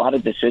create a lot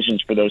of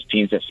decisions for those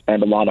teams that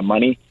spend a lot of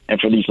money. And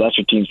for these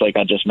lesser teams, like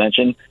I just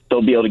mentioned,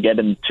 they'll be able to get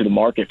into the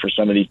market for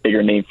some of these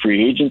bigger name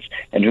free agents.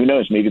 And who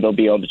knows, maybe they'll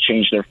be able to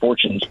change their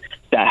fortunes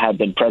that have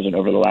been present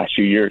over the last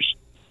few years.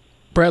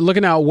 Brad,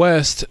 looking out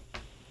west,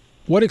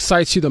 what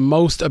excites you the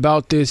most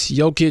about this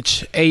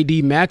Jokic-AD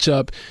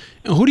matchup?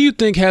 And who do you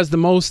think has the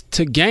most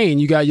to gain?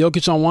 You got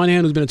Jokic on one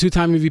hand, who's been a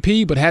two-time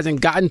MVP, but hasn't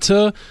gotten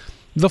to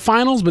the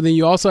finals. But then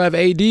you also have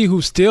AD,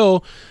 who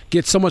still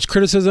gets so much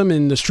criticism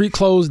and the street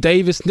clothes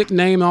Davis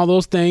nickname and all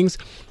those things.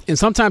 And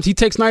sometimes he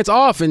takes nights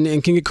off and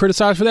can get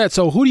criticized for that.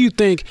 So who do you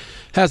think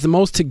has the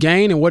most to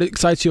gain, and what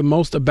excites you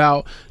most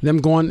about them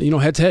going,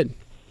 head-to-head?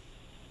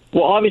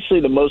 Well,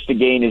 obviously the most to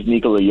gain is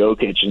Nikola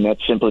Jokic, and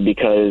that's simply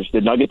because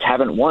the Nuggets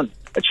haven't won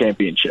a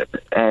championship,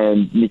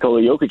 and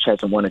Nikola Jokic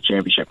hasn't won a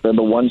championship. They're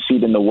the 1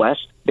 seed in the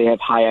West. They have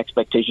high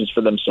expectations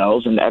for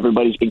themselves, and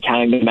everybody's been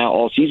counting them out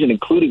all season,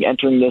 including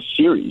entering this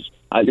series.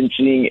 I've been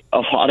seeing a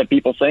lot of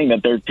people saying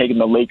that they're taking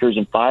the Lakers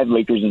in 5,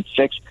 Lakers in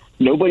 6.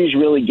 Nobody's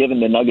really given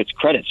the Nuggets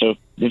credit. So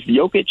if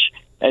Jokic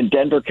and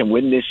Denver can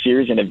win this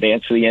series and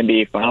advance to the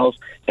NBA Finals,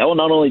 that will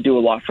not only do a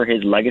lot for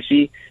his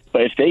legacy,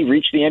 but if they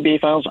reach the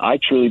NBA Finals, I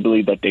truly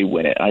believe that they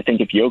win it. I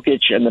think if Jokic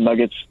and the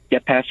Nuggets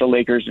get past the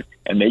Lakers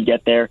and they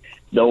get there,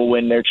 they'll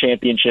win their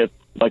championship.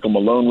 Michael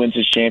Malone wins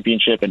his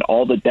championship, and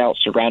all the doubt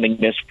surrounding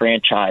this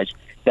franchise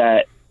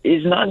that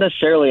is not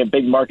necessarily a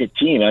big market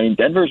team. I mean,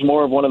 Denver's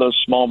more of one of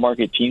those small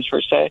market teams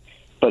per se,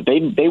 but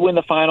they win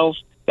the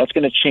finals. That's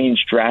going to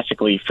change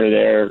drastically for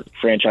their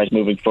franchise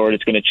moving forward.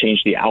 It's going to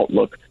change the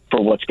outlook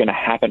for what's going to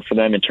happen for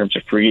them in terms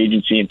of free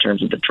agency, in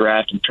terms of the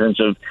draft, in terms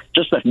of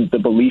just the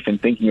belief and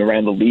thinking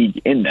around the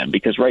league in them.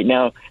 Because right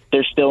now,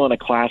 they're still in a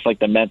class like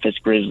the Memphis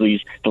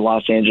Grizzlies, the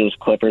Los Angeles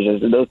Clippers,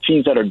 as those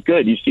teams that are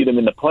good. You see them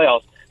in the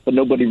playoffs, but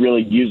nobody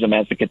really used them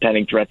as the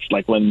contending threats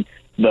like when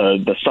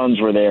the Suns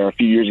were there a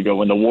few years ago,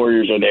 when the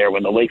Warriors are there,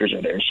 when the Lakers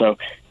are there. So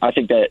I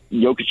think that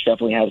Jokic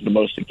definitely has the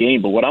most to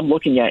gain. But what I'm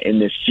looking at in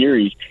this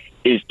series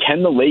is,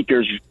 can the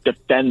Lakers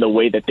defend the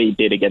way that they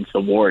did against the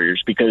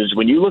Warriors? Because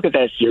when you look at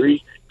that series,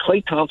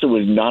 Klay Thompson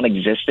was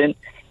non-existent,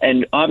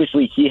 and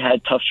obviously he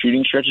had tough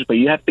shooting stretches, but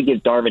you have to give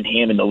Darvin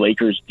Ham and the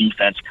Lakers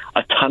defense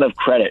a ton of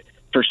credit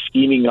for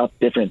scheming up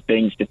different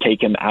things to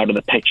take him out of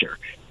the picture.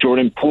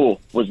 Jordan Poole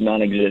was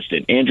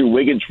non-existent. Andrew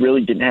Wiggins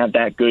really didn't have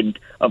that good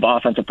of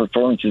offensive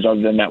performances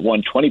other than that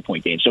one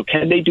 20-point game. So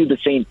can they do the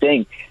same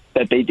thing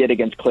that they did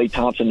against Klay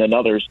Thompson and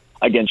others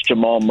against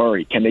Jamal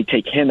Murray? Can they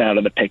take him out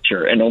of the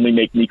picture and only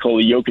make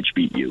Nikola Jokic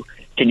beat you?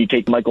 Can you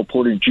take Michael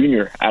Porter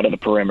Jr. out of the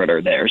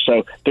perimeter there?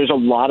 So there's a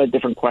lot of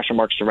different question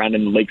marks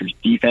surrounding the Lakers'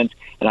 defense,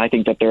 and I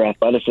think that their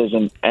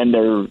athleticism and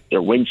their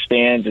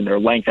wingspans and their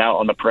length out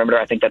on the perimeter,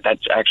 I think that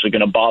that's actually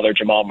going to bother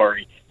Jamal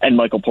Murray and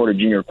Michael Porter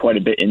Jr. quite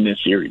a bit in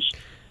this series.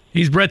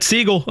 He's Brett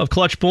Siegel of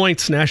Clutch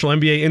Points, national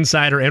NBA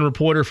insider and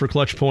reporter for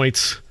Clutch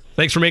Points.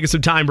 Thanks for making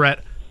some time,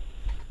 Brett.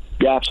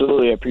 Yeah,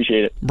 absolutely. I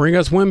appreciate it. Bring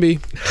us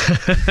Wemby.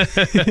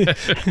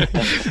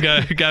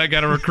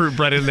 Got to recruit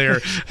Brett in there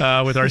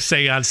with our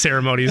seance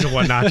ceremonies and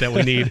whatnot that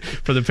we need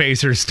for the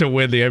Pacers to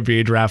win the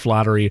NBA draft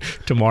lottery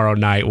tomorrow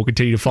night. We'll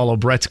continue to follow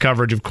Brett's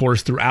coverage, of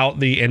course, throughout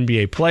the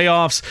NBA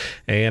playoffs.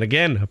 And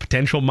again, a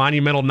potential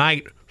monumental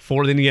night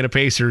for the Indiana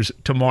Pacers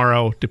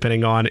tomorrow,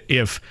 depending on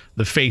if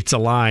the fates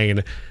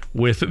align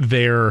with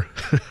their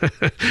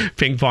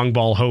ping pong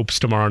ball hopes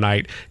tomorrow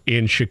night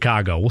in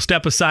Chicago. We'll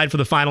step aside for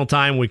the final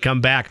time. When we come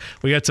back,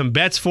 we got some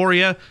bets for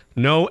you.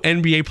 No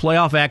NBA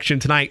playoff action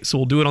tonight, so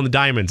we'll do it on the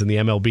diamonds in the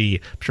MLB.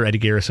 I'm sure Eddie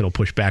Garrison will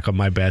push back on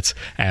my bets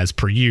as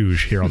per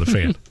usual here on The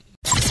Fan.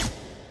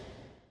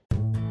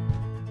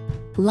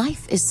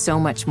 Life is so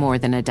much more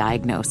than a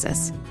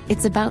diagnosis.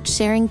 It's about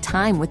sharing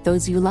time with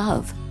those you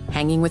love,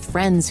 hanging with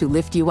friends who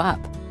lift you up,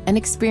 and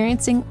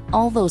experiencing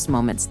all those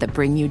moments that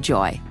bring you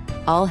joy.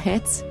 All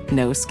hits,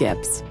 no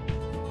skips.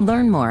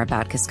 Learn more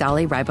about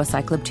Kisqali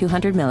Ribociclib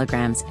 200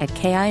 milligrams at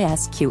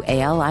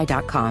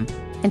KISQALI.com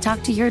and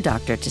talk to your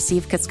doctor to see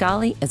if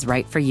Kisqali is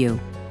right for you.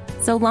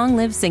 So long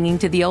live singing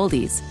to the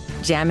oldies,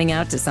 jamming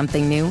out to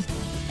something new,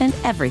 and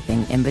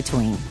everything in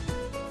between.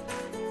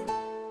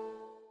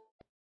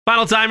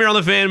 Final time here on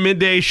the Fan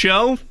Midday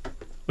Show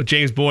with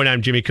James Boyd.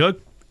 I'm Jimmy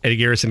Cook. Eddie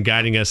Garrison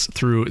guiding us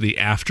through the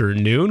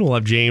afternoon. We'll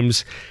have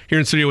James here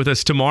in studio with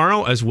us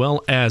tomorrow as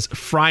well as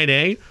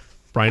Friday.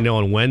 Brian Neal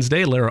on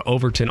Wednesday, Lara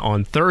Overton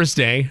on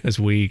Thursday as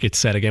we get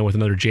set again with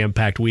another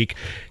jam-packed week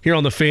here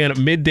on the Fan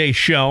Midday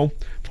Show.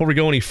 Before we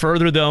go any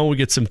further, though, we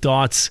get some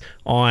thoughts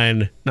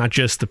on not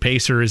just the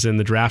Pacers and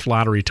the draft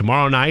lottery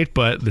tomorrow night,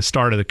 but the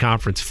start of the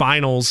conference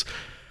finals.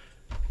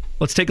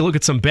 Let's take a look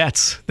at some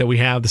bets that we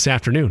have this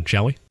afternoon,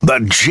 shall we?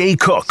 The Jay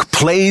Cook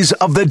Plays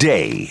of the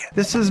Day.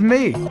 This is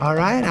me, all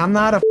right? I'm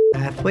not a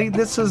athlete.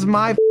 This is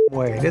my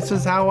way. This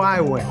is how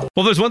I win.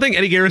 Well, there's one thing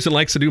Eddie Garrison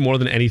likes to do more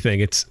than anything.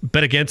 It's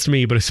bet against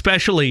me, but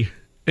especially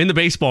in the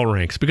baseball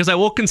ranks, because I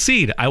will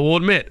concede, I will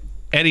admit,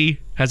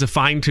 Eddie has a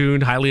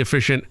fine-tuned, highly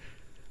efficient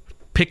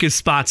pick his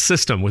spots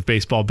system with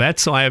baseball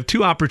bets. So I have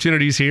 2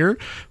 opportunities here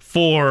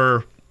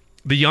for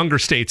the younger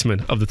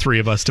statesman of the three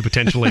of us to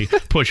potentially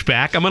push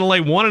back. I'm going to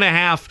lay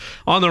 1.5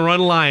 on the run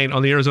line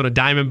on the Arizona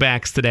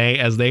Diamondbacks today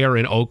as they are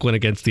in Oakland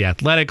against the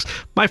Athletics.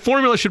 My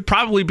formula should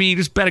probably be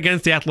just bet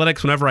against the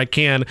Athletics whenever I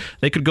can.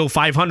 They could go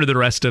 500 the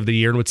rest of the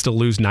year and would still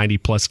lose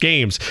 90-plus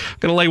games. I'm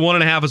going to lay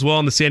 1.5 as well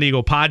on the San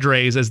Diego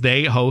Padres as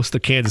they host the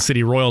Kansas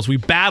City Royals. We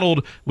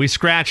battled, we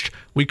scratched,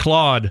 we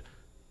clawed.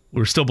 We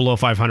were still below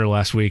 500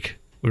 last week.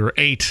 We were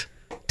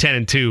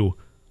 8-10-2.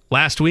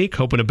 Last week,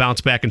 hoping to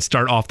bounce back and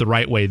start off the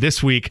right way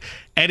this week.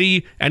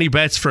 Eddie, any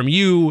bets from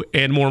you?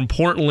 And more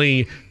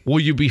importantly, will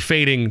you be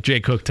fading Jay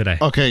Cook today?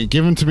 Okay,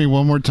 give them to me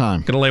one more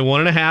time. Going to lay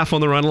 1.5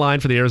 on the run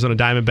line for the Arizona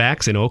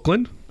Diamondbacks in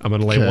Oakland. I'm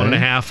going to lay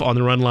 1.5 on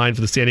the run line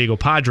for the San Diego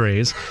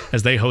Padres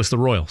as they host the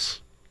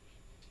Royals.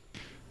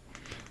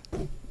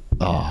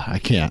 Oh, I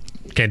can't.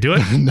 Can't do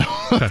it? No.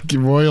 The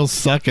Royals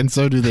suck, and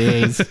so do the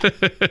A's.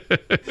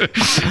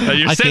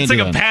 You're sensing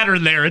a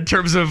pattern there in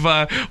terms of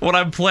what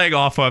I'm playing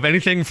off of.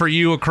 Anything for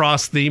you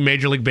across the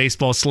Major League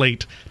Baseball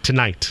slate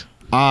tonight?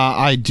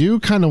 I do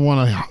kind of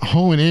want to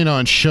hone in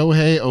on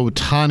Shohei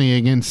Ohtani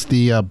against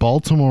the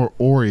Baltimore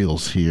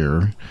Orioles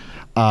here.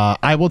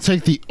 I will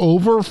take the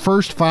over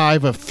first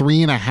 5 of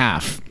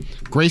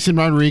 3.5. Grayson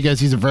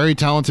Rodriguez, he's a very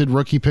talented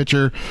rookie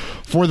pitcher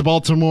for the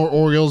Baltimore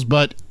Orioles,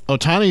 but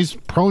Ohtani's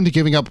prone to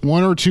giving up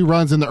 1 or 2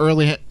 runs in the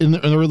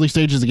early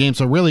stages of the game.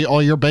 So really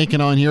all you're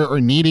banking on here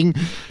or needing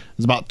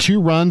is about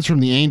 2 runs from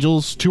the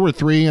Angels, 2 or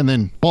 3, and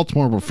then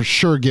Baltimore will for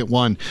sure get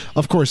 1.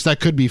 Of course, that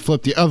could be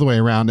flipped the other way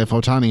around if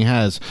Ohtani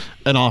has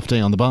an off day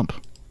on the bump.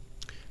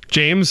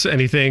 James,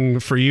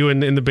 anything for you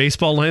in the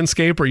baseball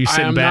landscape? Or are you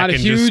sitting back? I'm not a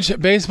huge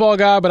baseball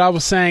guy, but I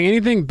was saying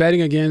anything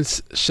betting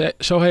against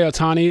Shohei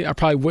Ohtani, I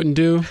probably wouldn't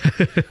do.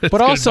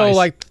 But also, advice.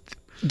 like,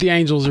 the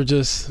Angels are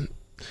just...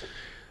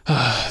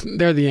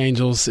 they're the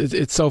Angels.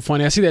 It's so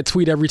funny. I see that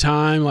tweet every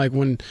time, like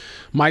when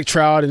Mike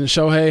Trout and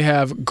Shohei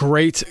have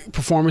great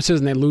performances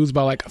and they lose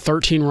by like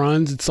 13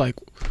 runs. It's like,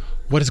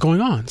 what is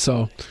going on?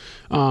 So,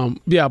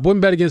 yeah,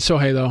 wouldn't bet against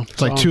Shohei, though.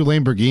 It's like 2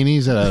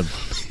 Lamborghinis at a...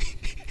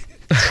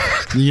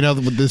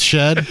 with this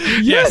shed?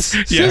 Yes.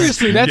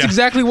 Seriously, that's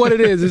exactly what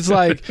it is. It's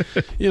like,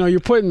 you're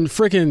putting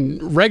freaking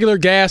regular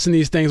gas in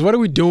these things. What are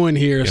we doing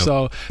here? Yep.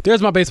 So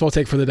there's my baseball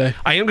take for the day.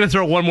 I am going to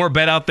throw one more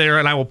bet out there,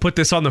 and I will put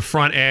this on the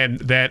front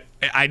end that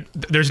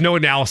there's no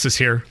analysis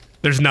here.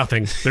 There's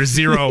nothing. There's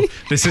zero.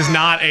 This is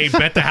not a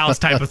bet the house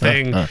type of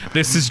thing.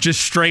 This is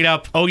just straight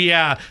up, oh,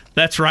 yeah,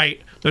 that's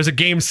right. There's a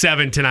Game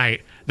 7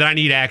 tonight that I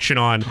need action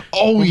on.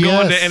 Oh, We're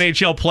going to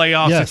NHL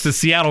playoffs. Yes. It's the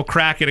Seattle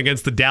Kraken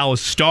against the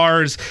Dallas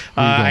Stars.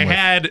 I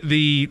had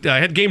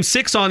Game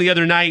 6 on the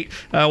other night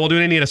while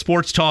doing Indiana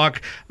Sports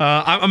Talk.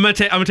 I'm going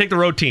to take the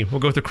road team. We'll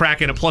go with the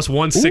Kraken at plus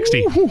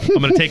 160.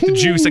 I'm going to take the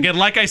juice. Again,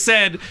 like I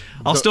said,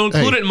 I'll still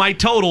include it in my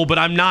total, but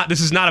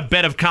this is not a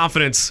bet of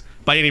confidence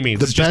by any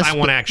means. It's just I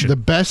want action. The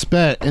best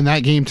bet in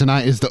that game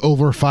tonight is the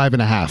over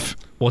 5.5.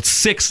 Well, it's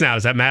 6 now.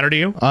 Does that matter to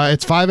you?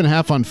 It's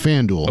 5.5 on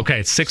FanDuel. Okay,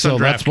 it's 6 on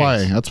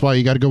DraftKings. That's why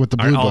you got to go with the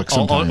blue book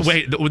sometimes.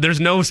 Wait, there's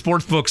no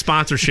sportsbook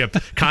sponsorship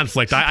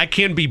conflict. I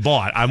can be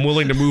bought. I'm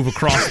willing to move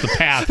across the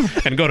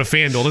path and go to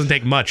FanDuel. It doesn't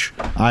take much.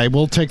 I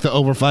will take the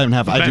over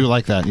 5.5. Okay. I do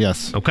like that.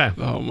 Yes. Okay.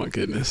 Oh my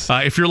goodness.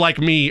 If you're like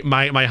me,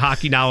 my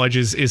hockey knowledge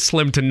is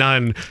slim to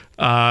none.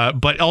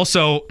 But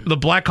also, the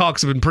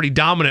Blackhawks have been pretty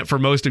dominant for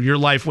most of your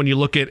life when you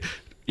look at.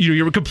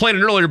 You were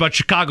complaining earlier about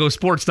Chicago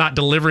sports not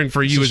delivering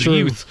for you as a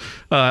youth.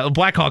 The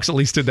Blackhawks at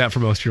least did that for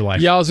most of your life.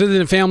 Yeah, I was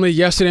visiting family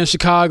yesterday in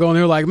Chicago, and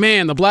they were like,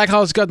 man, the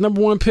Blackhawks got the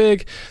number 1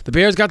 pick. The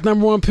Bears got the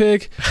number 1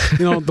 pick.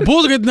 The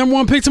Bulls are getting the number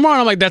 1 pick tomorrow.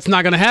 And I'm like, that's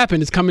not going to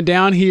happen. It's coming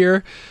down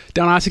here,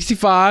 down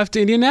I-65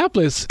 to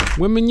Indianapolis.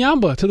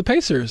 Wembanyama to the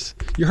Pacers.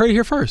 You heard it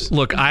here first.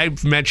 Look,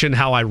 I've mentioned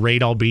how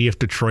irate I'll be if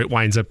Detroit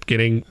winds up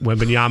getting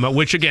Wembanyama,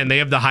 which, again, they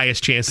have the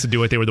highest chance to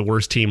do it. They were the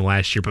worst team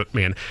last year, but,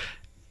 man,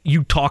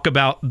 you talk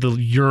about the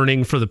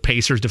yearning for the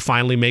Pacers to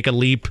finally make a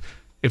leap.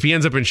 If he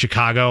ends up in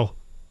Chicago,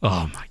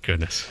 oh my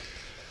goodness.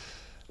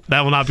 That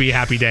will not be a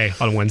happy day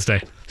on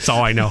Wednesday. That's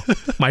all I know.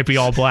 Might be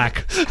all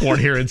black. Born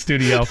here in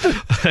studio.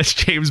 That's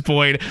James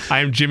Boyd.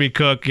 I am Jimmy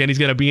Cook, and he's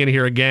going to be in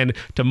here again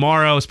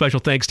tomorrow. Special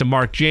thanks to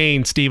Mark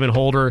Jaynes, Stephen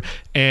Holder,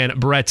 and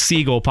Brett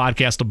Siegel.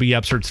 Podcast will be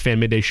up. Search Fan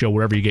Midday Show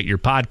wherever you get your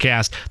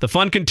podcast. The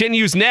fun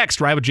continues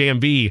next. Rival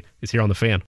JMV is here on The Fan.